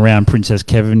standing around Princess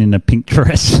Kevin in a pink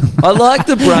dress. I like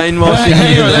the brainwashing.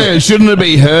 Hang on, hang on. Shouldn't it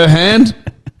be her hand?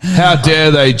 How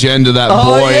dare they gender that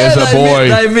boy as a boy?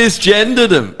 They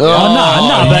misgendered him.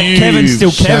 Oh, no, but you Kevin's still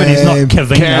Kevin. He's not shame.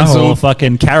 Kavina Cancel. or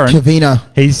fucking Karen. Kavina.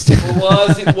 He's still,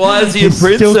 Why is he a He's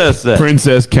still princess then?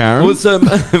 Princess Karen. What's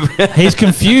he's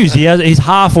confused. He's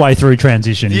halfway through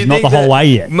transition. He's not the whole way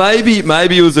yet. Maybe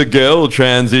it was a girl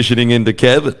transitioning into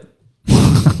Kevin.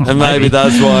 And maybe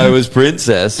that's why it was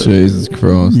princess. Jesus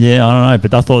Christ. Yeah, I don't know,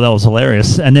 but I thought that was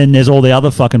hilarious. And then there's all the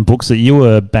other fucking books that you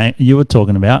were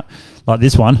talking about, like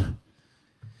this one.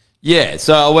 Yeah,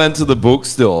 so I went to the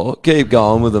bookstore. Keep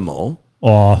going with them all.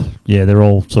 Oh, yeah, they're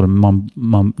all sort of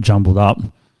mum jumbled up.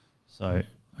 So,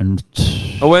 and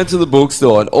I went to the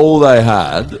bookstore and all they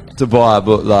had to buy a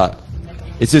book, like,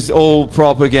 it's just all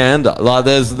propaganda. Like,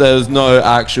 there's no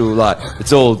actual, like,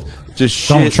 it's all just shit.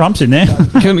 Donald Trump's in there.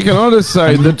 Can I just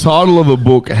say the title of a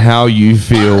book, How You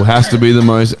Feel, has to be the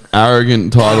most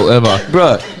arrogant title ever.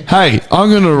 Bro, Hey, I'm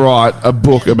going to write a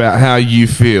book about how you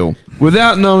feel.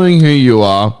 Without knowing who you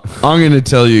are, I'm going to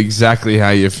tell you exactly how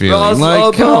you're feeling.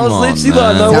 literally like, Sounds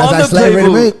like slavery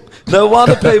to me. no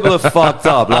wonder people are fucked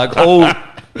up. Like, all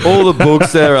the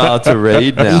books there are to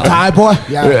read You now. tired, boy?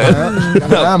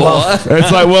 Yeah. Boy.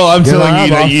 It's like, well, I'm telling on, you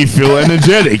that boss. you feel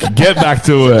energetic. Get back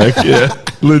to work. Yeah,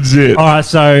 legit. All right,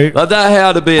 so Like, that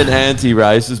How to Be an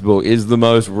Anti-Racist book is the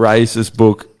most racist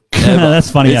book ever.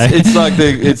 That's funny, eh? It's like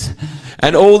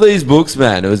and all these books,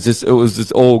 man, it was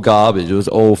just all garbage. It was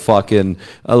all fucking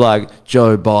like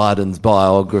Joe Biden's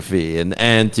biography and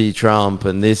anti-Trump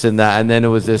and this and that, and then it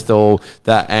was just all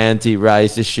that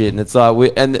anti-racist shit. And it's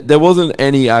like and there wasn't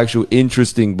any actual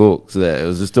interesting books there. It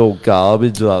was just all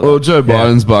garbage. Like, Well, Joe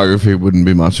Biden's biography wouldn't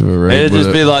be much of a read. it'd would just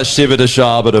it? be like shiver to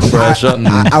sharper to pressure.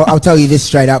 I'll tell you this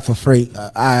straight up for free.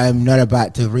 I'm not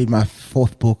about to read my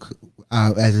fourth book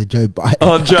as a Joe Biden.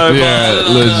 Oh, Joe Yeah,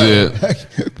 Biden. legit.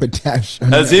 But damn sure.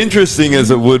 As interesting as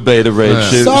it would be to read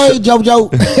Sorry,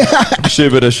 Jojo.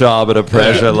 shiver to sharper to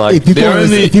pressure, like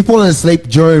if you're falling asleep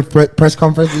during press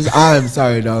conferences, I'm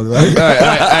sorry, dog.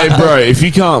 Hey, bro, if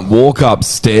you can't walk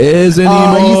upstairs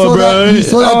anymore, you saw bro. that? You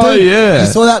saw that, oh, dude? yeah. You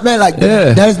saw that, man? Like, Yeah.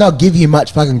 that does not give you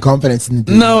much fucking confidence in the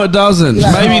dude. No, it doesn't.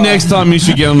 Yeah. Maybe next time you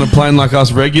should get on a plane like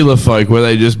us regular folk where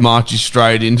they just march you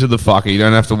straight into the fucker. You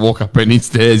don't have to walk up any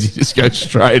stairs. You just go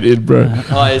straight in, bro.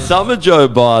 Oh, some of Joe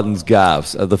Biden's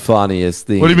gaffes are the funniest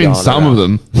thing. What do you mean, going some around. of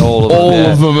them? All of them. All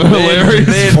yeah. of them are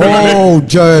hilarious. Oh,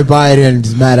 Joe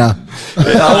Biden's matter.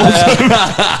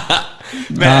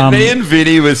 Man, me and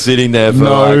Vinny were sitting there for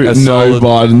No, like a no solid.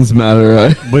 Biden's matter,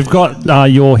 eh? we've got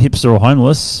your hipster or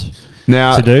homeless.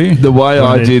 Now, To do? the way I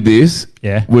Wanted- did this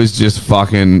Yeah. was just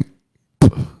fucking.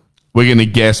 We're going to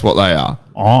guess what they are.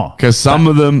 Oh, Because some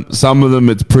of them,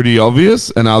 it's pretty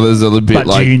obvious, and others are a bit but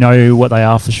like. do you know what they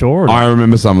are for sure? Or I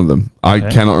remember some of them. I Okay.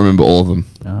 cannot remember all of them.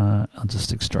 I'll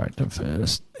just extract it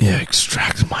first. Yeah,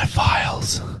 extract my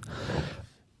files.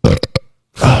 Okay.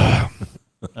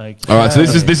 All right, so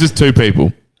this is two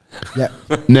people. Yep.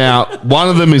 Now, one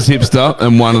of them is hipster,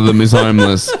 and one of them is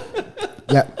homeless.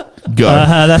 Yep. Go,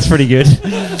 That's pretty good.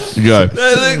 go.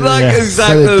 They look like Yeah.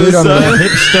 exactly So the the dude on the same.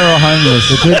 Hipster or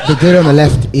homeless? The dude on the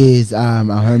left is a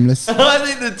homeless. I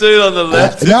think the dude on the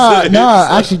left is No, a hipster.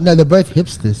 actually, no, they're both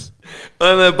hipsters.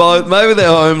 And they're both, maybe they're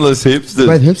homeless hipsters.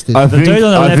 Both hipsters. I The dude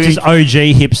on the left is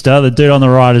OG hipster. The dude on the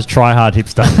right is try-hard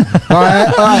hipster. All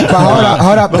right, but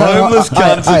hold up. Homeless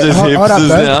cunts are just hold up, hipsters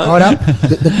bro, now. Hold up.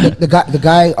 The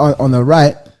guy on the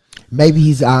right, maybe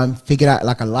he's figured out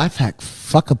like a life hack.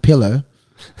 Fuck a pillow.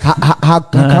 How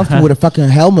comfortable would a fucking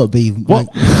helmet be? Like,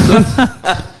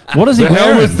 What is he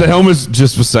wearing? The helmet's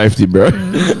just for safety, bro. What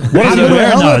is how he good would a wearing though?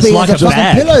 helmet It's be like as a a fucking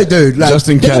bag. pillow, dude? Like, Just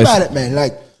in think case. about it, man.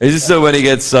 Like, Is this so when he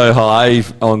gets so high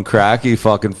on crack, he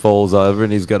fucking falls over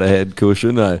and he's got a head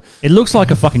cushion? No. It looks like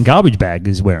a fucking garbage bag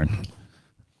he's wearing.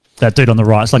 That dude on the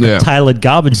right. It's like Yeah. a tailored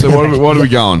garbage So bag. what are we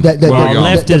going? The- the- Where are we the-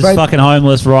 going? Left They're is both- fucking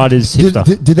homeless, right is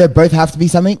hipster. do they both have to be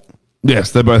something?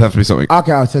 Yes, they both have to be something.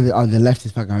 Okay, so the left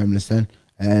is fucking homeless then,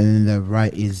 and the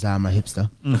right is a hipster.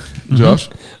 Josh?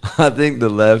 I think the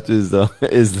left is the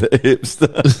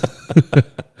hipster.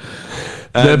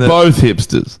 They're And the- both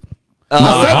hipsters. I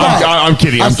said that. I'm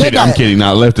kidding. I I'm said kidding. I'm that. kidding.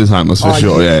 No, left is homeless for Oh,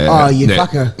 sure. you- Yeah. oh, you yeah.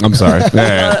 fucker. I'm sorry.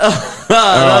 Yeah.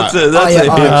 That's a Oh, yeah,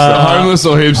 hipster. Homeless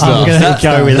or hipster? I'm going to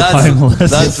go with homeless.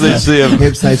 That's literally a.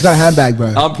 Hipster. He's got a handbag,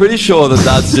 bro. I'm pretty sure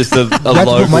that's just a put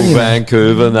local money in it.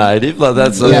 Vancouver native. Like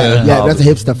that's yeah, that's a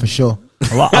hipster for sure.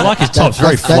 I like his top. It's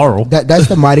very floral. That's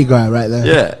the mighty guy right there.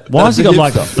 yeah. Why has that's he a got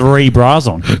like hipster. 3 bras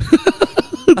on?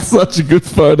 such a good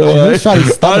photo. Hey, Eh? who's trying to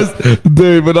stop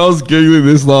Dude, when I was googling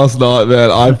this last night, man,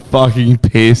 I fucking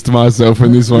pissed myself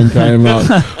when this one came up.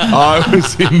 I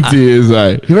was in tears,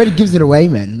 eh? He already gives it away,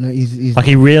 man. He's Like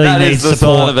he really That needs is the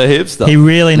support. sign of a hipster. He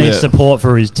really needs Yeah. support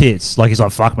for his tits. Like he's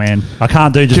like, fuck, man, I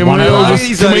can't do just Can one we of all those. just-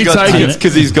 He's Can only we got take tits it?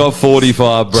 because he's got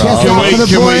 45 bras. Just Can out we, for the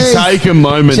can we boys. take a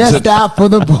moment just to... out for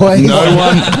the boys.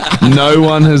 No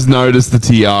one has noticed the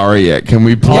tiara yet. Can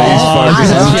we please focus I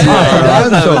on know. the tiara? I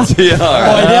don't have a tiara.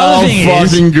 Oh, the other thing How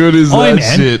is, fucking good is Oi, that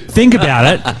man, shit? think about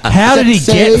it. How did he get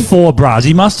Sexy. 4 bras?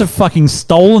 He must have fucking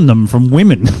stolen them from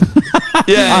women.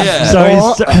 Yeah, yeah.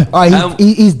 So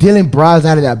He's dealing bras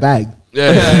out of that bag.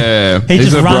 Yeah. he He's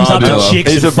just a runs bra up to dealer.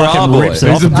 chicks He's and a bra fucking boy. rips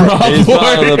it He's a off. bra He's one of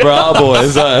boy. the bra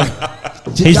boys. eh?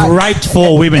 He's raped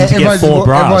 4 women to get Everyone's 4 Everyone's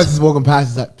bras. just walking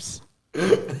past. It's like, psst,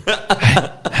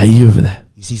 Hey, you over there?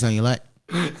 you see something you like?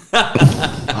 Move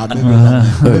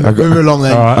along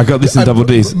then. I got this in double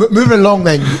D's. Move along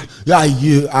then. Yeah,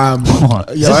 you. Is this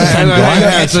the same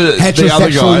guy? So the other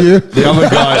Heterosexual guy, you.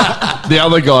 the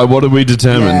other guy. What did we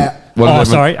determine? Yeah. What did Oh, everyone-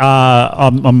 sorry.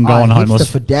 I'm going Hipster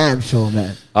homeless. for damn sure,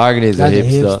 man. I reckon he's a That's a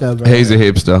hipster. hipster, bro. He's a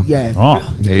hipster. Yeah. Oh,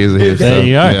 He is a hipster. There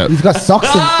you go. Yeah. He's got socks.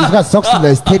 He's got socks in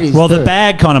those titties. well, the too.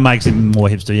 bag kind of makes him more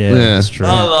hipster. Yeah, Yeah. that's true.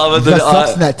 I love it. He's got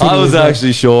socks in That that I titty was as well.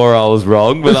 actually sure I was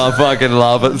wrong, but I fucking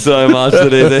love it so much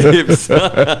that he's a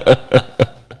hipster.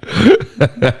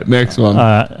 Next one.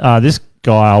 This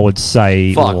guy, I would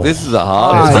say. Fuck, oh, this is a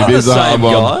hard. Oh, Is that it the is a hard same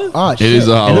one. guy? Oh, It is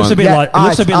shit. a hard It looks a one. bit like it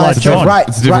looks a bit like so John. Right,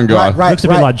 It's a different right, guy. Right, Looks a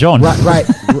bit like John. Right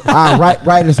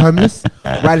is homeless.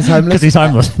 Right is homeless. Because he's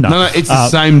homeless. No, No, it's the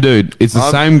same dude. It's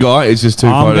the same guy. It's just 2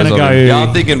 I'm photos gonna of go- him. Yeah,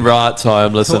 I'm thinking right's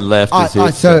homeless and left is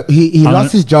hipster. So he I'm lost gonna-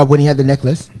 his job when he had the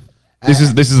necklace. This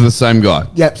is the same guy.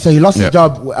 Yep. So he lost Yep. his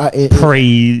job.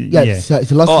 pre. Yeah. Yeah. So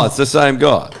he lost. Oh, his, it's the same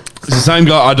guy. It's the same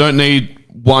guy. I don't need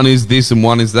one is this and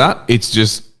one is that. It's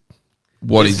just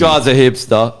what This is guy's a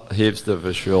hipster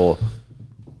for sure.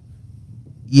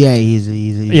 yeah, he's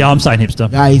Yeah, I'm saying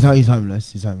hipster. Yeah, he's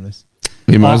homeless. He's homeless.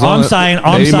 He mows on I'm it. saying.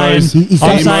 He mows- He- he's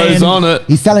I'm he saying- mows saying. on it.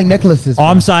 He's selling necklaces.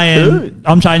 I'm saying.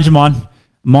 I'm changing mine.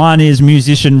 Mine is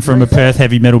musician from a Perth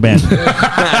heavy metal band.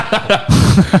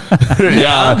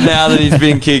 Yeah. Now that he's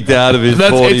been kicked out of his It's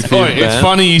 45th funny. It's band.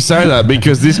 funny you say that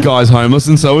because this guy's homeless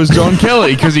and so is John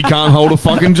Kelly because he can't hold a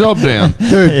fucking job down.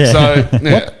 Dude, Yeah. So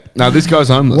yeah. No, this guy's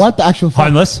homeless. what the actual fuck?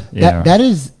 Homeless? Yeah. That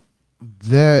is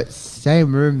the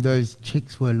same room those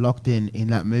chicks were locked in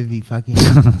that movie. Fucking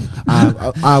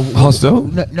Hostel?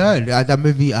 No, that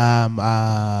movie.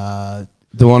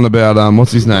 The one about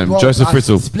what's his name? Joseph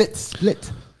Fritzl.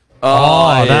 Split.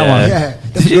 Oh, that one. Yeah.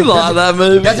 Did you like that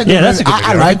movie? That's a Yeah, good that's a movie. good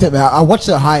I movie. liked it, man. I watched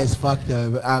it high as fuck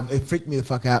though. But, it freaked me the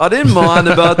fuck out. I didn't mind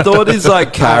it, but I thought his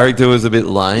like character was a bit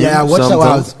lame. Yeah, I watched it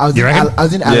while I was You reckon? I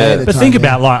was in LA Yeah. at the But time, think yeah.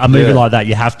 about like a movie Yeah. like that.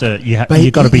 You have to. But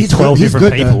You've got to be he's good- 12 he's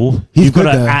different good, though. people. He's You've got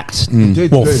good, to though. act.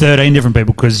 Dude's Well, good. 13 different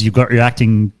people because you've got your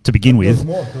acting to begin There was with.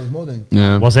 more. There was more than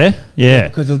Yeah. Was there? Yeah.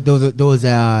 because there was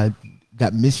that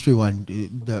mystery one.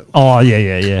 The, Oh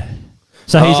yeah.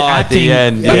 So he's At acting. the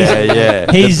end,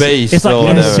 yeah. He's. the beast It's like or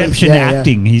whatever. Inception Yeah, yeah.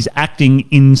 acting. He's acting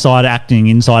inside acting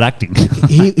inside acting.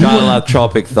 he Kind of was- like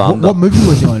Tropic Thunder. what movie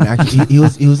was he on? Actually, he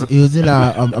was in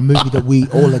a movie that we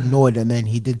all ignored, and then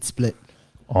he did Split.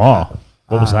 Oh,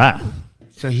 what was that?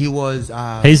 So he was.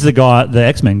 He's the guy, the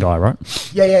X-Men guy, right?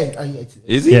 Yeah.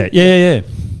 Is he? Yeah.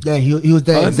 Yeah, he was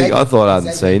there. I thought I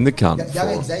hadn't seen the cunt Young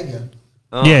before. Xavier.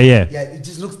 Yeah. Yeah, it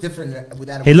just looks different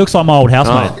without a He looks like my old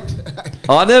housemate.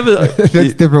 I never.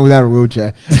 looks different without a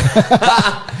wheelchair. He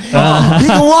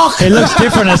can walk. He looks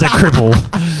different as a cripple.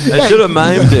 They should have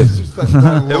maimed him.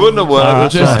 It wouldn't have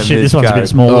worked. Oh, shit, this one's a bit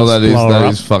small. Oh, Let's that blow her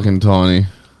up. is fucking tiny.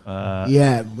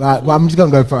 Yeah, right. Well, I'm just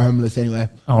gonna go for homeless anyway.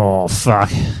 Oh fuck!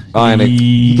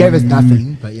 He gave us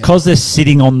nothing, but yeah. Because they're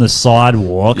sitting on the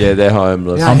sidewalk. Yeah, they're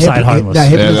homeless. I'm saying homeless.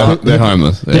 Yeah, they're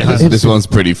homeless. Yeah, this one's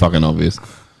pretty fucking obvious.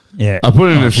 Yeah. I put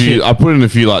in Oh, a few. shit. I put in a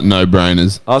few like no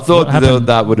brainers. I thought What happened?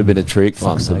 that would have been a trick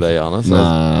one, to be honest.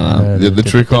 Nah, the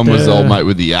trick one was old mate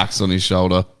with the axe on his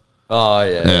shoulder. Oh,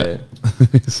 yeah.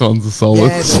 This one's a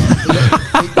solid.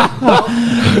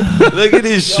 Look at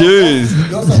his shoes.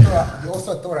 You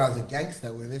also thought I was a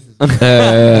gangster with this.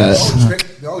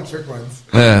 The old trick ones.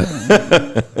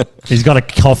 He's got a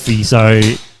coffee, so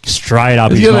straight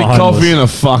up. He's He's got not a coffee homeless. and a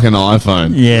fucking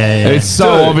iPhone. Yeah. It's so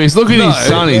Dude, obvious. Look at no. his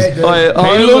sonnies.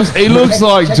 Yeah, He looks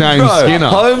like James Bro, Skinner.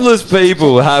 homeless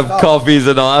people have coffees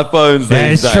and iPhones Yeah,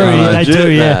 these it's days. true. They Legit, do,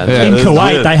 yeah. man. In That's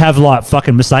Kuwait, it. they have like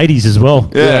fucking Mercedes as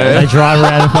well. Yeah. They drive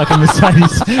around in fucking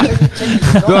Mercedes.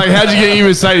 They're like, how'd you get your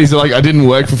Mercedes? They're like, I didn't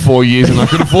work for 4 years and I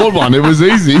could afford one. It was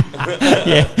easy.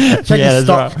 yeah. Check yeah, his that's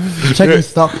stock. right. Check his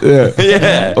stock. Yeah.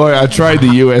 Yeah. Oh, yeah, I trade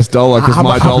the US dollar because How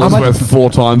my much- dollar's how much- worth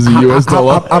 4 times the US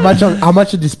dollar. How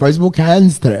much are disposable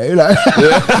cans today? Like,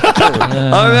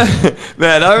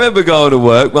 I remember going to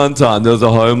work one time. There was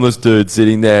a homeless dude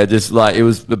sitting there, just like it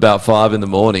was about 5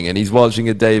 a.m, and he's watching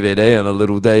a DVD on a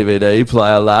little DVD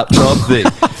player laptop thing.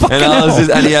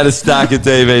 And he had a stack of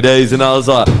DVDs, and I was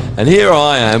like, and here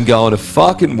I am going to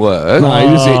fucking work.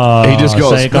 No, he just so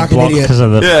got he got like an blocked idiot. because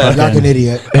of the Yeah. like an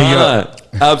idiot.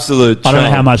 Absolute. I don't know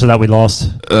how chump. much of that we lost.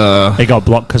 He got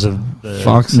blocked because of the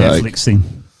Fuck's sake. Netflix thing.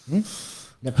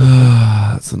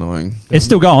 That's annoying. It's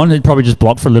still going. It probably just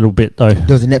blocked for a little bit though.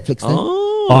 There was a Netflix thing.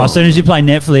 Oh, as soon as you play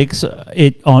Netflix,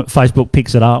 it on Facebook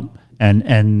picks it up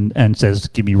and says,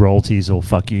 "Give me royalties or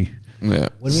fuck you." Yeah.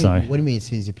 What do you So- mean? What do you mean? As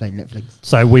soon as you play Netflix,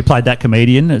 So we played that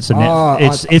comedian. It's a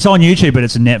it's on YouTube, but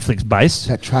it's a Netflix based.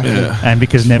 that traffic. And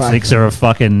because Netflix are a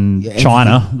fucking Yeah,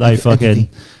 China, entity. they fucking Entity.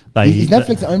 they. Is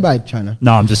Netflix owned by China?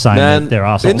 No, I'm just saying Man, they're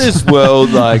assholes. in this world,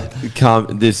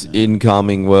 this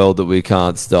incoming world that we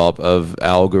can't stop of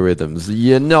algorithms,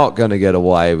 you're not going to get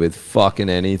away with fucking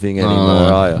anything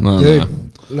anymore, are you? No, Dude,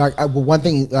 no. like one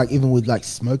thing, like even with like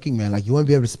smoking, man, like you won't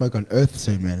be able to smoke on Earth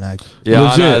soon, man. Like, Yeah,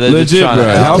 I know, they're just legit, trying bro.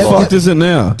 to- How Yeah. fucked is it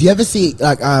now? do you ever see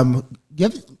you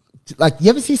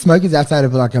ever see smokers outside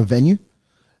of like a venue?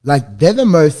 Like they're the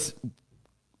most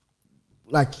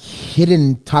like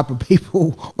hidden type of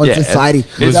people on Yeah, society.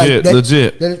 it's Like,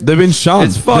 Legit. they're- They've been shunned.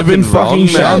 It's They've been fucking wrong, fucking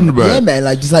man. shunned, bro. Yeah, man.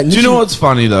 Like just like. Do you know literally- what's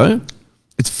funny though?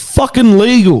 It's fucking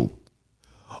legal.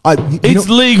 You It's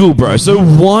know- legal, bro. So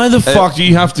why the fuck do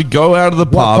you have to go out of the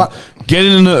pub, get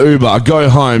in an Uber, go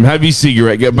home, have your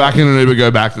cigarette, get back in an Uber, go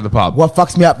back to the pub? What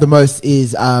fucks me up the most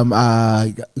is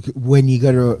when you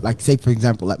go to like say for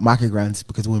example like market grounds,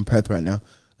 because we're in Perth right now.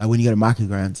 When you go to market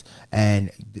grounds and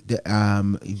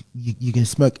you can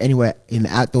smoke anywhere in the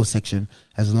outdoor section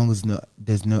as long as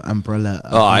there's no umbrella.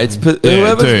 Oh, it's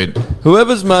Yeah, dude.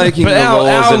 whoever's making But the our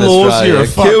laws in laws Australia, here are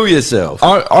fuck- kill yourself.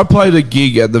 I played a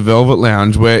gig at the Velvet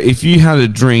Lounge where if you had a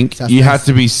drink, Sounds you nice. had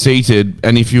to be seated,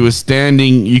 and if you were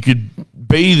standing, you could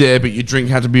be there, but your drink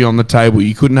had to be on the table.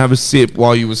 You couldn't have a sip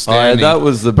while you were standing. that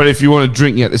was the- But if you want a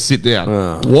drink, you had to sit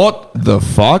down. What the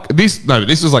fuck? This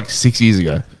was like 6 years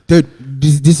ago. Dude,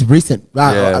 this is recent.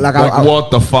 Yeah. Like, what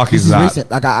the fuck This is that?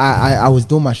 recent. Like I was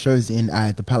doing my shows in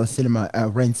the Palace Cinema,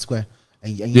 Rain Square.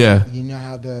 And Yeah. you know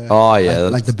how the Oh, yeah,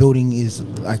 like that's- the building is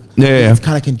like Yeah. it's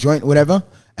kind of conjoint whatever.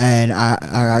 And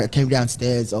I came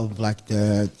downstairs of like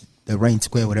the Rain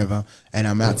Square whatever, and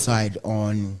I'm outside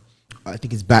on I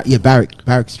think it's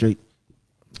Barrack Street,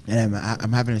 and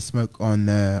I'm having a smoke on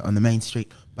the main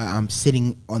street, but I'm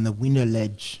sitting on the window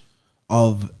ledge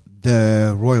of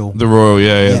the Royal. The Royal,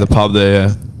 yeah, Yeah. the pub there,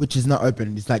 yeah. Which is not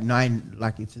open. It's like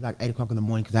 8 o'clock in the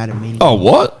morning because I had a meeting. Oh,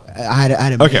 what? I had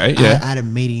a Okay, yeah. I had a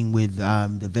meeting with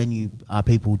the venue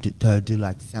people to do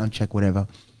like sound check, whatever.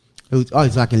 It's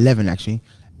like 11 actually,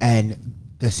 and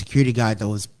the security guy that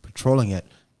was patrolling it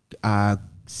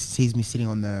sees me sitting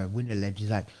on the window ledge. He's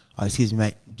like, "Oh, excuse me,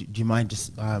 mate. Do you mind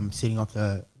just sitting off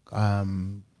the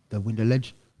window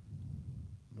ledge?"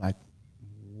 I'm like,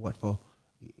 what for?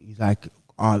 He's like,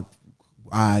 "Oh,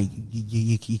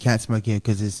 you can't smoke here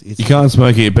because it's." You can't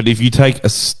smoke here, but if you take a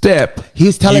step, He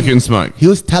was telling you can smoke. He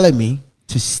was telling me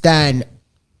to stand,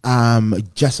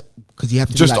 just because you have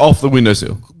to Just be like, off the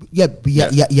windowsill. Yeah, but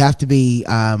you have to be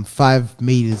 5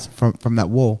 meters from that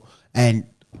wall, and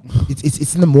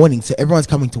it's in the morning, so everyone's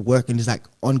coming to work, and there's like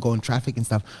ongoing traffic and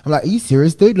stuff. I'm like, are you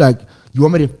serious, dude? Like, you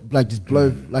want me to like just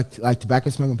blow like tobacco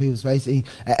smoke on people's face?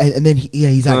 And then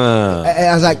he's like, and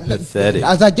I was like, pathetic.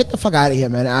 I was like, get the fuck out of here,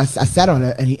 man. I sat on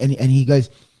it, and he goes,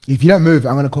 if you don't move,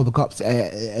 I'm gonna call the cops.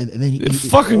 And then he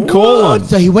Fucking call them.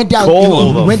 so he went down. Call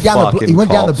He the went down the fucking block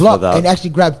cops for that. and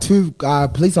actually grabbed 2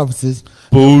 police officers.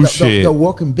 Bullshit. The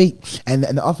walking beat, and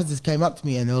the officers came up to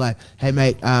me and they were like, "Hey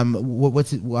mate,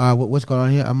 what's going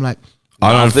on here?" I'm like,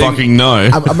 I don't Nothing. fucking know.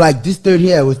 I'm like, this dude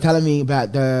here was telling me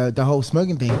about the whole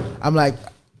smoking thing. I'm like,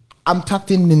 I'm tucked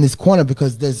in this corner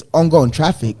because there's ongoing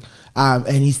traffic, and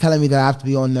he's telling me that I have to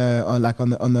be on the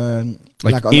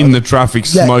traffic,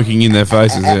 Yeah. smoking in their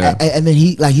faces. Yeah. And then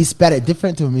he spat it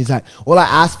different to him. He's like, all I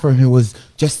asked from him was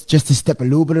just to step a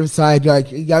little bit aside,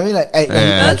 like, you know what I mean? Like,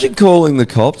 Imagine calling the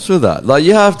cops for that. Like,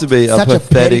 you have to be Such a a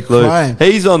pathetic petty loser. crime.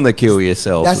 He's on the kill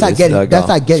yourself. that's like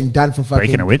getting done for fucking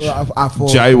Breaking a witch? for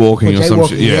Jaywalking or some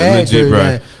shit. Yeah, legit, dude,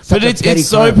 bro. Such But a petty it's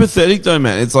so crime. pathetic though,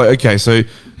 man. It's like, okay, so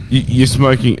you're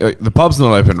smoking. The pub's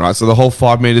not open, right? So the whole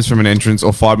 5 meters from an entrance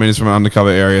or 5 meters from an undercover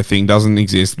area thing doesn't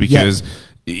exist because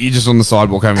you're just on the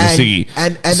sidewalk having a ciggy.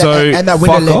 And so that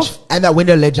window fuck ledge off. and that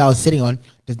window ledge I was sitting on,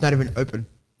 there's not even open.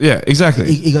 Yeah,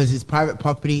 exactly. He goes, it's private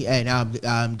property, and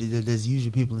there's usually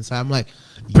people inside. I'm like,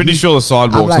 Pretty sure the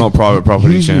sidewalk's I'm like, not private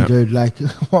property, usually, champ. dude. Like,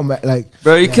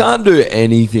 Bro, you can't do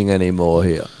anything anymore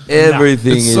here.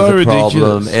 Everything It's is so a problem.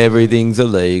 ridiculous. Everything's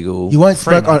illegal. you won't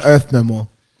smoke on Earth no more.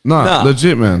 No, Nah.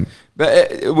 legit, man.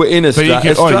 But we're in So you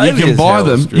Australia. can buy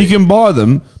them. You can buy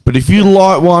them, but if you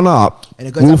light one up, And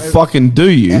it goes we'll up every- fucking do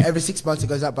you. Every 6 months, it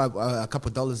goes up by a couple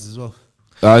of dollars as well.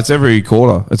 It's every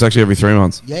quarter. It's actually every 3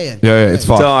 months. Yeah. It's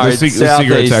fucked. Sorry, The cigarette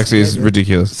Southeast- tax is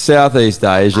ridiculous. Southeast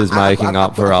Asia's making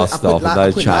up for us stuff with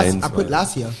those chains. I quit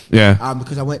last year. Yeah.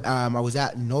 Because I went. I was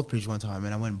out in Northbridge one time,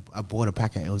 and I bought a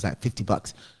packet. It was like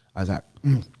 $50. I was like,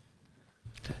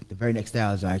 The very next day,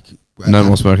 I was like, No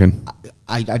more smoking.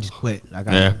 I just quit. Like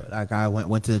I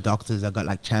went to the doctors. I got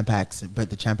like Champax, but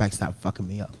the Champax started fucking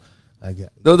me up. Like,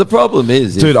 No, the problem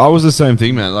is, Dude, I was the same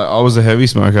thing, man. Like, I was a heavy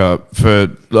smoker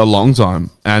for a long time,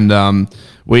 and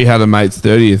we had a mate's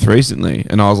 30th recently,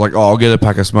 and I was like, I'll get a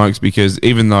pack of smokes because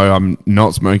even though I'm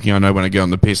not smoking, I know when I get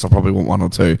on the piss, I'll probably want one or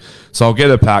two. So I'll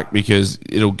get a pack because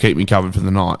it'll keep me covered for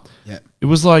the night. Yeah. It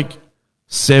was like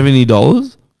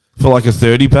 $70 for like a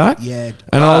 30 pack. Yeah.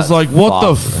 And I was like, what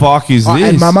the fuck is and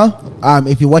this? Mama,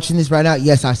 if you're watching this right now,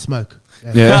 yes, I smoke.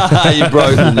 Yeah. you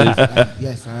broke the news.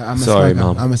 Yes, I'm a Sorry, smoker.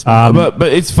 Mum. I'm a smoker.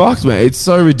 But it's fucked, man. It's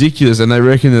so ridiculous, and they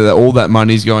reckon that all that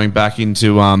money's going back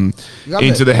into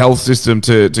the health system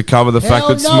to cover the fact Hell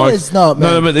that no, smoke. it's not,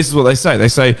 No, man. but this is what they say. They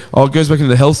say, it goes back into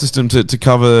the health system to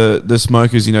cover the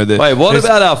smokers. You know, Wait, what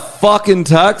about our fucking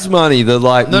tax money? The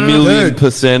no, million dude.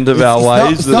 percent of our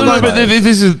wages. No, but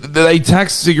this is they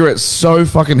tax cigarettes so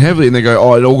fucking heavily, and they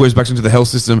go, it all goes back into the health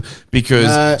system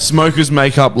because smokers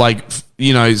make up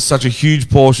such a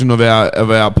huge portion of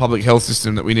our public health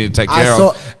system that we need to take care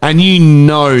of, and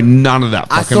none of that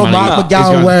I fucking saw money. Mark is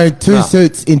McGowan going- wearing two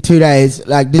suits in 2 days.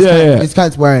 Like this, this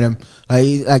guy's wearing them.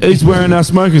 He's wearing our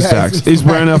smokers tax. He's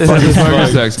wearing our fucking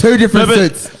smokers tax. Two different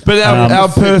suits. But our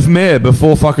Perth mayor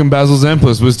before fucking Basil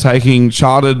Zemplis was taking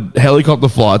chartered helicopter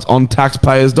flights on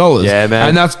taxpayers' dollars. Yeah, man.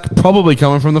 And that's probably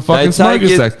coming from the fucking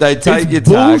smokers tax. They take It's your tax.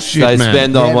 bullshit, They man.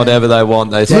 spend on whatever they want.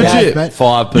 They spend Legit.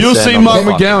 5%. You'll see on Mark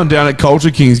the fucking- McGowan down at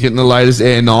Culture Kings getting the latest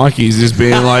Air Nikes, just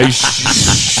being like,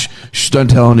 shh, don't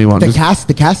tell anyone. The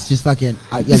cast just fucking.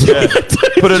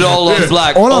 Put it all on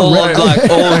black. All All on on red.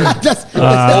 black. Just-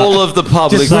 All of the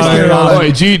public. Just like-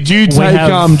 Wait, do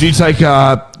you take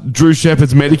Drew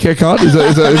Shepherd's Medicare card? Is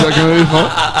that going to be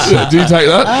fun? Do you take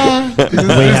that?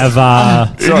 We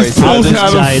have He just pulls this- out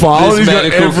a Jade, file. this He's got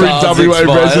medical every card's WA expired.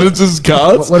 resident's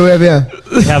cards. What do we have here?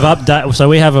 we have update. So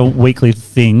we have a weekly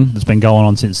thing that's been going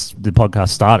on since the podcast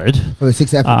started. For the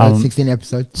 16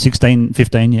 episodes. 16,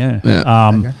 15, yeah.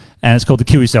 Okay. And it's called the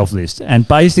Kill Yourself list. And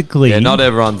basically, Yeah, not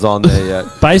everyone's on there yet.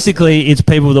 basically, it's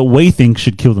people that we think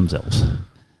should kill themselves.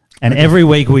 And every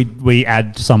week we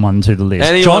add someone to the list.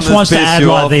 Anyone Josh that's wants to pissed add you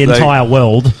like off, the they- entire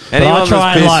world. But I Anyone try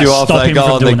that's and pissed like you off, stop they him go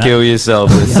from on doing the that. kill yourself.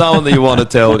 There's someone that you want to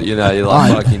tell, you're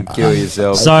like, fucking kill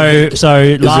yourself. So Is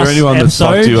last there anyone that's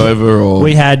episode, fucked you over? Or?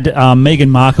 we had Meghan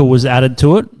Markle was added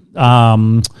to it.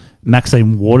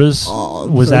 Maxine Waters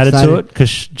was so added to excited. it because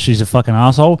she's a fucking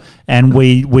asshole. And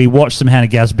we watched some Hannah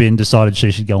Gadsby and decided she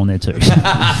should go on there too.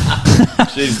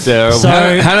 She's terrible. So-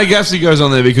 Hannah Gadsby goes on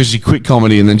there because she quit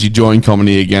comedy and then she joined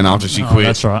comedy again after she quit.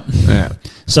 That's right. Yeah.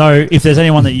 So if there's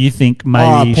anyone that you think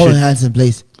maybe Pauline should... Hanson,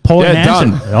 please. Pauline Yeah, Hanson.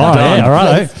 done. Oh, Done. yeah, all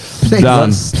right. Please,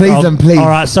 Done. please, and please. All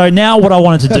right. So now what I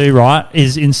wanted to do, right,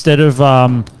 is instead of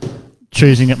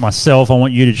choosing it myself, I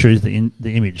want you to choose the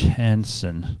image,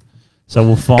 Hanson. So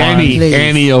we'll find... Please.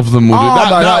 Any of them will do. Oh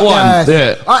That my one. God,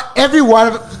 yes. Yeah. Every one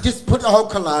of it. Just put the whole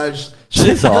collage.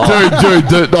 She's hot.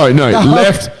 Dude, no,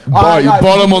 left,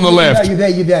 bottom on the left. You're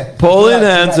there. Pauline To the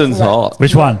right, Hanson's to the right. hot.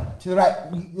 Which one? To the right.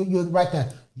 You're right there.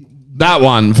 That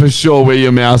one, for sure, where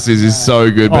your mouse is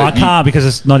so good. Oh, I But can't because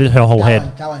it's not her whole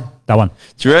head. That one. That one.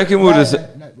 Do you reckon we'll just...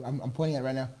 No, I'm pointing at it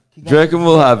right now. Keep Do you reckon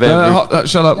we'll have every...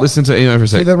 shut up, listen to emo for a To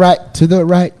sec. the right. To the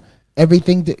right.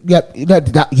 Everything. Yep. Yeah.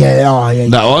 Yeah.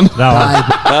 That one? That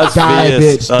one. That's Die, fierce.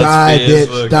 bitch. That's Die, fierce.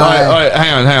 bitch. Look. Die. All right,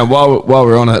 hang on. While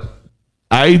we're on it,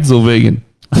 AIDS or vegan?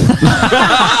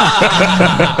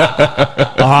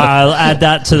 I'll add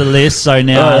that to the list. So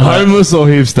now... Homeless or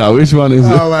hipster? Which one is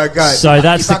it? Oh my god. So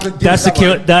that's If I could do the someone-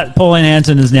 kill. That Pauline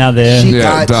Hanson is now there. She Yeah,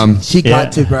 got. done. She Yeah.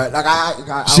 got to, bro. Like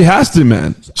I She has to,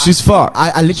 man. She's fucked.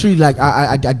 I literally like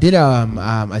I did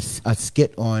a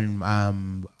skit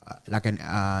on like an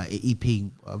EP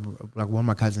like one of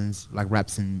my cousins like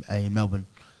raps in Melbourne,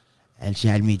 and she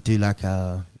had me do like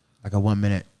a 1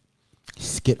 minute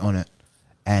skit on it,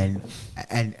 and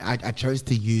I chose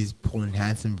to use Pauline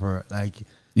Hanson for it. Like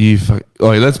You fuck.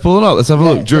 Oh, let's pull it up. Let's have a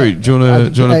look. Drew, do you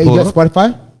want to you pull got it up?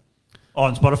 Spotify?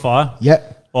 On Spotify.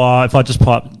 Yep. If I just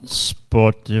type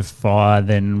Spotify,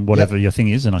 then whatever your thing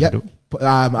is, and I Yep. can do it.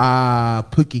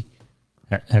 Pookie.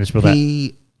 How do you spell that?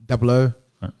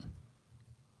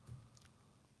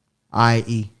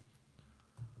 P-O-O-I-E.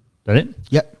 That it?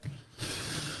 Yep.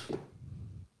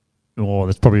 Oh,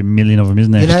 there's probably a million of them,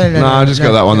 isn't there? No, I just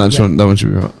got that one. That one should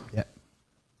be right. Yeah.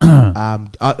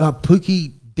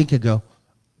 Pookie Dinkergirl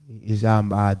is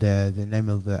the name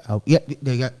of the album. Yeah,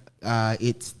 there you go.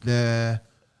 It's the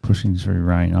Pushing Through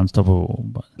Rain, Unstoppable.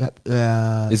 But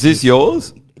Is this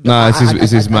yours? No,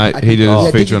 it's his mate. He did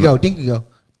a feature on it. Dinkergirl.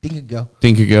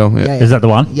 Tinker Girl. Yeah. Yeah. is that the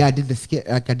one? Yeah, I did the skit.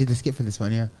 I did the skit for this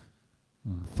one. Yeah.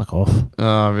 Fuck off.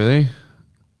 Oh, really?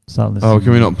 Start Oh, listening.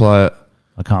 can we not play it?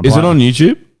 I can't. Is play it on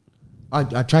YouTube? I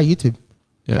try YouTube.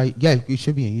 Yeah. Yeah, it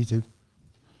should be on YouTube.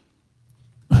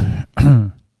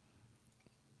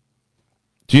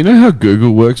 Do you know how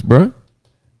Google works, bro?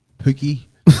 Pookie.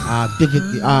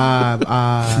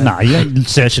 Dinker. No, you don't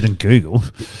search it in Google.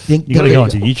 You got to Dinker- go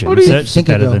onto YouTube. What do you Search is think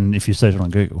better of than if you search it on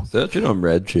Google. Search it on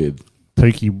RedTube.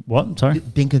 Pookie, what? Sorry?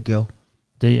 Dinkergirl.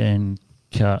 DNK.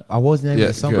 I was named Yeah,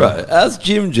 the song. good. Right, as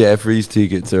Jim Jeffries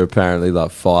tickets are apparently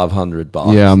like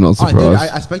 $500. Yeah, I'm not Oh, dude,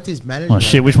 surprised. I spoke to his manager. Oh,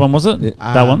 shit. Which one was it?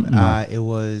 That one? No. It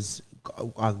was.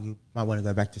 You might want to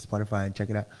go back to Spotify and check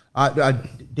it out.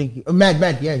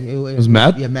 Mad. Yeah, it was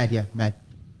Mad? Yeah, Mad.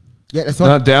 Yeah, that's No,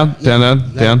 what. down.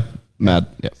 Mad.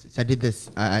 Yeah. So I did this.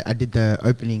 I did the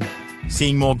opening.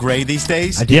 Seeing more grey these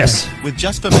days? I did Yes. With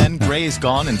Just for Men, grey is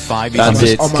gone and 5 That's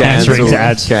is it. Oh, my Cancelled. answering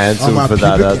ads. Cancelled Oh, my for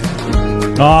that pubic-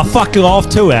 ad. Oh, fuck off.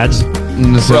 2 ads.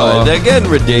 Bro, they're getting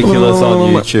ridiculous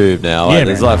on YouTube now. Yeah, Like,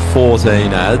 there's man. like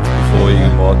 14 ads before you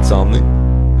can watch something.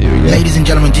 Here we go. Ladies and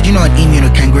gentlemen, did you know an emu and a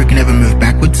kangaroo can never move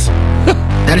backwards?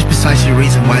 That is precisely the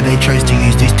reason why they chose to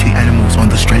use these 2 animals on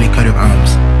the Australian coat of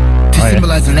arms. To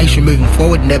symbolize the nation moving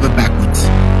forward, never backwards.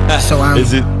 So,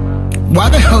 Is it? why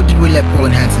the hell did we let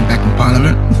Pauline Hanson back in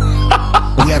Parliament?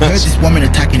 We have heard this woman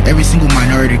attacking every single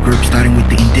minority group, starting with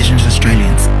the Indigenous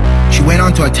Australians. She went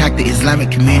on to attack the Islamic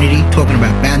community, talking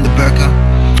about ban the burqa,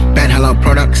 ban halal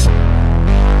products.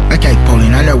 Okay,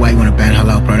 Pauline, I know why you want to ban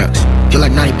halal products. You're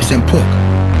like 90% pork.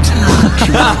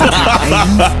 She wanted to attack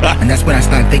Asians, and that's when I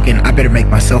started thinking I better make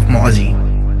myself more Aussie.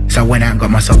 So I went out and got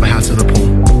myself a house with a pool.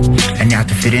 And now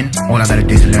to fit in, all I gotta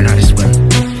do is learn how to swim.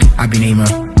 I've been emo.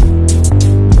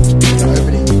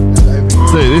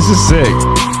 Dude, this is sick.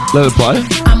 Let it play.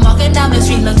 I'm walking down the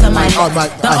street, look to my Oh, my-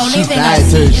 left. The only she's thing bad I too,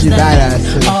 see she's is the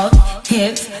badass too. all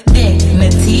hips,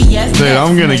 dignity, yes. Dude,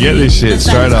 I'm gonna get this shit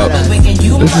straight up. This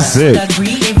is sick.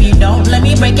 Agree if you don't, let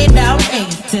me break it down A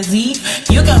to Z.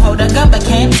 You can hold a gun but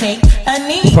can't take a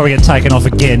knee. We'll probably get taken off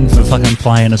again for fucking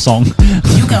playing a song.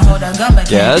 You can hold a gun but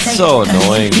Yeah, can't that's take so a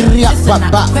annoying. knee. Listen,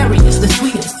 I'm Aquarius, the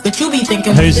sweetest, but you be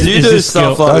thinking Who's Do you Is do this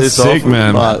stuff skill- like That's this sick, often?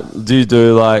 man. Like, do you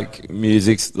do like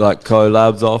music, like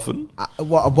collabs often? I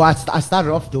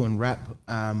started off doing rap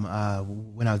when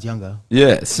I was younger.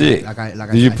 Yeah, sick.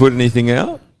 Did you put anything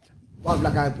out? Well,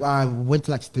 like I went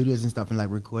to like studios and stuff and like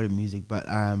recorded music, but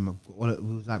all it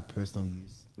was like personal use.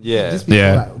 Yeah. Just before,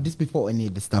 Yeah. just before any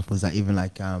of the stuff was like even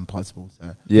like possible.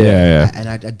 So Yeah. and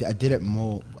I did it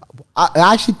more. I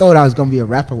actually thought I was gonna be a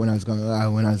rapper when I was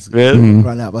Really?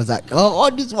 growing up. I was like, oh,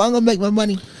 this one I'm gonna make my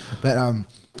money. But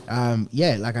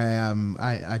yeah, like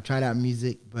I tried out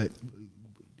music, but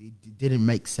it didn't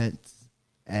make sense.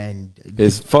 And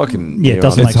It's fucking. Yeah, it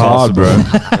doesn't It's make hard, bro.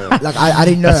 like I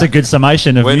didn't know. That's a good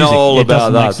summation of We're music. not all It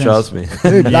about doesn't that, make sense. trust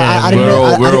me. Dude, like, Yeah, I didn't know-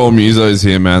 I We're all musos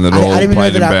here, man, that all I didn't even know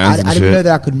played in that bands I and didn't know shit.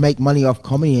 that I could make money off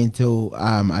comedy until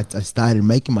I started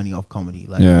making money off comedy.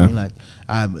 Like, Yeah. I mean, like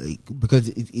because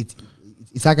it's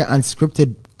like an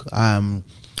unscripted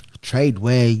trade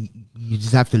where you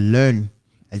just have to learn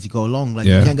as you go along. Like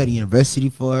Yeah. you can't go to university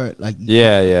for it. Like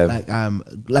Yeah.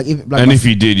 like if And my- if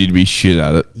you did, you'd be shit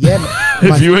at it. yeah,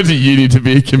 If you went to uni to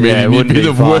be a Yeah, it comedian, you'd wouldn't be be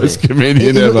the funny. worst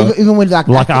comedian ever. even with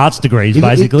like Arts degrees, Even-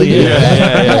 basically.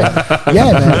 yeah,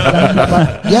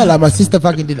 man. Like my sister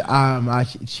fucking did.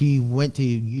 She went to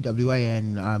UWA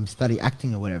and studied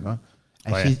acting or whatever.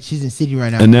 And she's in Sydney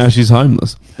right now. And now she's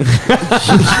homeless. Or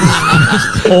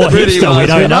Pretty hipster, we much.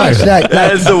 don't know.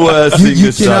 That's the worst thing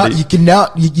to study. You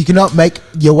cannot make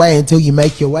your way until you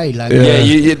make your way. Like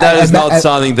Yeah, that is and- not and-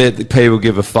 something that people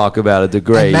give a fuck about a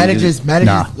degree. and managers,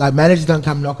 Nah. like managers don't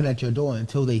come knocking at your door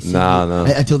until they see Nah, you, nah.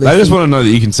 until They just see- want to know that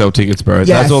you can sell tickets, bro.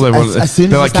 Yeah, That's all they want. as soon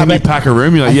as They're you like, start can you making- pack a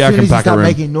room? You're like, as yeah, I soon can as you pack a start room.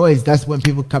 making noise, that's when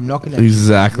people come knocking at you.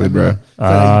 Exactly, bro.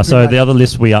 So the other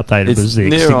list we updated It's was the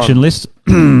near Extinction on. list.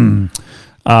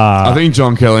 I think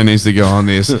John Kelly needs to go on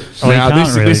this. Now, can't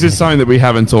this really. is something that we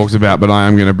haven't talked about, but I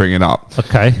am going to bring it up.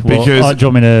 Okay. Well, Because- do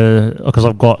you want me to? Because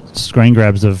I've got screen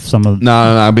grabs of some of.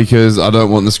 No, because I don't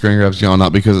want the screen grabs going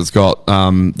up because it's got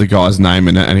the guy's name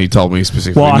in it, and he told me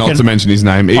specifically Well, I not can- to mention his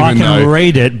name, I even can though.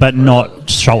 read it, but not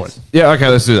show it. Yeah, okay,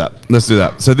 let's do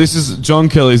that. So this is John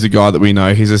Kelly's a guy that we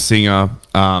know. He's a singer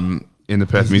in the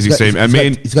Perth music scene, and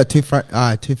he's got two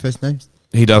first names.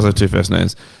 he does have two first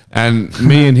names. And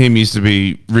me and him used to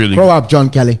be really. Grow up, John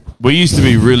Kelly. We used to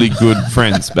be really good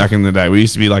friends back in the day. We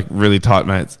used to be like really tight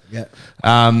mates. Yeah.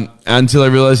 Until I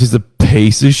realized he's a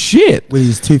piece of shit. With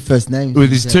his two first names. With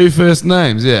his two first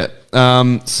names, yeah.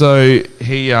 So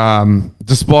he,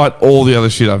 despite all the other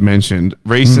shit I've mentioned,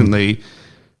 recently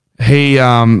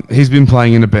he's been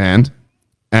playing in a band,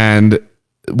 and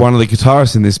one of the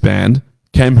guitarists in this band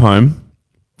came home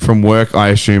from work, I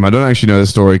assume. I don't actually know the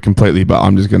story completely, but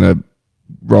I'm just going to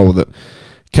roll with it.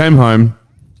 Came home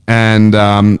and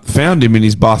found him in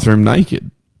his bathroom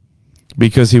naked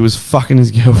because he was fucking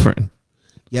his girlfriend.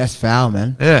 Yes, foul,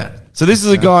 man. Yeah. So this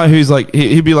is a guy who's like,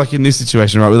 he'd be like in this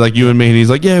situation, right? With like you and me, and he's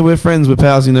like, yeah, we're friends, we're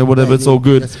pals, you know, whatever, it's all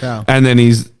good. That's foul. And then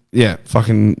he's,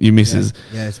 fucking your missus.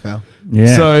 Yeah, it's foul.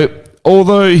 Yeah. So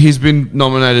although he's been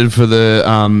nominated for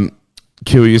the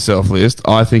Kill Yourself list,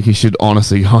 I think he should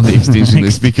honestly go on the extinction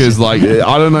list because, like,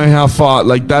 I don't know how far.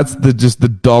 Like, that's just the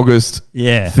doggest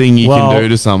thing you can do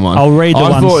to someone. I'll read the I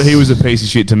ones- thought he was a piece of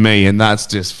shit to me, and that's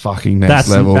just fucking next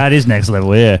level. That is next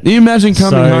level, yeah. Can you imagine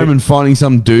coming home and finding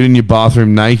some dude in your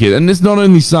bathroom naked? And it's not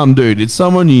only some dude, it's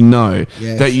someone you know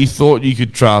that you thought you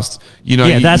could trust. You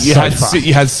know, that's you so had fucked.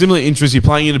 you had similar interests. You're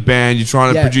playing in a band. You're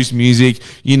trying to produce music.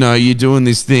 You know, you're doing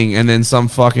this thing, and then some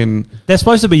fucking. They're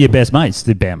supposed to be your best mates,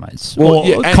 the bandmates. Well, Or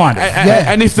yeah, kind of.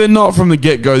 And if they're not from the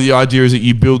get go, the idea is that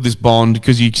you build this bond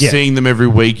because you're seeing them every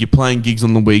week. You're playing gigs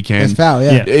on the weekend. It's foul,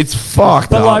 yeah. It's fucked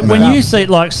But up. like when man. you see,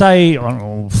 like, say, I don't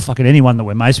know, fucking anyone that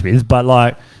we're mates with, but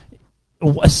like,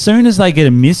 as soon as they get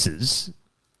a missus,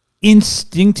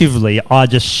 instinctively I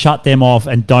just shut them off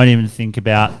and don't even think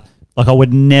about. Like, I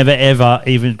would never ever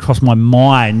even cross my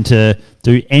mind to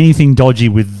do anything dodgy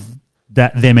with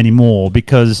them anymore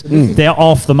because they're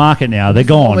off the market now. They're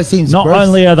gone. Almost seems Not gross.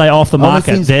 only are they off the Almost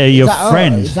market, seems- they're your it's like,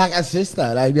 friend. It's like a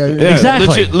sister. Like, Yeah, Exactly.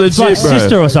 legit, It's like bro.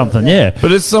 sister or something, yeah.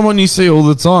 But it's someone you see all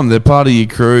the time. They're part of your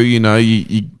crew. You know,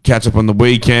 you catch up on the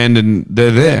weekend and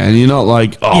they're there. And you're not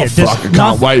like, oh, Yeah, there's fuck, I can't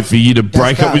nothing- wait for you to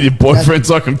break up with your boyfriend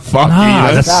so I can fuck you. Ah, You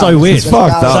know? that's so weird. It's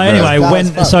fucked up. So man.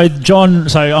 anyway, so John,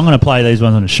 so I'm going to play these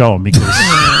ones on the show him because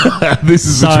this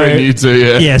is between you two,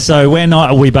 yeah. Yeah, so when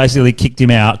we basically kicked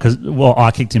him out because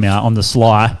I kicked him out on the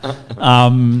sly.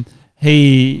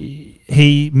 He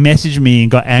messaged me and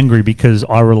got angry because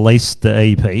I released the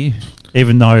EP,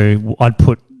 even though I'd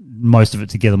put most of it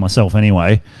together myself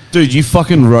anyway. Dude, you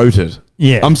fucking wrote it.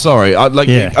 Yeah. I'm sorry.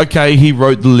 Yeah. Okay, he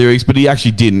wrote the lyrics, but he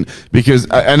actually didn't because,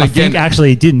 and I again, think actually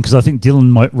he didn't because I think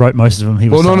Dylan wrote most of them. He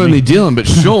was well, not telling me. only Dylan, but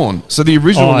Sean. So the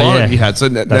original Oh, line yeah. he had. So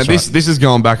now That's this is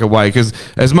going back away because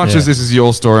as much Yeah. as this is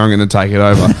your story, I'm going to take it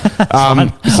over.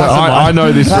 So I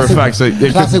know this for a fact. So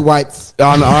Classic whites.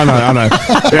 I know.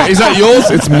 Yeah, is that yours?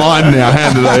 It's mine now.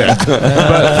 Hand it over.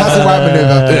 Classic white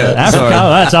maneuver. Yeah, Africa, sorry.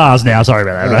 that's ours now. Sorry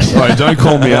about that. Mate. Right, don't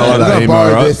call me out like that, I'm emo,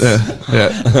 gonna borrow right? this.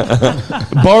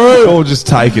 Yeah. Borrow or just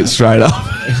take it straight up.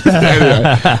 Anyway,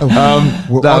 Well,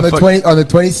 no, on the fuck-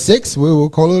 26th, we will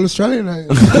call it Australian.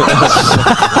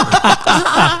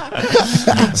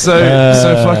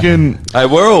 so fucking. Hey,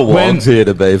 we're all When- wogs here,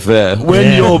 to be fair.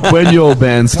 When your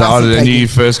band started and you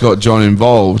first got John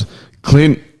involved,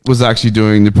 Clint was actually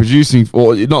doing the producing,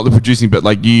 or not the producing, but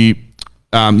like you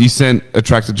sent a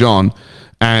track to John,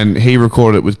 and he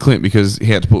recorded it with Clint because he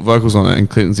had to put vocals on it, and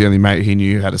Clinton's the only mate he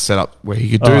knew how to set up where he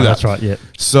could do that. That's right. Yeah.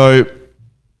 So,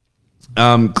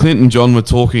 Clint and John were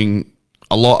talking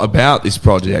a lot about this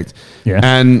project,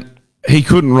 and he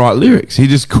couldn't write lyrics. He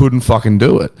just couldn't fucking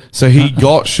do it. So he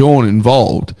got Sean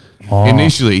involved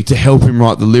initially to help him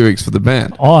write the lyrics for the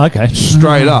band. Oh, okay.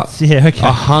 Straight up. Yeah, okay.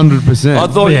 100%. I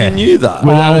thought you knew that.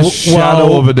 Without a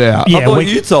shadow of a doubt. I thought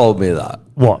you told me that.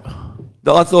 What?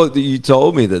 I thought that you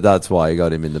told me that that's why you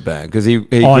got him in the band because he Oh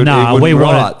couldn't, no, he wouldn't we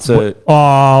write. wanted.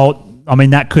 So I mean,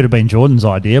 that could have been Jordan's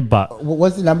idea, but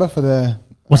What's the number for the?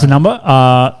 what's the number?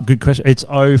 Good question. It's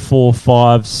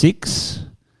 0456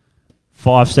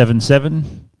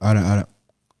 577. I don't.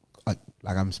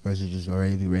 Like I'm supposed to just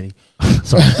already be ready.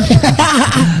 Sorry.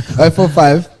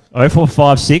 045.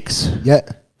 0456 Yeah.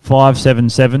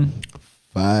 577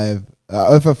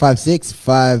 0456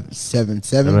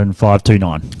 577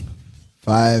 529.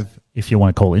 529. If you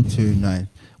want to call in.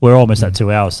 we're almost at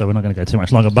 2 hours, so we're not going to go too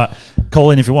much longer. But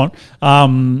call in if you want.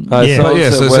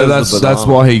 So that's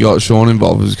why he got Sean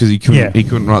involved, was because he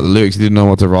couldn't write the lyrics. He didn't know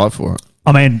what to write for it.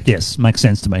 I mean, yes, makes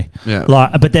sense to me. Yeah.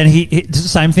 But then he it's the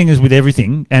same thing as with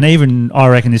everything, and even I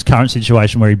reckon this current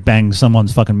situation where he bangs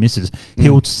someone's fucking missus,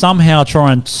 he'll somehow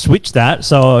try and switch that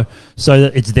so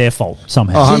that it's their fault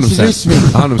somehow.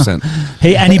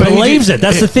 100%. He believes it.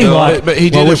 That's the thing. But he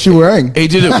did What was she wearing? He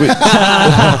did it with.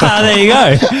 There you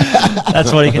go.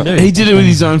 That's what he can do. He did it with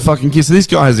his own fucking kid. So this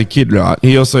guy has a kid, right?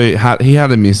 He also had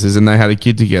a missus, and they had a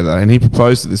kid together. And he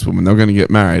proposed to this woman. They were going to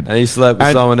get married. And he slept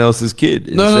with someone else's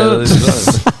kid. No.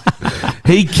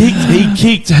 He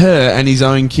kicked her and his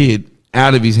own kid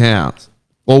out of his house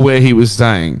or where he was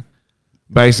staying,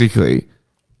 basically.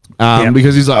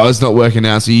 Because he's like, it's not working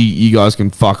out, so you guys can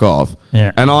fuck off.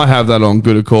 Yeah. And I have that on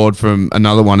good accord from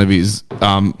another one of his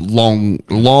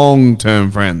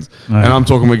long-term friends. Right. And I'm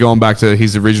talking, we're going back to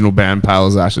his original band, Pale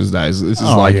as Ashes days. This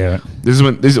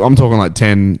is I'm talking like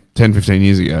 10, 15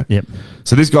 years ago. Yep.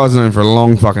 So this guy's known for a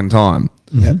long fucking time.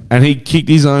 Yep. And he kicked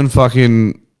his own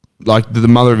fucking, like the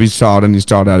mother of his child and his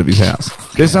child out of his house.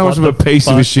 There's how much of a piece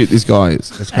of a shit this guy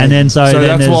is. And then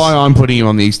that's why I'm putting him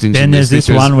on the extinction Then there's list,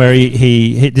 this one where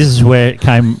he this is where it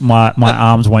came, my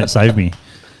arms won't save me.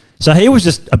 So he was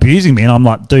just abusing me, and I'm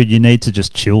like, dude, you need to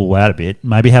just chill out a bit.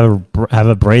 Maybe have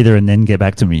a breather and then get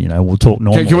back to me. You know, we'll talk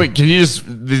normal. Can you just?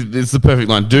 It's the perfect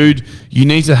line, dude. You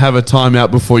need to have a timeout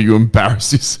before you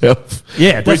embarrass yourself.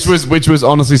 Yeah, which was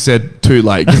honestly said too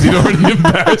late because he'd already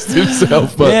embarrassed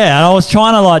himself. But yeah, and I was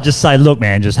trying to like just say, look,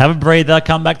 man, just have a breather,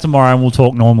 come back tomorrow, and we'll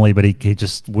talk normally. But he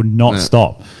just would not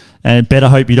stop. And better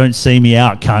hope you don't see me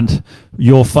out, cunt.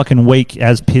 Your fucking weak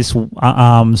as piss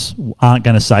arms aren't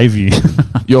going to save you.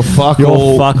 You're fuck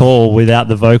all without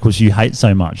the vocals you hate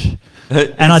so much.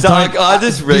 And I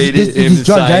just read him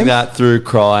saying that through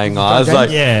crying eyes. James? Like,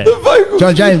 Yeah. the vocals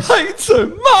John James. you hate so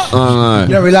much. I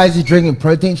You don't realize he's drinking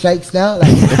protein shakes now? Like,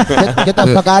 get the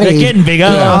fuck out of They're here. getting bigger.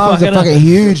 His arms are fucking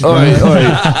huge, bro. His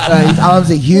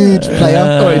arms are huge,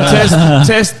 player.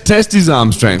 Test his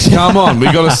arm strength. Come on, we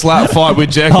got a slap fight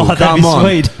with Jekyll. Oh, that'd Come be on,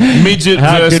 sweet. midget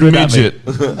How versus good would that be?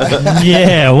 midget.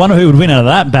 Yeah, I wonder who would win out of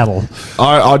that battle.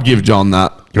 I'd give John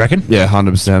that. You reckon? Yeah,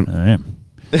 100%. Yeah.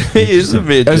 He is a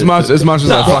midget. As much as as much as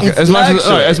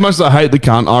I hate the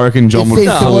cunt, I reckon John would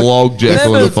It's- flog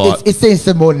Jekyll in the fight. It's the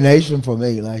insubordination for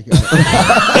me. Like,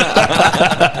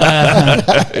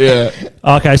 Yeah.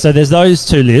 Okay, so there's those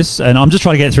two lists, and I'm just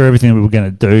trying to get through everything that we were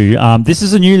going to do. This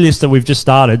is a new list that we've just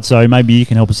started, so maybe you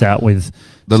can help us out with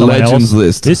The someone Legends else.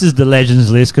 list. This is the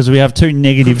Legends list because we have two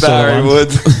negative Barry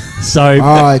ones. Woods. So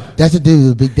that's a dude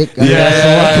with a big dick.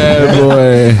 Yeah,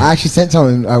 boy. I actually sent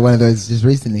someone one of those just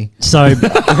recently. So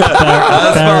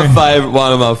That's my favorite.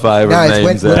 One of my favorite No, it's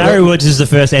memes. when- Barry Woods is the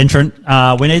first entrant.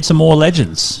 We need some more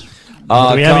legends.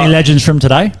 Do we have any legends from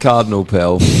today? Cardinal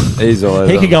Pell. He's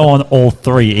always He could go on all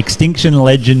three: Extinction,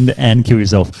 Legend, and Kill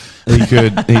Yourself. He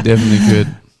could. He definitely could.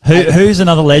 Who's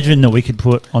another legend that we could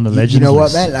put on the legends You know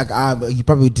what, list? man? Like, you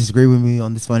probably disagree with me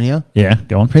on this one here. Yeah,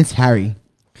 go on. Prince Harry.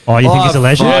 Oh, you think he's a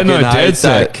legend? Yeah, no, Fucking hate dead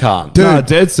set. that cunt. No,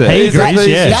 dead set. He agrees,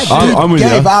 yeah. That dude I'm with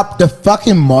gave you. up the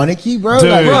fucking monarchy, bro.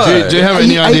 Dude, Like, do you have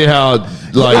any idea how,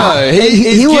 like... No,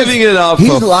 he's giving it up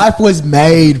His for- life was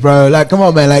made, bro. Like, come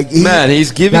on, man. Like, Man,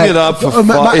 he's giving it up for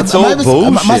it's all Am I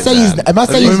bullshit, saying man. am I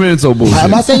saying What do you mean it's all bullshit?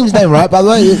 Am I saying his name right? By the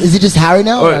way, is it just Harry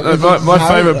now? Wait, Like, is it my just my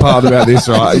Harry? favourite part about this,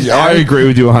 right? I agree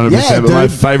with you 100%, Yeah, but my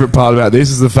dude. favourite part about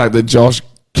this is the fact that Josh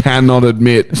cannot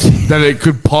admit that it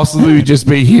could possibly just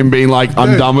be him being like,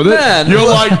 I'm done with it. man, You're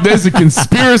like, there's a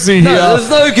conspiracy here. No, there's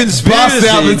no conspiracy. Bust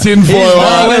out the tinfoil. He's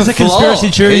Right? being Where's the conspiracy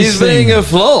theory He's thing? being a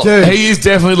flop. Dude. He is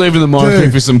definitely leaving the monarchy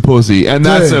Dude. for some pussy, and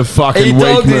that's Dude. a fucking He weak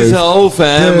dogged his move. whole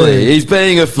family. Dude. He's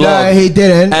being a flop. No, he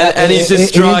didn't. And he's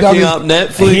just He dogged striking his- up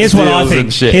Netflix Here's what I deals think.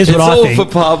 and shit. Here's what it's I all think. for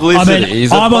publicity. I mean,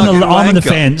 He's a I'm on the fucking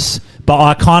fence, but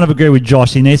I kind of agree with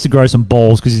Josh. He needs to grow some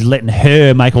balls because he's letting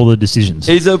her make all the decisions.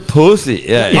 He's a pussy.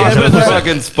 Yeah, Yeah, he's but- a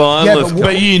fucking spineless. but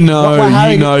But you What know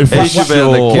Harry- for He should be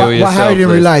able to sure. kill What yourself, Harry didn't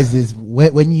please. realize is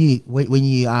when you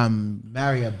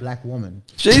marry a black woman.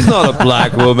 She's not a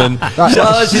black woman.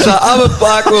 She's like, I'm a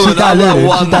black woman. I'm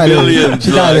like 1 billion.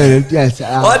 She diluted. Yes.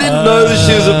 I didn't know that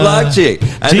she was a black chick.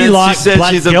 And do you then like she said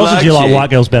black she's a girls or black do you like chick. white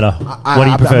girls better? What do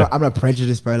you prefer? I'm not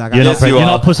prejudiced, bro. Like, You're Yes, not, you you're are.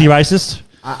 not pussy racist?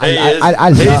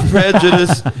 He's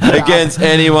prejudiced against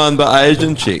anyone but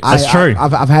Asian chicks. That's true.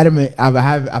 I've had him.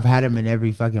 I've had him in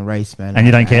every fucking race, man. And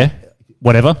you don't care?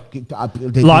 Whatever?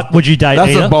 Like, would you date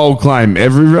That's either? a bold claim.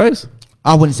 Every race?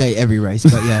 I wouldn't say every race,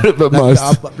 but yeah, But most.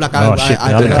 Oh, shit,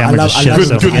 the other camera just shit Good,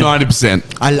 itself good again.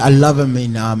 90%. I love him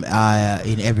in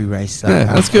every race. Like, Yeah,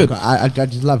 that's good. I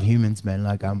just love humans, man.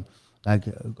 Like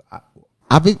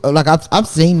I've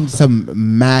seen some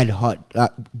mad hot.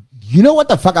 You know what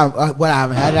the fuck? What I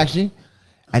haven't had actually,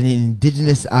 an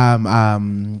indigenous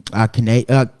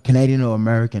Canadian or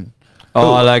American.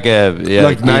 Oh, like a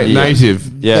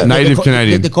native, native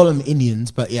Canadian. They call them Indians,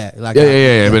 but yeah, like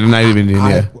yeah, but a native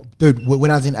Indian, Dude,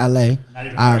 when I was in LA,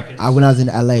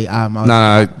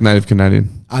 native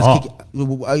Canadian. I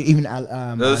was even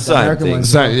the same American thing.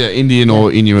 ones. Indian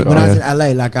or Inuit. When I was in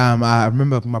LA, like I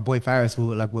remember my boy Faris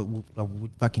would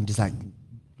fucking just like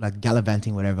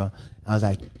gallivanting whatever. I was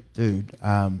like, dude,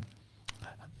 I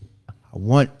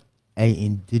want a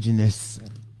indigenous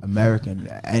American,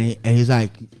 and he's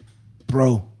like,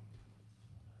 bro,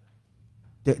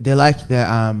 they're like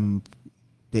the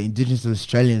indigenous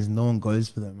Australians. No one goes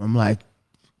for them. I'm like,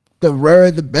 the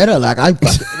rarer the better. Like take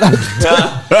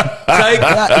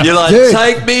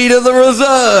me to the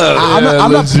reserve.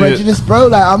 I'm not prejudiced, bro.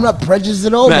 Like I'm not prejudiced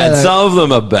at all, man. man. Some of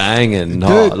them are banging.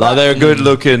 Dude, like they're good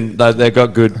looking. Like they've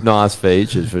got good, nice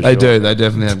features for They sure. do. They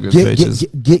definitely have good features.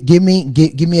 Give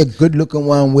me a good looking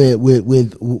one with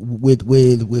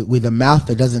a mouth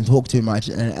that doesn't talk too much,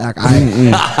 and like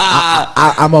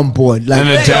I'm on board. Like, And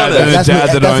a dad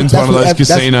that owns one of those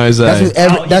casinos. That's with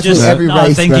every race.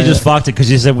 I think you just fucked it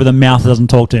because you said with a mouth that doesn't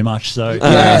talk too much. So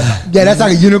yeah, that's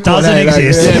like a unicorn. Doesn't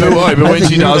exist. But when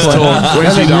she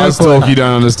does talk, you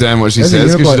don't understand what she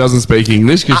says because she doesn't speak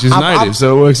English because she's native,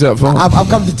 so it works out fine. I've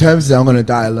come to terms that I'm gonna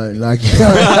die alone. Like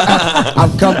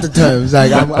I've come to terms.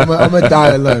 Like I'm gonna die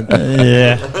alone.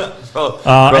 Yeah.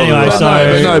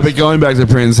 Anyway, but going back to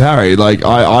Prince Harry, like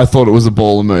I thought it was a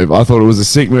baller move. I thought it was a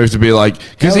sick move to be like,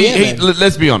 because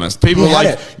let's be honest, people are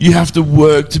like, you have to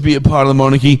work to be a part of the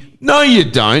monarchy. No, you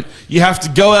don't. You have to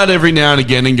go out every now and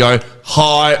again and go,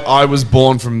 hi, I was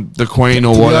born from the Queen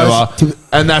or whatever.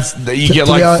 And that's, you get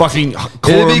like fucking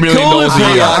 $250,000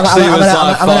 a year. Actually, was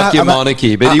like, fuck your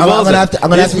monarchy, but he wasn't.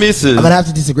 His missus. I'm gonna have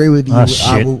to disagree with you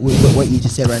with what you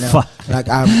just said right now.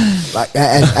 Like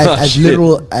as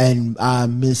literal and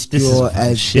minuscule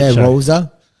as their roles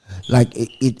are, like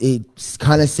it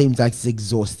kind of seems like it's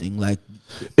exhausting. Like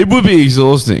it would be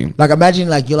exhausting. Like imagine,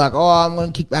 like you're like, oh, I'm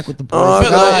gonna kick back with the boys.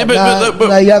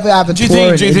 You have to do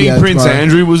you think Prince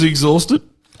Andrew was exhausted?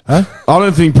 Huh? I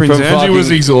don't think Prince Andrew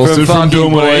was exhausted from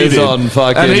doing what he did,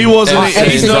 and he wasn't.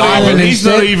 He's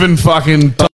not even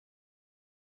fucking.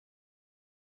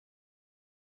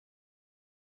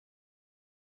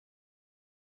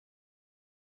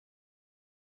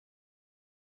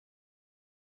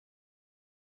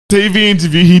 TV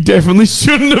interview, he definitely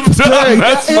shouldn't have done.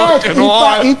 That's fucking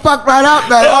wild. He fucked right up,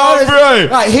 man. Oh, bro.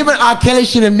 Like him and R. Kelly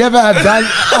should have never have done.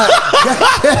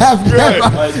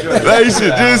 They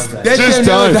should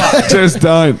just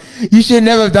don't. You should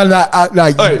never have done that.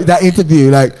 That interview.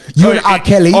 Like you and R.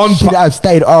 Kelly should have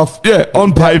stayed off. Yeah,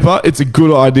 on paper, it's a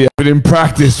good idea, but in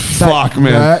practice, fuck,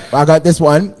 man. I got this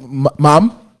one,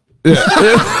 Mum. Yeah,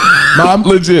 Mum,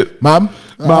 legit. Mum,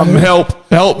 help,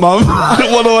 Mum.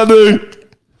 What do I do?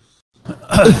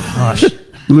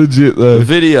 Legit though.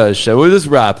 Video show. We'll just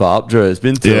wrap up, Drew. It's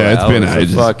been 2 hours. It's been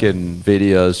ages. Fucking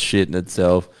videos shitting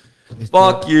itself.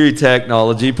 Fuck you,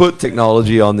 technology. Put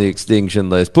technology on the extinction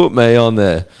list. Put me on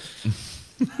there.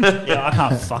 Yeah, I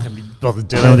can't fucking be bothered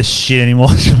dealing with this shit anymore.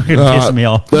 It's fucking pissing me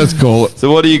off. Let's call it.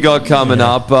 So what do you got coming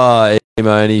up?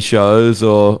 Any shows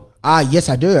or? Yes,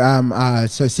 I do.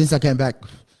 So since I came back,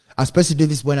 I was supposed to do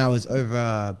this when I was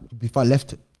over before I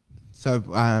left. So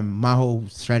my whole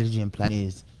strategy and plan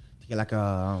is to get like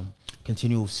a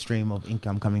continual stream of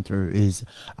income coming through.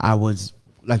 I was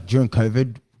like during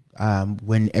COVID,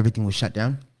 when everything was shut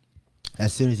down,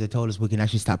 as soon as they told us we can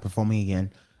actually start performing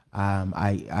again,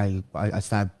 I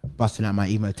started busting out my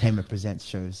Emotainment Presents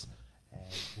shows.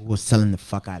 We were selling the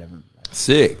fuck out of them.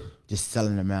 Sick. Just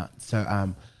selling them out. So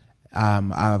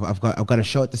I've got a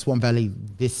show at the Swan Valley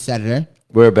this Saturday.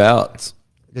 Whereabouts?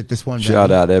 The Swan Shout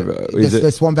Valley. out The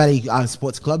Swan Valley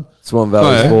Sports Club. Swan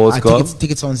Valley Sports Club.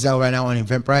 Tickets on sale right now on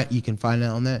Eventbrite. You can find it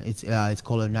on there. It's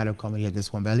called A Night of Comedy at the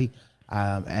Swan Valley.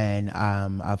 I've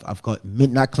got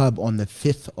Midnight Club on the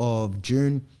 5th of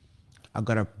June. I've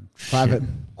got a private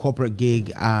corporate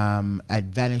gig at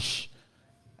Vanish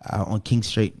on King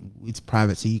Street. It's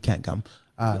private, so you can't come.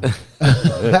 And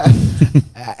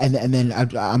then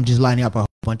I'm just lining up a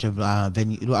bunch of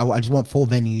venues. I just want 4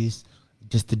 venues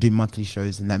just to do monthly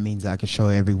shows, and that means I can show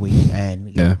every week.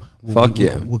 And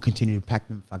we'll continue to pack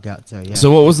them fuck out. So yeah.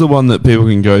 So what was the one that people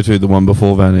can go to? The one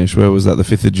before Vanish? Where was that? The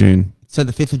 5th of June. So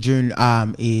the 5th of June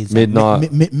is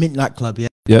Midnight Midnight Club. Yeah.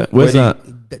 Yeah. Where's that?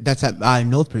 That's at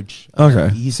Northbridge.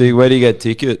 Okay. See, where do you get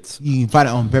tickets? You can find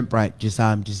it on Eventbrite. Just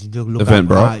look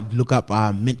Eventbrite. Look up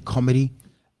Mint Comedy.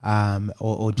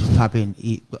 or just type in.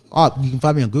 You can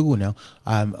find me on Google now.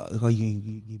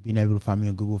 You've been able to find me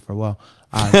on Google for a while.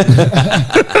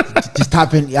 Just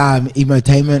type in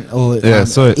Emotainment or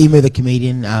Emo the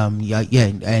Comedian.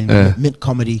 Mint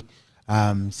Comedy.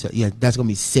 So yeah, that's gonna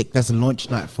be sick. That's a launch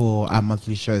night for our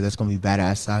monthly show. That's gonna be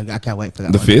badass. I can't wait for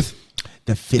that. The 5th.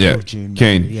 The 5th of June.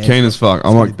 Keen as fuck.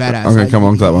 I'm gonna come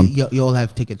on to that one. You all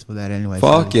have tickets for that anyway.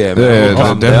 Fuck so. yeah,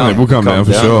 man. Definitely. We'll come down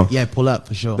for sure. Yeah, pull up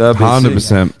for sure.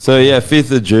 100%. So yeah,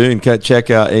 5th of June.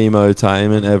 Check out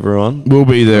Emotainment, everyone. We'll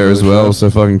be there as well, so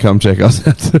fucking come check us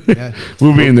out too. Yeah.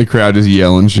 We'll be in the crowd just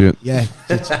yelling shit. Yeah.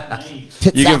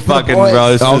 You can fucking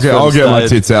roast. I'll get my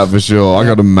tits out for sure. I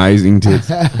got amazing tits.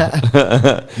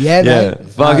 Yeah.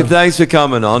 Fucking thanks for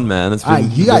coming on, man. It's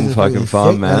been, you guys fucking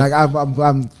fun, sick, man.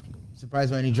 I'm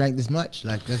surprised I only drank this much.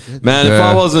 Like that's it. Man, if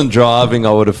I wasn't driving,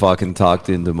 I would have fucking tucked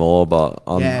into more. But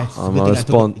I'm it's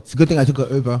a it's a good thing I took an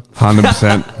Uber.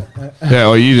 100%. Yeah,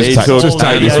 or you just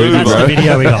take this with you, bro. That's the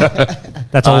video we got.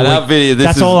 That's all.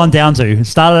 That's all I'm down to.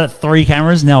 Started at 3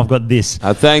 cameras. Now I've got this.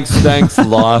 Thanks,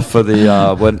 Life, for the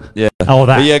Oh,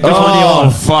 that. But yeah,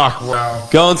 fuck. Wow.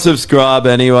 Go and subscribe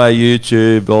anyway.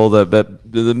 YouTube, all that.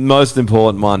 But the most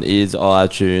important one is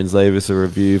iTunes. Leave us a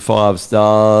review, 5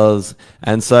 stars,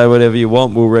 and say whatever you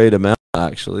want. We'll read them out.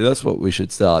 Actually, that's what we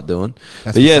should start doing.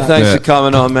 But yeah, thanks for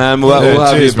coming on, man. We'll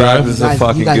have you back. This is a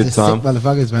fucking good time. You guys are sick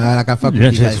motherfuckers, man. Like I fuck with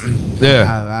you guys.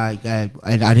 Yeah.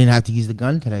 I didn't have to use the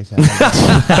gun today, so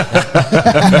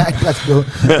that's cool.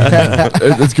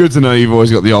 It's good to know you've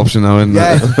always got the option, though, isn't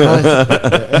it?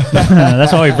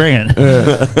 That's why we bring it.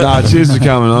 Nah, cheers for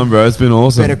coming on, bro. It's been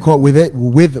awesome. Better caught with it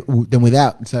than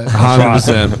without. So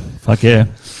 100%. Fuck yeah.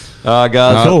 All right,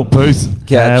 guys. Cool. Peace.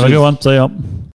 Have a good one. See ya.